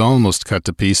 He was almost cut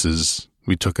to pieces.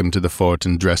 We took him to the fort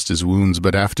and dressed his wounds,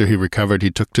 but after he recovered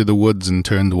he took to the woods and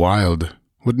turned wild.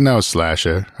 What now,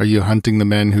 Slasher? Are you hunting the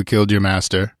men who killed your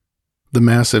master?" The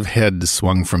massive head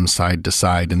swung from side to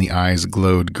side and the eyes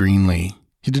glowed greenly.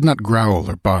 He did not growl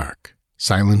or bark.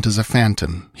 Silent as a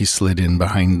phantom, he slid in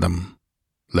behind them.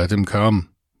 "Let him come,"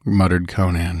 muttered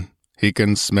Conan. "He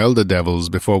can smell the devils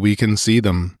before we can see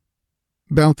them."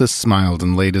 Balthus smiled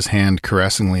and laid his hand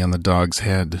caressingly on the dog's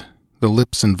head. The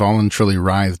lips involuntarily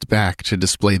writhed back to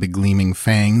display the gleaming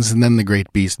fangs, and then the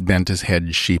great beast bent his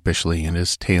head sheepishly, and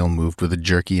his tail moved with a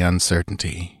jerky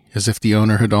uncertainty, as if the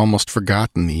owner had almost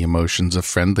forgotten the emotions of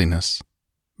friendliness.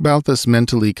 Balthus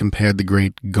mentally compared the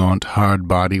great, gaunt, hard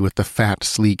body with the fat,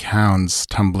 sleek hounds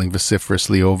tumbling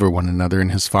vociferously over one another in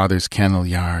his father's kennel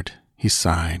yard. He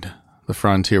sighed. The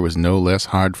frontier was no less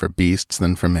hard for beasts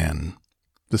than for men.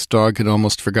 This dog had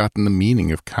almost forgotten the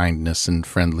meaning of kindness and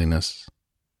friendliness.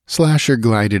 Slasher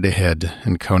glided ahead,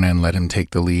 and Conan let him take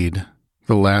the lead.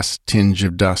 The last tinge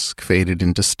of dusk faded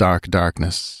into stark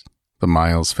darkness. The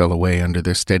miles fell away under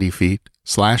their steady feet.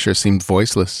 Slasher seemed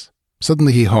voiceless.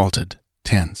 Suddenly he halted,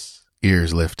 tense,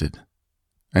 ears lifted.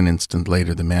 An instant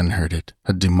later the men heard it,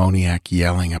 a demoniac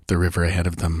yelling up the river ahead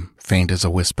of them, faint as a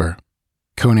whisper.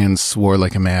 Conan swore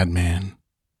like a madman.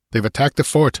 "They've attacked the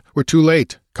fort. We're too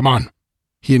late. Come on."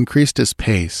 He increased his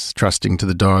pace, trusting to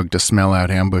the dog to smell out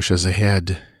ambushes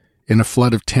ahead. In a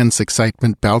flood of tense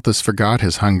excitement, Balthus forgot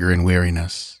his hunger and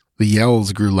weariness. The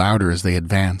yells grew louder as they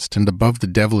advanced, and above the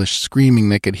devilish screaming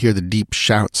they could hear the deep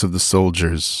shouts of the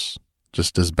soldiers.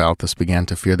 Just as Balthus began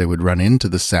to fear they would run into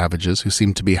the savages who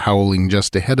seemed to be howling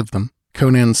just ahead of them,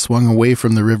 Conan swung away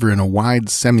from the river in a wide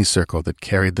semicircle that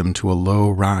carried them to a low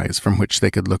rise from which they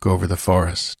could look over the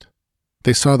forest.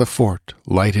 They saw the fort,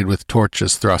 lighted with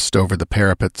torches thrust over the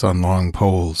parapets on long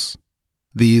poles.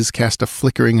 These cast a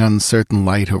flickering, uncertain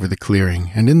light over the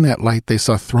clearing, and in that light they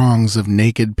saw throngs of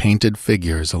naked, painted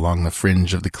figures along the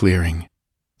fringe of the clearing.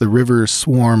 The river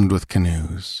swarmed with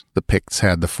canoes. The Picts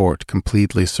had the fort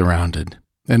completely surrounded.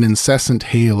 An incessant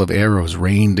hail of arrows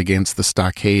rained against the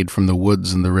stockade from the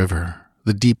woods and the river.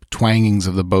 The deep twangings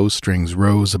of the bowstrings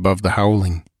rose above the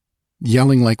howling.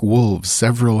 Yelling like wolves,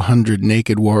 several hundred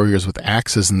naked warriors with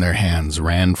axes in their hands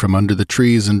ran from under the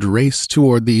trees and raced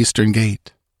toward the eastern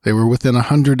gate. They were within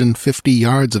 150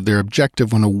 yards of their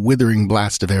objective when a withering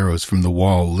blast of arrows from the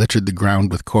wall littered the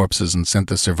ground with corpses and sent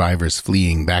the survivors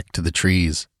fleeing back to the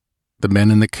trees. The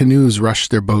men in the canoes rushed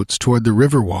their boats toward the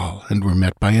river wall and were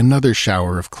met by another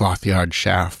shower of cloth-yard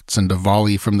shafts and a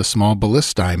volley from the small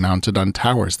ballistae mounted on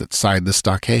towers that side the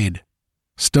stockade.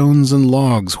 Stones and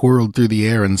logs whirled through the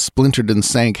air and splintered and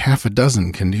sank 6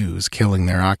 canoes, killing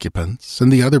their occupants,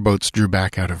 and the other boats drew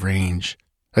back out of range.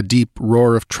 A deep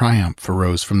roar of triumph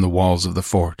arose from the walls of the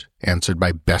fort, answered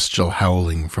by bestial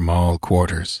howling from all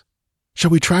quarters. "Shall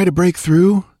we try to break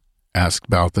through?" asked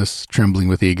Balthus, trembling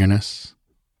with eagerness.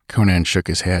 Conan shook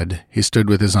his head. He stood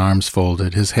with his arms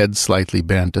folded, his head slightly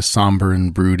bent, a somber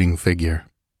and brooding figure.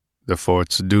 "The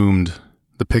fort's doomed.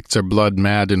 The Picts are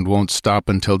blood-mad and won't stop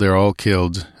until they're all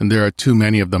killed, and there are too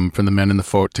many of them for the men in the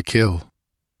fort to kill.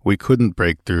 We couldn't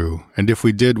break through, and if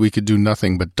we did we could do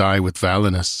nothing but die with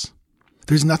Valinus."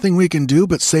 "There's nothing we can do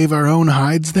but save our own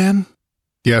hides, then?"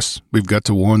 "Yes, we've got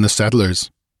to warn the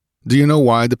settlers. Do you know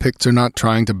why the Picts are not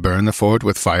trying to burn the fort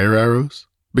with fire arrows?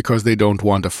 Because they don't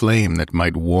want a flame that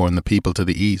might warn the people to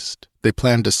the east. They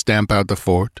plan to stamp out the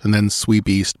fort and then sweep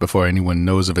east before anyone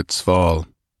knows of its fall.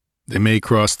 They may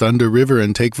cross Thunder River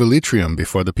and take Velitrium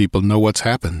before the people know what's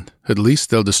happened. At least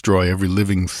they'll destroy every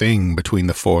living thing between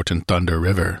the fort and Thunder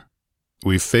River."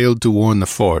 We've failed to warn the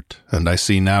fort, and I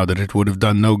see now that it would have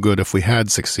done no good if we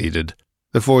had succeeded.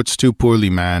 The fort's too poorly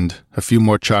manned. A few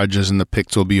more charges and the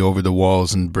Picts will be over the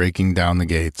walls and breaking down the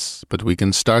gates, but we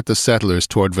can start the settlers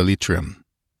toward Velitrium.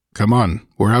 Come on,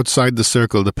 we're outside the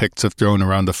circle the Picts have thrown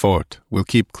around the fort. We'll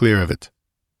keep clear of it.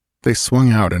 They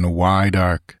swung out in a wide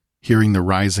arc, hearing the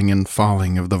rising and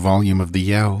falling of the volume of the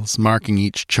yells, marking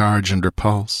each charge and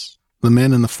repulse. The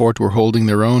men in the fort were holding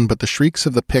their own, but the shrieks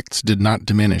of the Picts did not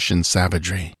diminish in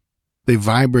savagery. They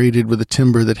vibrated with a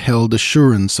timbre that held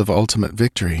assurance of ultimate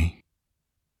victory.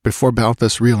 Before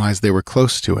Balthus realized they were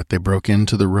close to it, they broke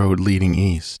into the road leading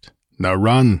east. Now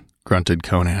run, grunted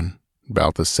Conan.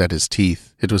 Balthus set his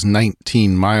teeth. It was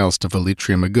 19 miles to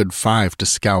Velitrium, a good 5 to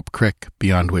Scalp Creek,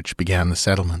 beyond which began the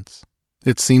settlements.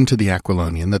 It seemed to the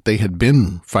Aquilonian that they had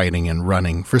been fighting and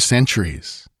running for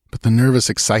centuries, but the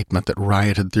nervous excitement that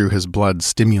rioted through his blood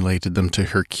stimulated them to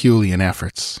Herculean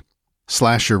efforts.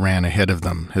 Slasher ran ahead of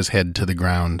them, his head to the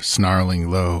ground,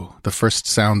 snarling low, the first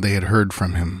sound they had heard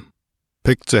from him.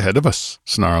 Picts ahead of us,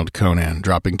 snarled Conan,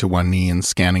 dropping to one knee and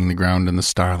scanning the ground in the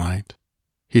starlight.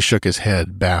 He shook his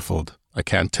head, baffled. I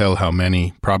can't tell how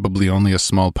many, probably only a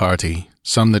small party.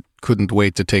 Some that couldn't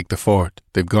wait to take the fort.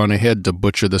 They've gone ahead to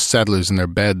butcher the settlers in their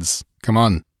beds. Come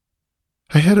on.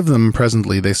 Ahead of them,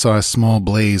 presently, they saw a small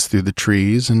blaze through the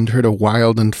trees and heard a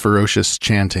wild and ferocious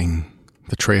chanting.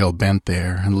 The trail bent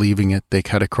there, and leaving it, they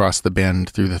cut across the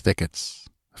bend through the thickets.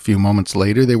 A few moments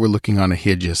later, they were looking on a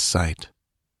hideous sight.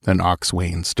 An ox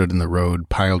wain stood in the road,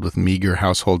 piled with meager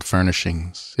household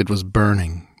furnishings. It was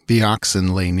burning. The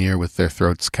oxen lay near with their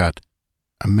throats cut.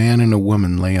 A man and a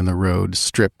woman lay in the road,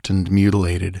 stripped and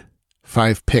mutilated.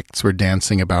 5 Picts were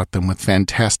dancing about them with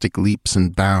fantastic leaps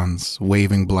and bounds,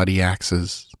 waving bloody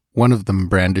axes. One of them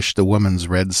brandished the woman's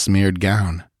red-smeared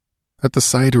gown. At the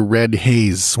sight, a red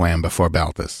haze swam before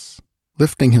Balthus.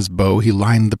 Lifting his bow, he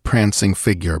lined the prancing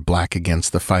figure black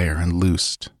against the fire and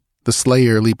loosed. The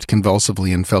slayer leaped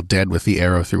convulsively and fell dead with the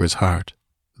arrow through his heart.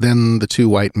 Then the 2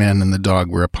 white men and the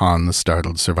dog were upon the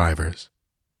startled survivors.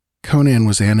 Conan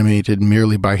was animated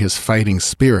merely by his fighting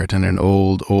spirit and an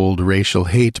old racial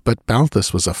hate, but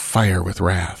Balthus was afire with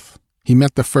wrath. He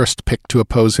met the first Pict to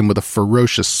oppose him with a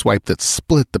ferocious swipe that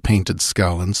split the painted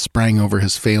skull and sprang over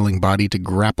his failing body to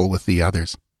grapple with the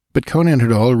others. But Conan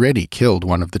had already killed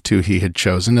one of the 2 he had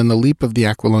chosen, and the leap of the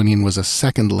Aquilonian was a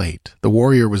second late. The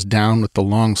warrior was down with the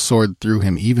long sword through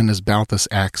him even as Balthus'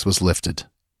 axe was lifted.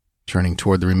 Turning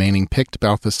toward the remaining Pict,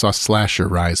 Balthus saw Slasher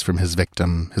rise from his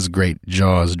victim, his great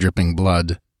jaws dripping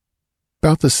blood.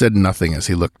 Balthus said nothing as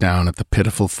he looked down at the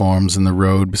pitiful forms in the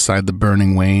road beside the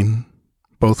burning wain.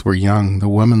 Both were young, the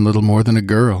woman little more than a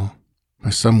girl. By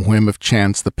some whim of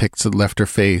chance the Picts had left her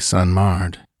face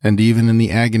unmarred, and even in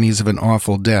the agonies of an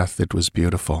awful death it was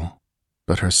beautiful.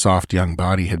 But her soft young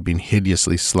body had been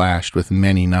hideously slashed with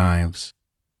many knives.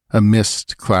 A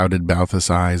mist clouded Balthus'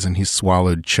 eyes, and he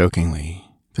swallowed chokingly.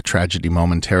 The tragedy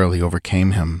momentarily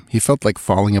overcame him. He felt like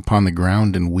falling upon the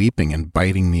ground and weeping and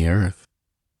biting the earth.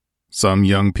 Some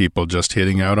young people just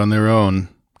hitting out on their own,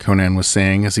 Conan was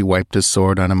saying as he wiped his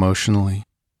sword unemotionally.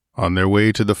 On their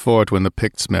way to the fort when the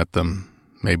Picts met them.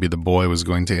 Maybe the boy was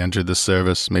going to enter the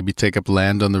service, maybe take up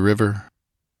land on the river.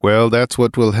 Well, that's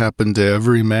what will happen to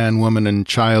every man, woman, and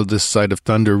child this side of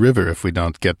Thunder River if we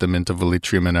don't get them into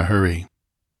Velitrium in a hurry.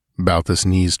 Balthus'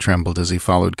 knees trembled as he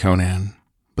followed Conan.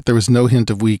 But there was no hint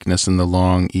of weakness in the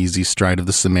long, easy stride of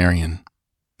the Cimmerian.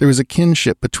 There was a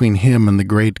kinship between him and the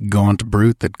great gaunt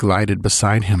brute that glided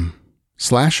beside him.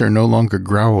 Slasher no longer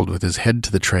growled with his head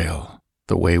to the trail.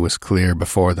 The way was clear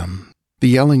before them. The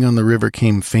yelling on the river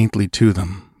came faintly to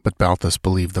them, but Balthus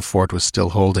believed the fort was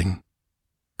still holding.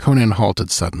 Conan halted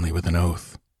suddenly with an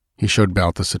oath. He showed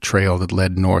Balthus a trail that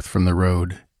led north from the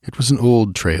road. It was an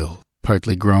old trail,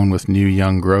 partly grown with new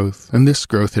young growth, and this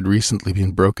growth had recently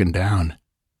been broken down.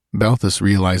 Balthus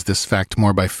realized this fact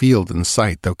more by feel than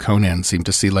sight, though Conan seemed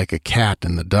to see like a cat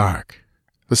in the dark.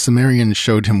 The Cimmerian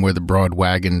showed him where the broad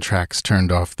wagon tracks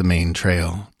turned off the main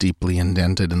trail, deeply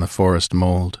indented in the forest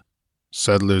mold.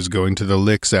 Settlers going to the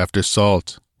licks after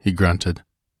salt, he grunted.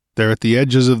 They're at the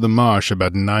edges of the marsh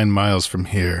about 9 miles from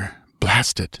here.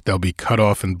 Blast it, they'll be cut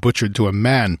off and butchered to a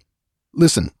man.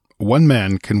 Listen, 1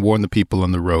 man can warn the people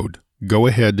on the road. Go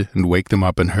ahead and wake them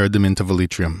up and herd them into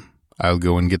Velitrium. I'll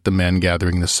go and get the men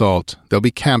gathering the salt. They'll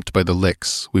be camped by the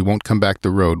licks. We won't come back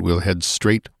the road. We'll head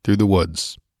straight through the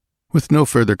woods. With no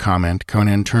further comment,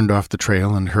 Conan turned off the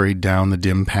trail and hurried down the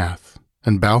dim path,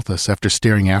 and Balthus, after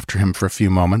staring after him for a few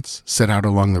moments, set out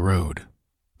along the road.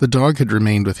 The dog had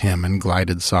remained with him and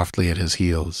glided softly at his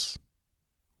heels.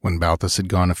 When Balthus had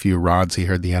gone a few rods, he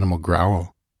heard the animal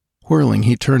growl. Whirling,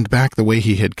 he turned back the way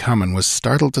he had come and was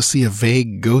startled to see a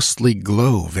vague, ghostly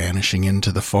glow vanishing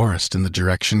into the forest in the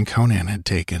direction Conan had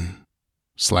taken.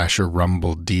 Slasher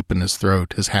rumbled deep in his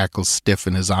throat, his hackles stiff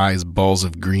and his eyes balls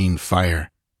of green fire.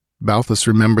 Balthus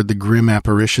remembered the grim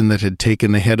apparition that had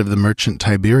taken the head of the merchant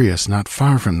Tiberius not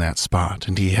far from that spot,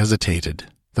 and he hesitated.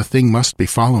 The thing must be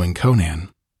following Conan.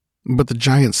 But the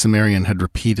giant Cimmerian had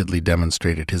repeatedly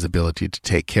demonstrated his ability to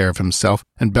take care of himself,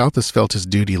 and Balthus felt his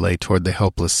duty lay toward the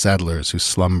helpless settlers who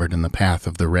slumbered in the path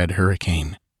of the red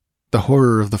hurricane. The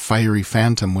horror of the fiery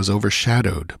phantom was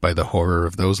overshadowed by the horror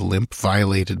of those limp,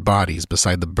 violated bodies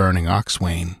beside the burning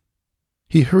ox-wain.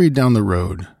 He hurried down the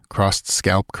road, crossed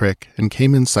Scalp Creek, and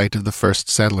came in sight of the first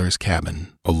settler's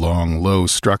cabin, a long, low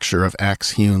structure of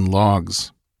axe-hewn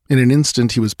logs. In an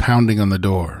instant he was pounding on the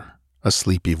door. A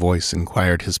sleepy voice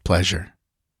inquired his pleasure.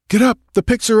 "Get up! The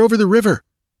Picts are over the river!"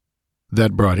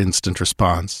 That brought instant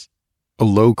response. A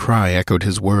low cry echoed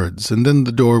his words, and then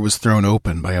the door was thrown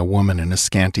open by a woman in a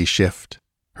scanty shift.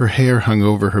 Her hair hung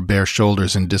over her bare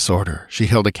shoulders in disorder. She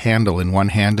held a candle in one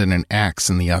hand and an axe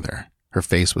in the other. Her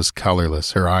face was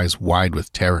colorless, her eyes wide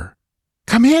with terror.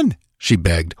 "Come in," she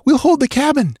begged. "We'll hold the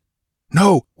cabin."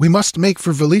 "No, we must make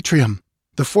for Velitrium.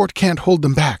 The fort can't hold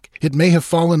them back. It may have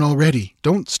fallen already.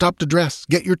 Don't stop to dress.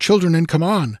 Get your children and come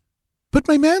on." "But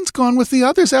my man's gone with the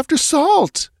others after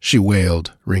salt," she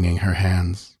wailed, wringing her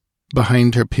hands.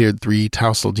 Behind her peered 3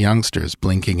 tousled youngsters,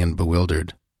 blinking and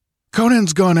bewildered.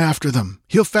 "Conan's gone after them.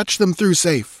 He'll fetch them through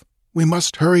safe. We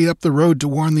must hurry up the road to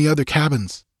warn the other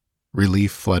cabins."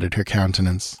 Relief flooded her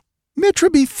countenance. "Mitra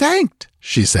be thanked,"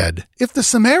 she said. "If the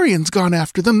Cimmerian's gone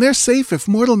after them, they're safe if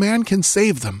mortal man can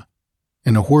save them."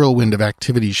 In a whirlwind of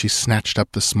activity, she snatched up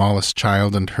the smallest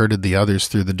child and herded the others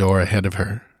through the door ahead of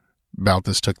her.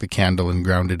 Balthus took the candle and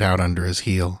ground it out under his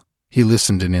heel. He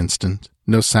listened an instant.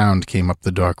 No sound came up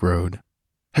the dark road.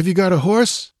 "Have you got a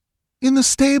horse?" "In the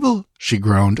stable," she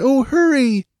groaned. "Oh,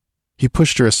 hurry!" He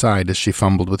pushed her aside as she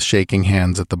fumbled with shaking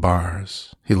hands at the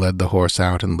bars. He led the horse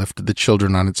out and lifted the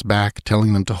children on its back,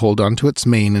 telling them to hold onto its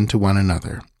mane and to one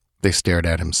another. They stared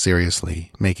at him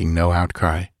seriously, making no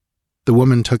outcry. The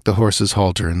woman took the horse's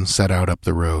halter and set out up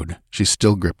the road. She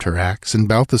still gripped her axe, and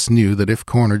Balthus knew that if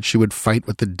cornered she would fight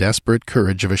with the desperate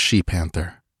courage of a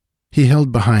she-panther. He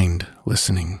held behind,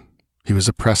 listening. He was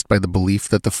oppressed by the belief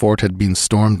that the fort had been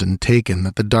stormed and taken,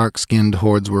 that the dark-skinned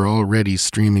hordes were already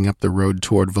streaming up the road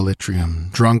toward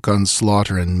Velitrium, drunk on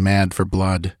slaughter and mad for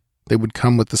blood. They would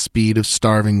come with the speed of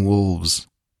starving wolves.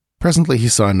 Presently he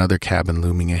saw another cabin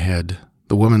looming ahead.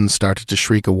 The woman started to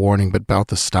shriek a warning, but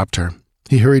Balthus stopped her.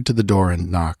 He hurried to the door and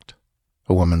knocked.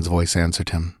 A woman's voice answered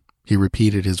him. He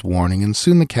repeated his warning, and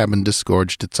soon the cabin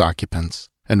disgorged its occupants,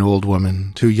 an old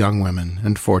woman, 2 young women,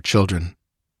 and 4 children.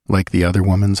 Like the other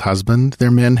woman's husband,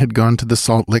 their men had gone to the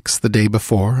salt licks the day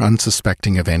before,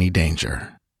 unsuspecting of any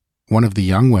danger. One of the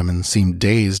young women seemed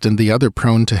dazed and the other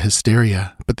prone to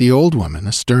hysteria, but the old woman,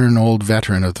 a stern old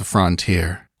veteran of the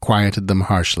frontier, quieted them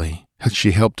harshly.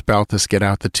 She helped Balthus get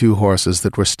out the 2 horses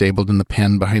that were stabled in the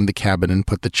pen behind the cabin and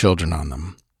put the children on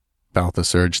them.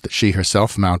 Balthus urged that she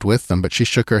herself mount with them, but she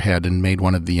shook her head and made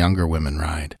one of the younger women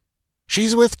ride.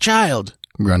 "She's with child,"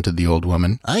 grunted the old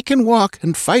woman. "I can walk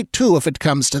and fight too if it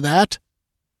comes to that."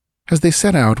 As they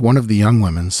set out, one of the young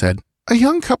women said, "A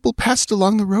young couple passed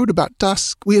along the road about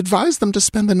dusk. We advised them to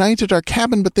spend the night at our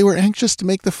cabin, but they were anxious to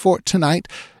make the fort tonight."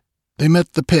 "They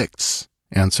met the Picts,"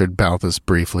 answered Balthus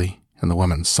briefly, and the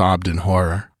woman sobbed in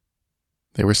horror.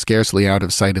 They were scarcely out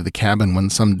of sight of the cabin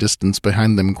when some distance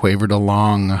behind them quavered a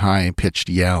long, high-pitched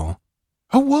yell.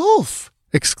 "A wolf!"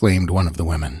 exclaimed one of the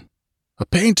women. "A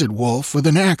painted wolf with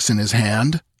an axe in his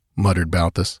hand," muttered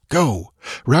Balthus. "Go!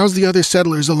 Rouse the other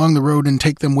settlers along the road and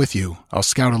take them with you. I'll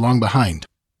scout along behind."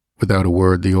 Without a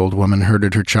word, the old woman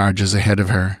herded her charges ahead of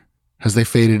her. As they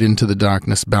faded into the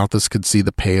darkness, Balthus could see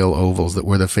the pale ovals that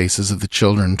were the faces of the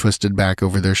children twisted back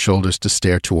over their shoulders to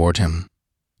stare toward him.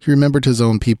 He remembered his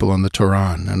own people on the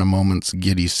Turan, and a moment's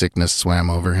giddy sickness swam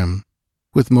over him.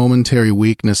 With momentary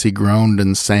weakness, he groaned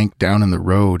and sank down in the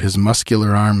road. His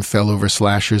muscular arm fell over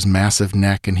Slasher's massive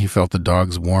neck, and he felt the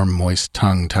dog's warm, moist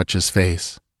tongue touch his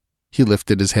face. He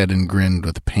lifted his head and grinned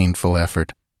with painful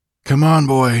effort. "Come on,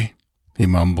 boy," he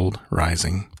mumbled,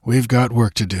 rising. "We've got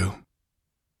work to do."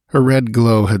 A red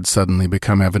glow had suddenly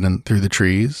become evident through the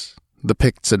trees. The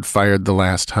Picts had fired the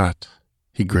last hut.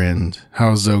 He grinned.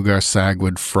 How Zogar Sag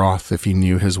would froth if he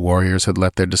knew his warriors had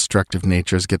let their destructive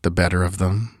natures get the better of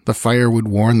them. The fire would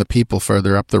warn the people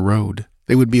further up the road.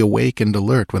 They would be awake and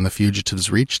alert when the fugitives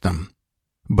reached them.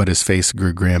 But his face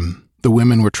grew grim. The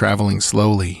women were traveling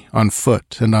slowly, on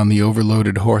foot and on the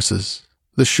overloaded horses.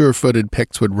 The sure-footed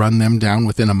Picts would run them down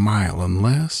within a mile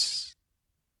unless...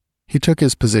 He took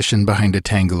his position behind a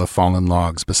tangle of fallen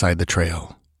logs beside the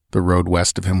trail. The road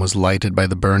west of him was lighted by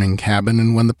the burning cabin,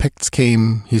 and when the Picts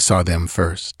came, he saw them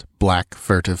first, black,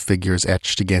 furtive figures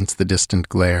etched against the distant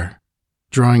glare.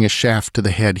 Drawing a shaft to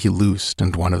the head, he loosed,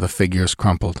 and one of the figures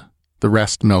crumpled. The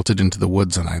rest melted into the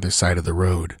woods on either side of the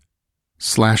road.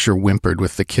 Slasher whimpered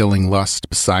with the killing lust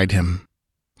beside him.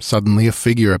 Suddenly a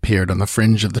figure appeared on the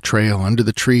fringe of the trail under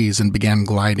the trees and began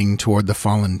gliding toward the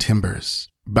fallen timbers.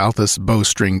 Balthus'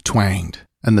 bowstring twanged,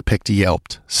 and the Pict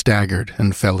yelped, staggered,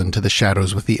 and fell into the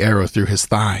shadows with the arrow through his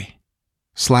thigh.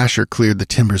 Slasher cleared the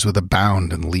timbers with a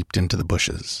bound and leaped into the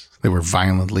bushes. They were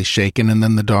violently shaken, and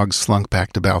then the dog slunk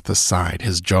back to Balthus' side,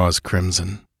 his jaws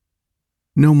crimson.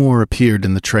 No more appeared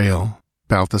in the trail.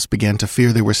 Balthus began to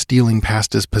fear they were stealing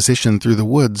past his position through the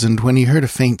woods, and when he heard a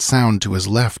faint sound to his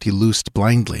left, he loosed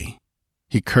blindly.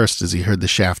 He cursed as he heard the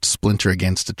shaft splinter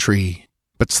against a tree.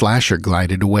 But Slasher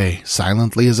glided away,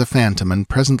 silently as a phantom, and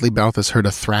presently Balthus heard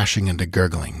a thrashing and a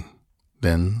gurgling.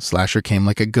 Then Slasher came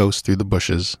like a ghost through the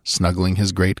bushes, snuggling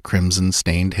his great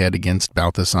crimson-stained head against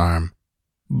Balthus' arm.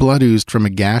 Blood oozed from a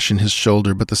gash in his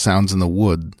shoulder, but the sounds in the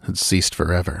wood had ceased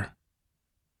forever.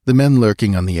 The men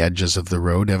lurking on the edges of the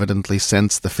road evidently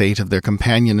sensed the fate of their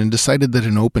companion and decided that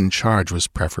an open charge was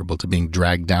preferable to being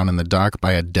dragged down in the dark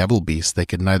by a devil beast they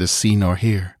could neither see nor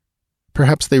hear.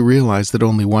 Perhaps they realized that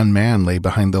only one man lay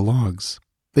behind the logs.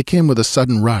 They came with a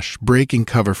sudden rush, breaking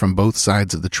cover from both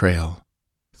sides of the trail.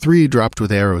 3 dropped with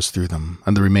arrows through them,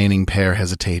 and the remaining pair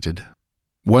hesitated.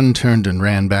 One turned and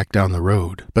ran back down the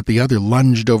road, but the other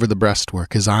lunged over the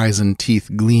breastwork, his eyes and teeth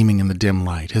gleaming in the dim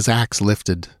light, his axe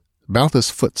lifted.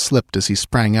 Balthus' foot slipped as he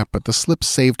sprang up, but the slip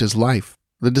saved his life.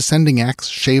 The descending axe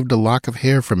shaved a lock of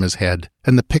hair from his head,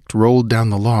 and the Pict rolled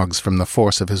down the logs from the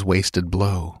force of his wasted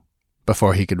blow.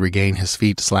 Before he could regain his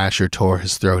feet, Slasher tore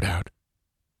his throat out.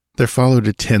 There followed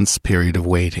a tense period of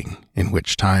waiting, in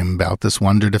which time Balthus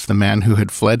wondered if the man who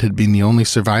had fled had been the only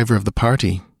survivor of the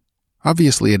party.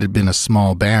 Obviously it had been a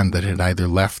small band that had either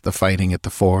left the fighting at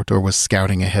the fort or was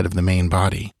scouting ahead of the main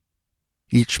body.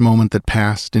 Each moment that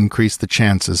passed increased the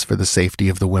chances for the safety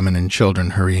of the women and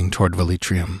children hurrying toward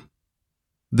Velitrium.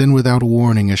 Then without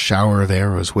warning a shower of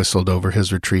arrows whistled over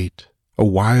his retreat. A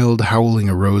wild howling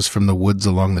arose from the woods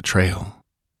along the trail.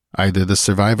 Either the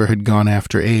survivor had gone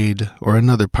after aid, or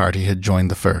another party had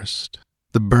joined the first.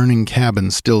 The burning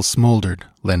cabin still smoldered,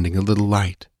 lending a little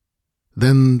light.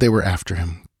 Then they were after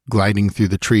him, gliding through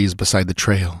the trees beside the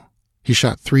trail. He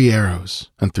shot 3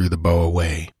 arrows and threw the bow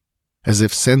away. As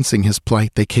if sensing his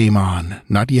plight, they came on,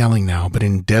 not yelling now, but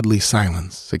in deadly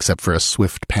silence, except for a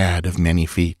swift pad of many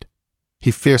feet. He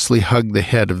fiercely hugged the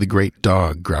head of the great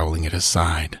dog growling at his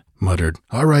side, muttered,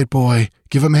 "All right, boy,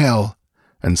 give him hell,"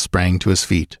 and sprang to his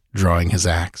feet, drawing his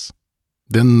axe.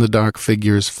 Then the dark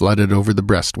figures flooded over the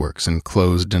breastworks and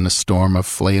closed in a storm of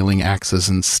flailing axes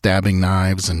and stabbing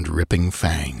knives and ripping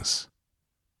fangs.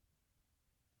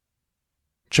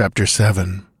 Chapter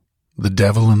 7. The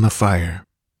Devil in the Fire.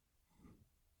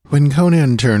 When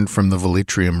Conan turned from the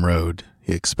Velitrium road,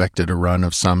 he expected a run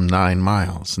of some 9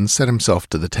 miles and set himself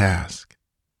to the task.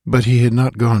 But he had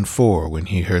not gone 4 when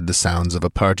he heard the sounds of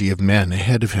a party of men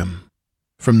ahead of him.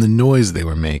 From the noise they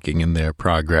were making in their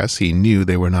progress, he knew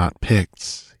they were not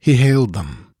Picts. He hailed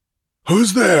them.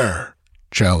 "Who's there?"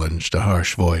 challenged a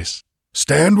harsh voice.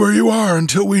 "Stand where you are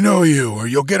until we know you, or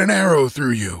you'll get an arrow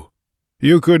through you."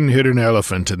 "You couldn't hit an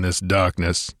elephant in this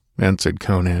darkness," answered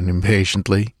Conan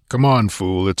impatiently. "Come on,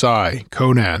 fool, it's I,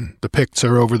 Conan. The Picts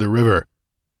are over the river."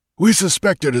 "We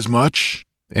suspected as much,"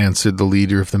 answered the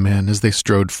leader of the men as they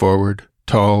strode forward,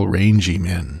 tall, rangy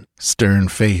men,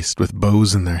 stern-faced with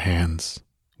bows in their hands.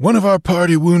 "One of our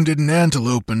party wounded an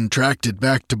antelope and tracked it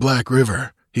back to Black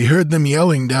River. He heard them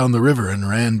yelling down the river and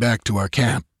ran back to our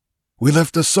camp. We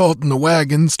left the salt in the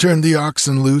wagons, turned the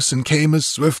oxen loose, and came as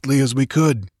swiftly as we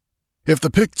could. If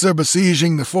the Picts are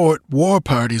besieging the fort, war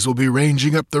parties will be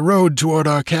ranging up the road toward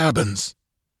our cabins."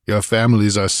 "Your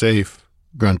families are safe,"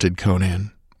 grunted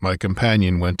Conan. "My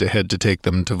companion went ahead to take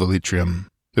them to Velitrium.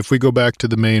 If we go back to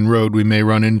the main road, we may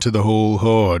run into the whole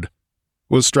horde.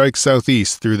 We'll strike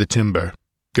southeast through the timber.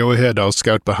 Go ahead, I'll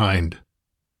scout behind."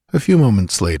 A few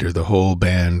moments later, the whole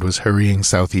band was hurrying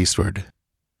southeastward.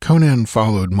 Conan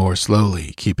followed more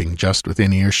slowly, keeping just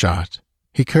within earshot.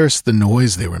 He cursed the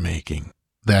noise they were making.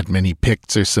 That many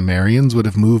Picts or Cimmerians would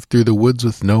have moved through the woods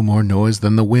with no more noise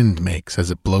than the wind makes as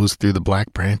it blows through the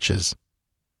black branches.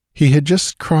 He had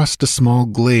just crossed a small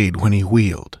glade when he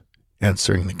wheeled,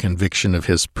 answering the conviction of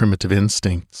his primitive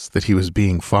instincts that he was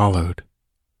being followed.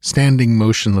 Standing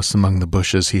motionless among the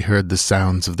bushes, he heard the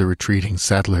sounds of the retreating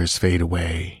settlers fade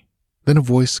away. Then a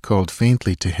voice called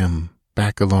faintly to him,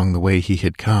 back along the way he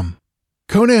had come.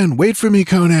 Conan, wait for me,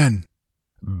 Conan!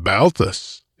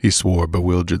 Balthus, he swore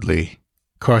bewilderedly.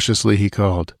 Cautiously he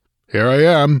called, Here I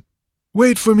am.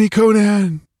 Wait for me,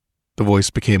 Conan! The voice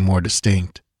became more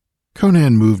distinct.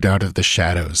 Conan moved out of the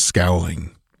shadows,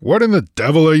 scowling. What in the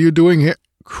devil are you doing here?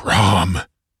 Crom!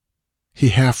 He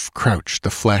half crouched,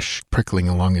 the flesh prickling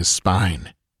along his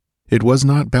spine. It was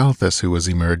not Balthus who was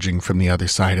emerging from the other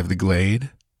side of the glade.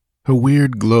 A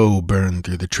weird glow burned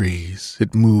through the trees.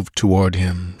 It moved toward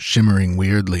him, shimmering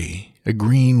weirdly, a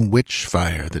green witch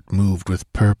fire that moved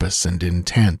with purpose and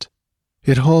intent.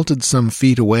 It halted some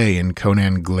feet away, and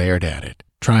Conan glared at it,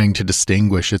 trying to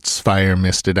distinguish its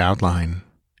fire-misted outline.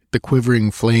 The quivering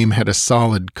flame had a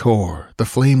solid core. The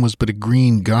flame was but a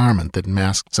green garment that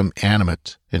masked some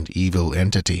animate and evil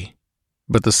entity.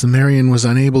 But the Cimmerian was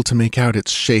unable to make out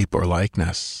its shape or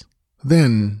likeness.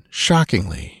 Then,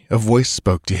 shockingly, a voice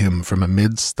spoke to him from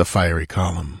amidst the fiery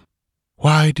column.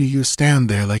 "Why do you stand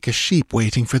there like a sheep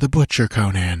waiting for the butcher,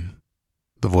 Conan?"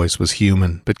 The voice was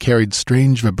human, but carried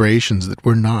strange vibrations that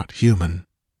were not human.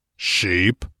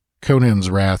 Sheep? Conan's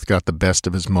wrath got the best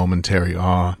of his momentary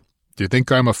awe. Do you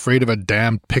think I'm afraid of a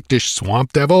damned Pictish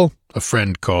swamp devil? A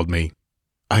friend called me.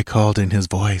 "I called in his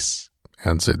voice,"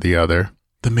 answered the other.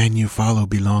 "The men you follow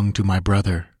belong to my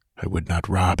brother. I would not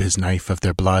rob his knife of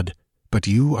their blood, but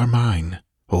you are mine.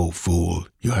 O fool,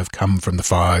 you have come from the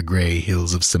far grey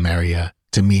hills of Cimmeria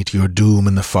to meet your doom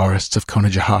in the forests of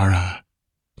Conajahara."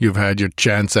 You've had your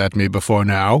chance at me before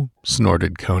now,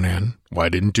 snorted Conan. Why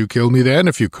didn't you kill me then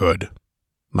if you could?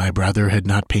 My brother had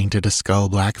not painted a skull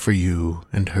black for you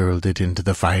and hurled it into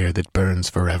the fire that burns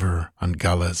forever on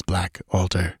Gulla's black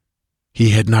altar.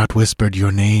 He had not whispered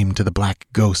your name to the black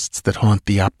ghosts that haunt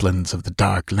the uplands of the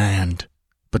dark land,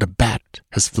 but a bat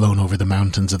has flown over the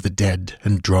mountains of the dead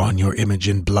and drawn your image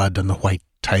in blood on the white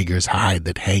tiger's hide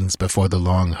that hangs before the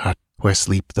long hut where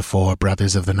sleep the 4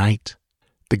 brothers of the night.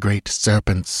 The great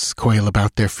serpents coil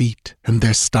about their feet, and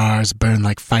their stars burn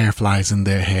like fireflies in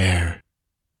their hair.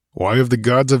 Why have the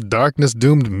gods of darkness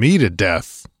doomed me to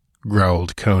death?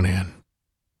 Growled Conan.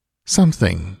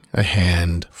 Something, a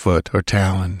hand, foot, or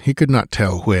talon, he could not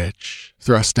tell which,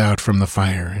 thrust out from the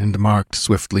fire and marked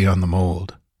swiftly on the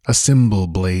mold. A symbol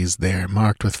blazed there,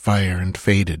 marked with fire, and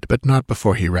faded, but not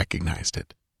before he recognized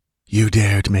it. You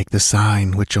dared make the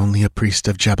sign which only a priest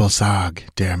of Jebel Sag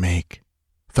dare make.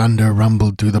 Thunder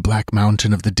rumbled through the black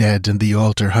mountain of the dead, and the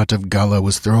altar hut of Gulla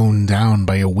was thrown down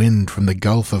by a wind from the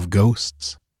gulf of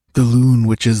ghosts. The loon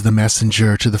which is the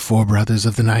messenger to the 4 brothers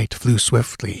of the night flew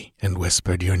swiftly and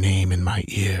whispered your name in my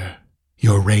ear.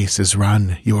 Your race is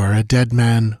run. You are a dead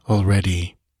man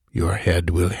already. Your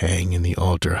head will hang in the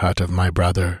altar hut of my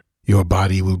brother. Your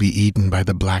body will be eaten by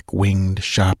the black-winged,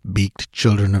 sharp-beaked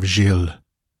children of Gil.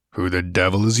 Who the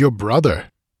devil is your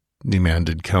brother?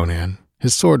 Demanded Conan.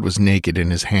 His sword was naked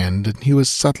in his hand, and he was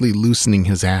subtly loosening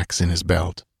his axe in his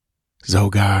belt.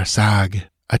 Zogar Sag,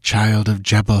 a child of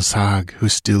Jebel Sag who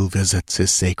still visits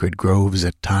his sacred groves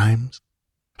at times.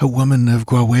 A woman of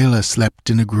Gwawela slept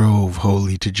in a grove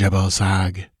holy to Jebel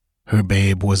Sag. Her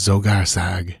babe was Zogar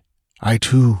Sag. I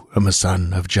too am a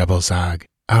son of Jebel Sag,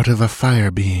 out of a fire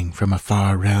being from a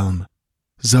far realm.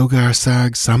 Zogar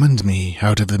Sag summoned me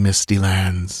out of the misty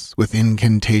lands. With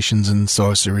incantations and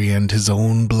sorcery and his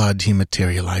own blood he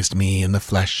materialized me in the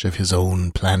flesh of his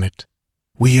own planet.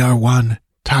 We are one,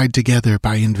 tied together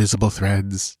by invisible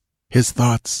threads. His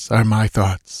thoughts are my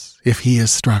thoughts. If he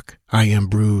is struck, I am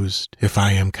bruised. If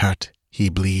I am cut, he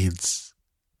bleeds.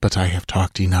 But I have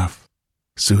talked enough.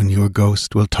 Soon your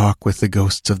ghost will talk with the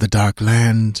ghosts of the dark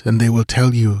land, and they will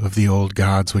tell you of the old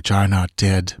gods which are not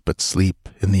dead, but sleep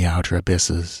in the outer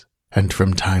abysses, and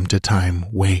from time to time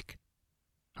wake.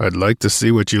 I'd like to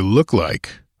see what you look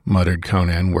like, muttered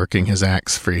Conan, working his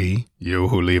axe free. You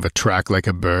who leave a track like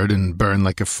a bird and burn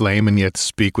like a flame and yet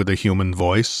speak with a human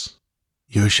voice.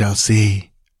 You shall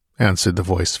see, answered the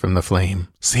voice from the flame.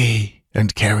 See,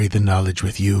 and carry the knowledge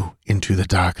with you into the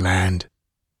dark land.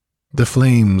 The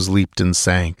flames leaped and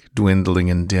sank, dwindling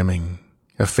and dimming.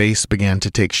 A face began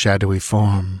to take shadowy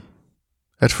form.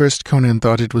 At first Conan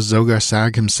thought it was Zogar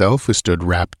Sag himself who stood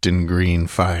wrapped in green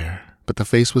fire, but the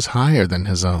face was higher than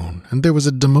his own, and there was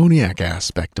a demoniac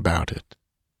aspect about it.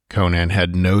 Conan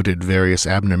had noted various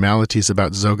abnormalities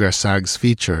about Zogar Sag's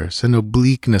features, an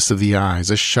obliqueness of the eyes,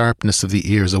 a sharpness of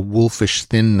the ears, a wolfish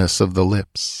thinness of the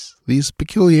lips. These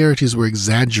peculiarities were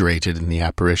exaggerated in the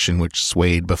apparition which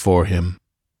swayed before him.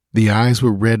 The eyes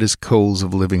were red as coals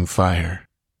of living fire.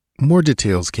 More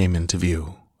details came into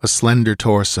view. A slender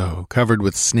torso, covered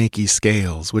with snaky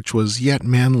scales, which was yet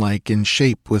manlike in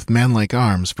shape with manlike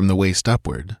arms from the waist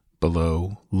upward.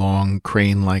 Below, long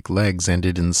crane-like legs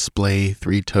ended in splay,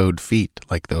 3-toed feet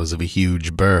like those of a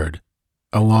huge bird.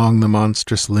 Along the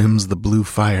monstrous limbs the blue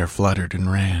fire fluttered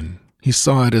and ran. He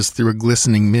saw it as through a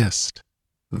glistening mist.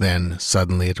 Then,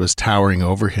 suddenly, it was towering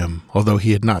over him, although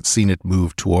he had not seen it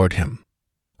move toward him.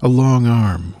 A long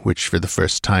arm, which for the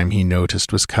first time he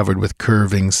noticed was covered with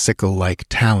curving sickle-like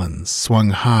talons, swung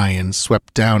high and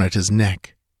swept down at his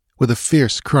neck. With a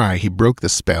fierce cry, he broke the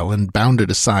spell and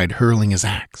bounded aside, hurling his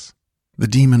axe. The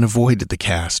demon avoided the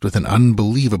cast with an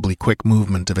unbelievably quick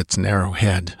movement of its narrow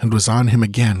head, and was on him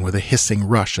again with a hissing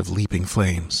rush of leaping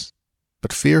flames.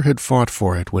 But fear had fought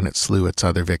for it when it slew its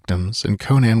other victims, and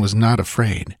Conan was not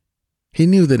afraid. He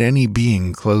knew that any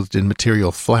being clothed in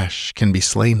material flesh can be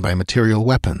slain by material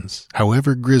weapons,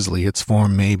 however grisly its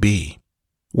form may be.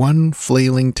 One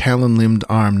flailing talon-limbed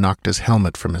arm knocked his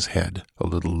helmet from his head, a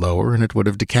little lower, and it would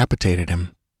have decapitated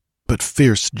him. But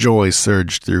fierce joy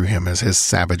surged through him as his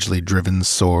savagely driven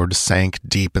sword sank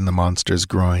deep in the monster's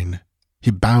groin.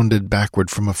 He bounded backward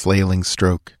from a flailing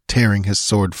stroke, tearing his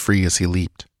sword free as he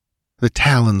leaped. The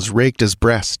talons raked his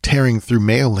breast, tearing through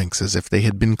mail links as if they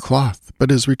had been cloth,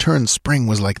 but his return spring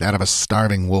was like that of a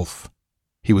starving wolf.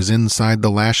 He was inside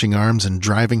the lashing arms and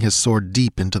driving his sword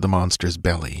deep into the monster's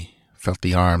belly, felt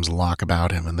the arms lock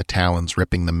about him and the talons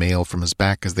ripping the mail from his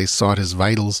back as they sought his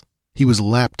vitals. He was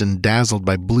lapped and dazzled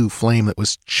by blue flame that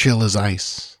was chill as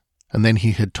ice, and then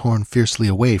he had torn fiercely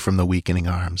away from the weakening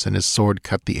arms, and his sword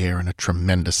cut the air in a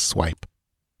tremendous swipe.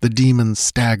 The demon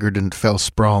staggered and fell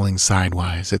sprawling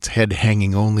sidewise, its head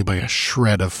hanging only by a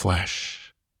shred of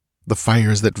flesh. The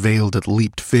fires that veiled it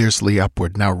leaped fiercely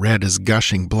upward, now red as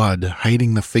gushing blood,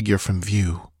 hiding the figure from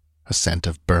view. A scent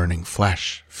of burning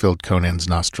flesh filled Conan's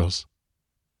nostrils.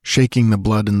 Shaking the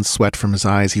blood and sweat from his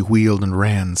eyes, he wheeled and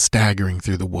ran, staggering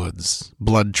through the woods.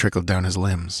 Blood trickled down his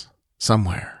limbs.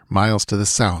 Somewhere, miles to the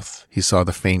south, he saw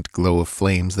the faint glow of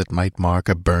flames that might mark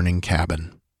a burning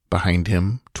cabin. Behind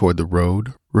him, toward the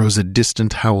road, rose a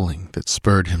distant howling that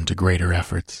spurred him to greater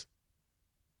efforts.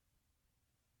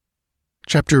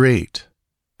 Chapter 8.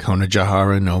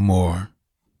 Conajahara no more.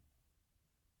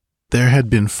 There had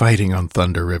been fighting on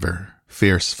Thunder River,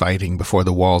 fierce fighting before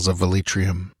the walls of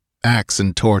Velitrium. Axe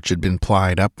and torch had been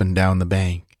plied up and down the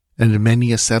bank, and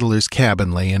many a settler's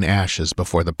cabin lay in ashes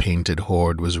before the painted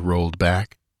horde was rolled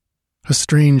back. A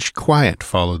strange quiet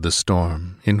followed the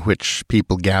storm, in which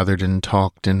people gathered and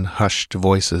talked in hushed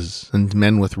voices, and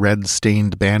men with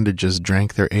red-stained bandages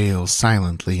drank their ale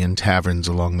silently in taverns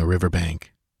along the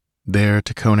riverbank. There,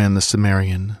 to Conan the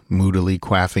Cimmerian, moodily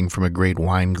quaffing from a great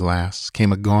wine-glass,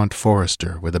 came a gaunt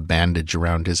forester with a bandage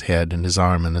around his head and his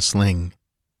arm in a sling.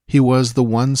 He was the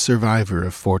one survivor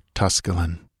of Fort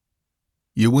Tusculum.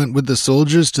 "You went with the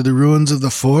soldiers to the ruins of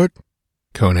the fort?"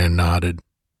 Conan nodded.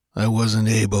 "I wasn't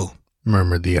able,"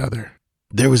 murmured the other.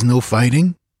 "There was no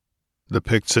fighting?" "The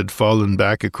Picts had fallen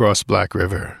back across Black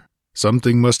River.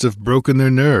 Something must have broken their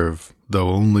nerve, though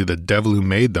only the devil who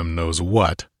made them knows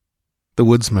what." The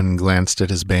woodsman glanced at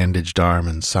his bandaged arm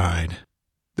and sighed.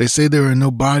 "They say there are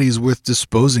no bodies worth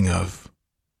disposing of."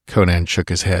 Conan shook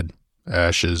his head.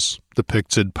 "Ashes. The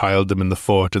Picts had piled them in the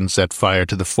fort and set fire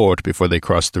to the fort before they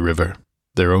crossed the river.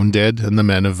 Their own dead and the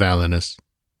men of Valinus."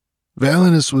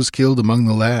 "Valinus was killed among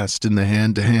the last in the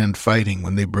hand-to-hand fighting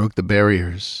when they broke the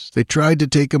barriers. They tried to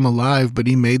take him alive, but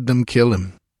he made them kill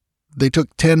him. They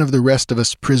took 10 of the rest of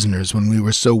us prisoners when we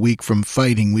were so weak from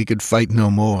fighting we could fight no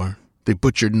more. They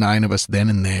butchered 9 of us then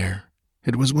and there.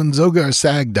 It was when Zogar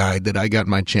Sag died that I got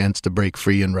my chance to break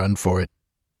free and run for it."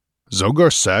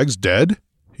 "Zogar Sag's dead?"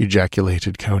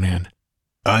 ejaculated Conan.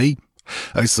 I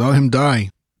saw him die.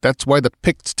 That's why the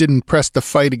Picts didn't press the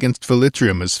fight against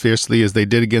Velitrium as fiercely as they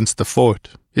did against the fort.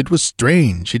 It was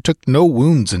strange. He took no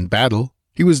wounds in battle.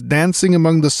 He was dancing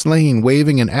among the slain,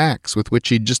 waving an axe with which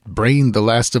he'd just brained the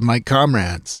last of my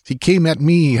comrades. He came at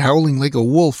me, howling like a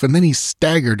wolf, and then he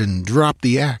staggered and dropped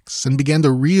the axe, and began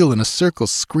to reel in a circle,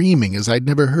 screaming as I'd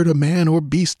never heard a man or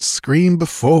beast scream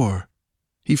before.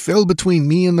 He fell between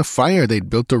me and the fire they'd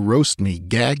built to roast me,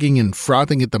 gagging and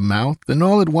frothing at the mouth, and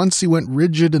all at once he went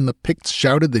rigid and the Picts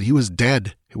shouted that he was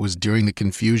dead. It was during the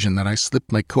confusion that I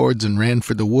slipped my cords and ran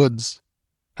for the woods.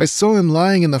 I saw him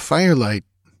lying in the firelight.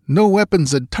 No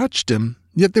weapons had touched him,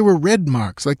 yet there were red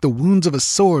marks like the wounds of a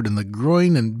sword in the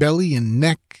groin and belly and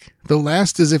neck, the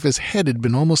last as if his head had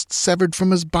been almost severed from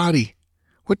his body.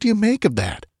 What do you make of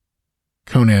that?"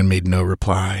 Conan made no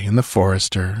reply, and the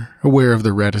forester, aware of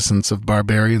the reticence of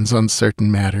barbarians on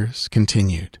certain matters,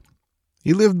 continued.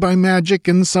 "He lived by magic,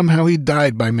 and somehow he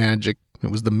died by magic. It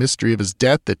was the mystery of his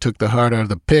death that took the heart out of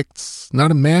the Picts.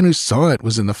 Not a man who saw it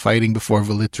was in the fighting before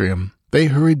Velitrium. They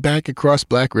hurried back across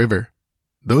Black River.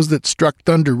 Those that struck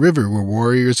Thunder River were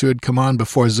warriors who had come on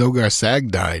before Zogar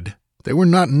Sag died. They were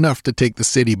not enough to take the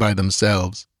city by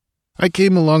themselves. I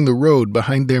came along the road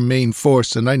behind their main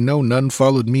force, and I know none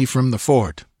followed me from the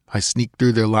fort. I sneaked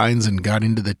through their lines and got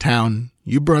into the town.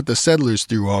 You brought the settlers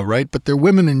through all right, but their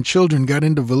women and children got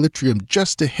into Velitrium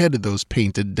just ahead of those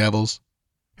painted devils.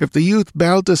 If the youth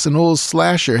Baltus and old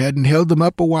Slasher hadn't held them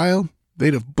up a while,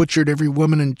 they'd have butchered every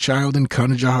woman and child in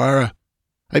Conajahara.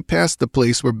 I passed the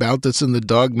place where Baltus and the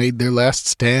dog made their last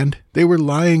stand. They were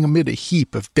lying amid a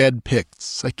heap of dead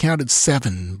Picts. I counted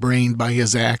 7, brained by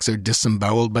his axe or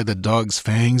disemboweled by the dog's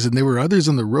fangs, and there were others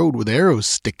on the road with arrows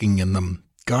sticking in them.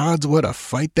 Gods, what a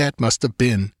fight that must have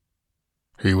been.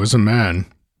 He was a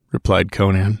man, replied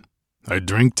Conan. I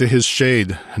drink to his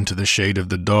shade, and to the shade of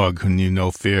the dog who knew no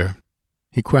fear.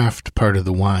 He quaffed part of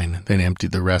the wine, then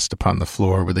emptied the rest upon the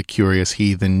floor with a curious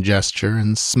heathen gesture,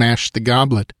 and smashed the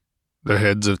goblet. The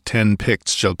heads of 10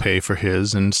 Picts shall pay for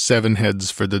his, and 7 heads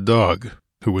for the dog,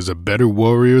 who was a better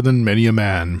warrior than many a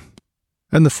man.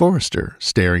 And the forester,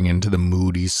 staring into the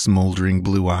moody, smoldering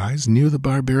blue eyes, knew the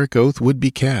barbaric oath would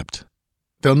be kept.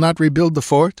 They'll not rebuild the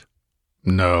fort?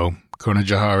 No,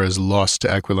 Conajahara is lost to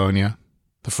Aquilonian.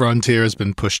 The frontier has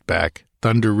been pushed back.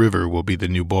 Thunder River will be the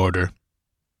new border.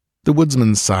 The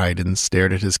woodsman sighed and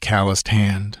stared at his calloused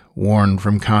hand, worn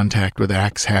from contact with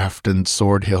axe haft and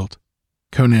sword hilt.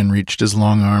 Conan reached his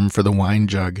long arm for the wine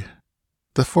jug.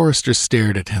 The forester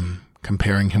stared at him,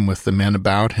 comparing him with the men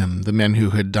about him, the men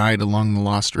who had died along the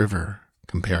lost river,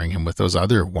 comparing him with those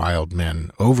other wild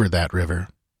men over that river.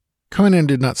 Conan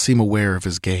did not seem aware of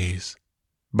his gaze.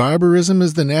 "Barbarism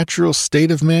is the natural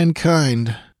state of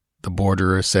mankind," the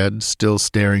borderer said, still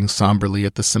staring somberly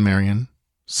at the Cimmerian.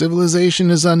 "Civilization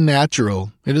is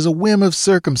unnatural. It is a whim of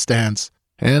circumstance,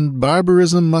 and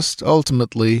barbarism must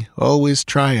ultimately always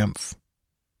triumph."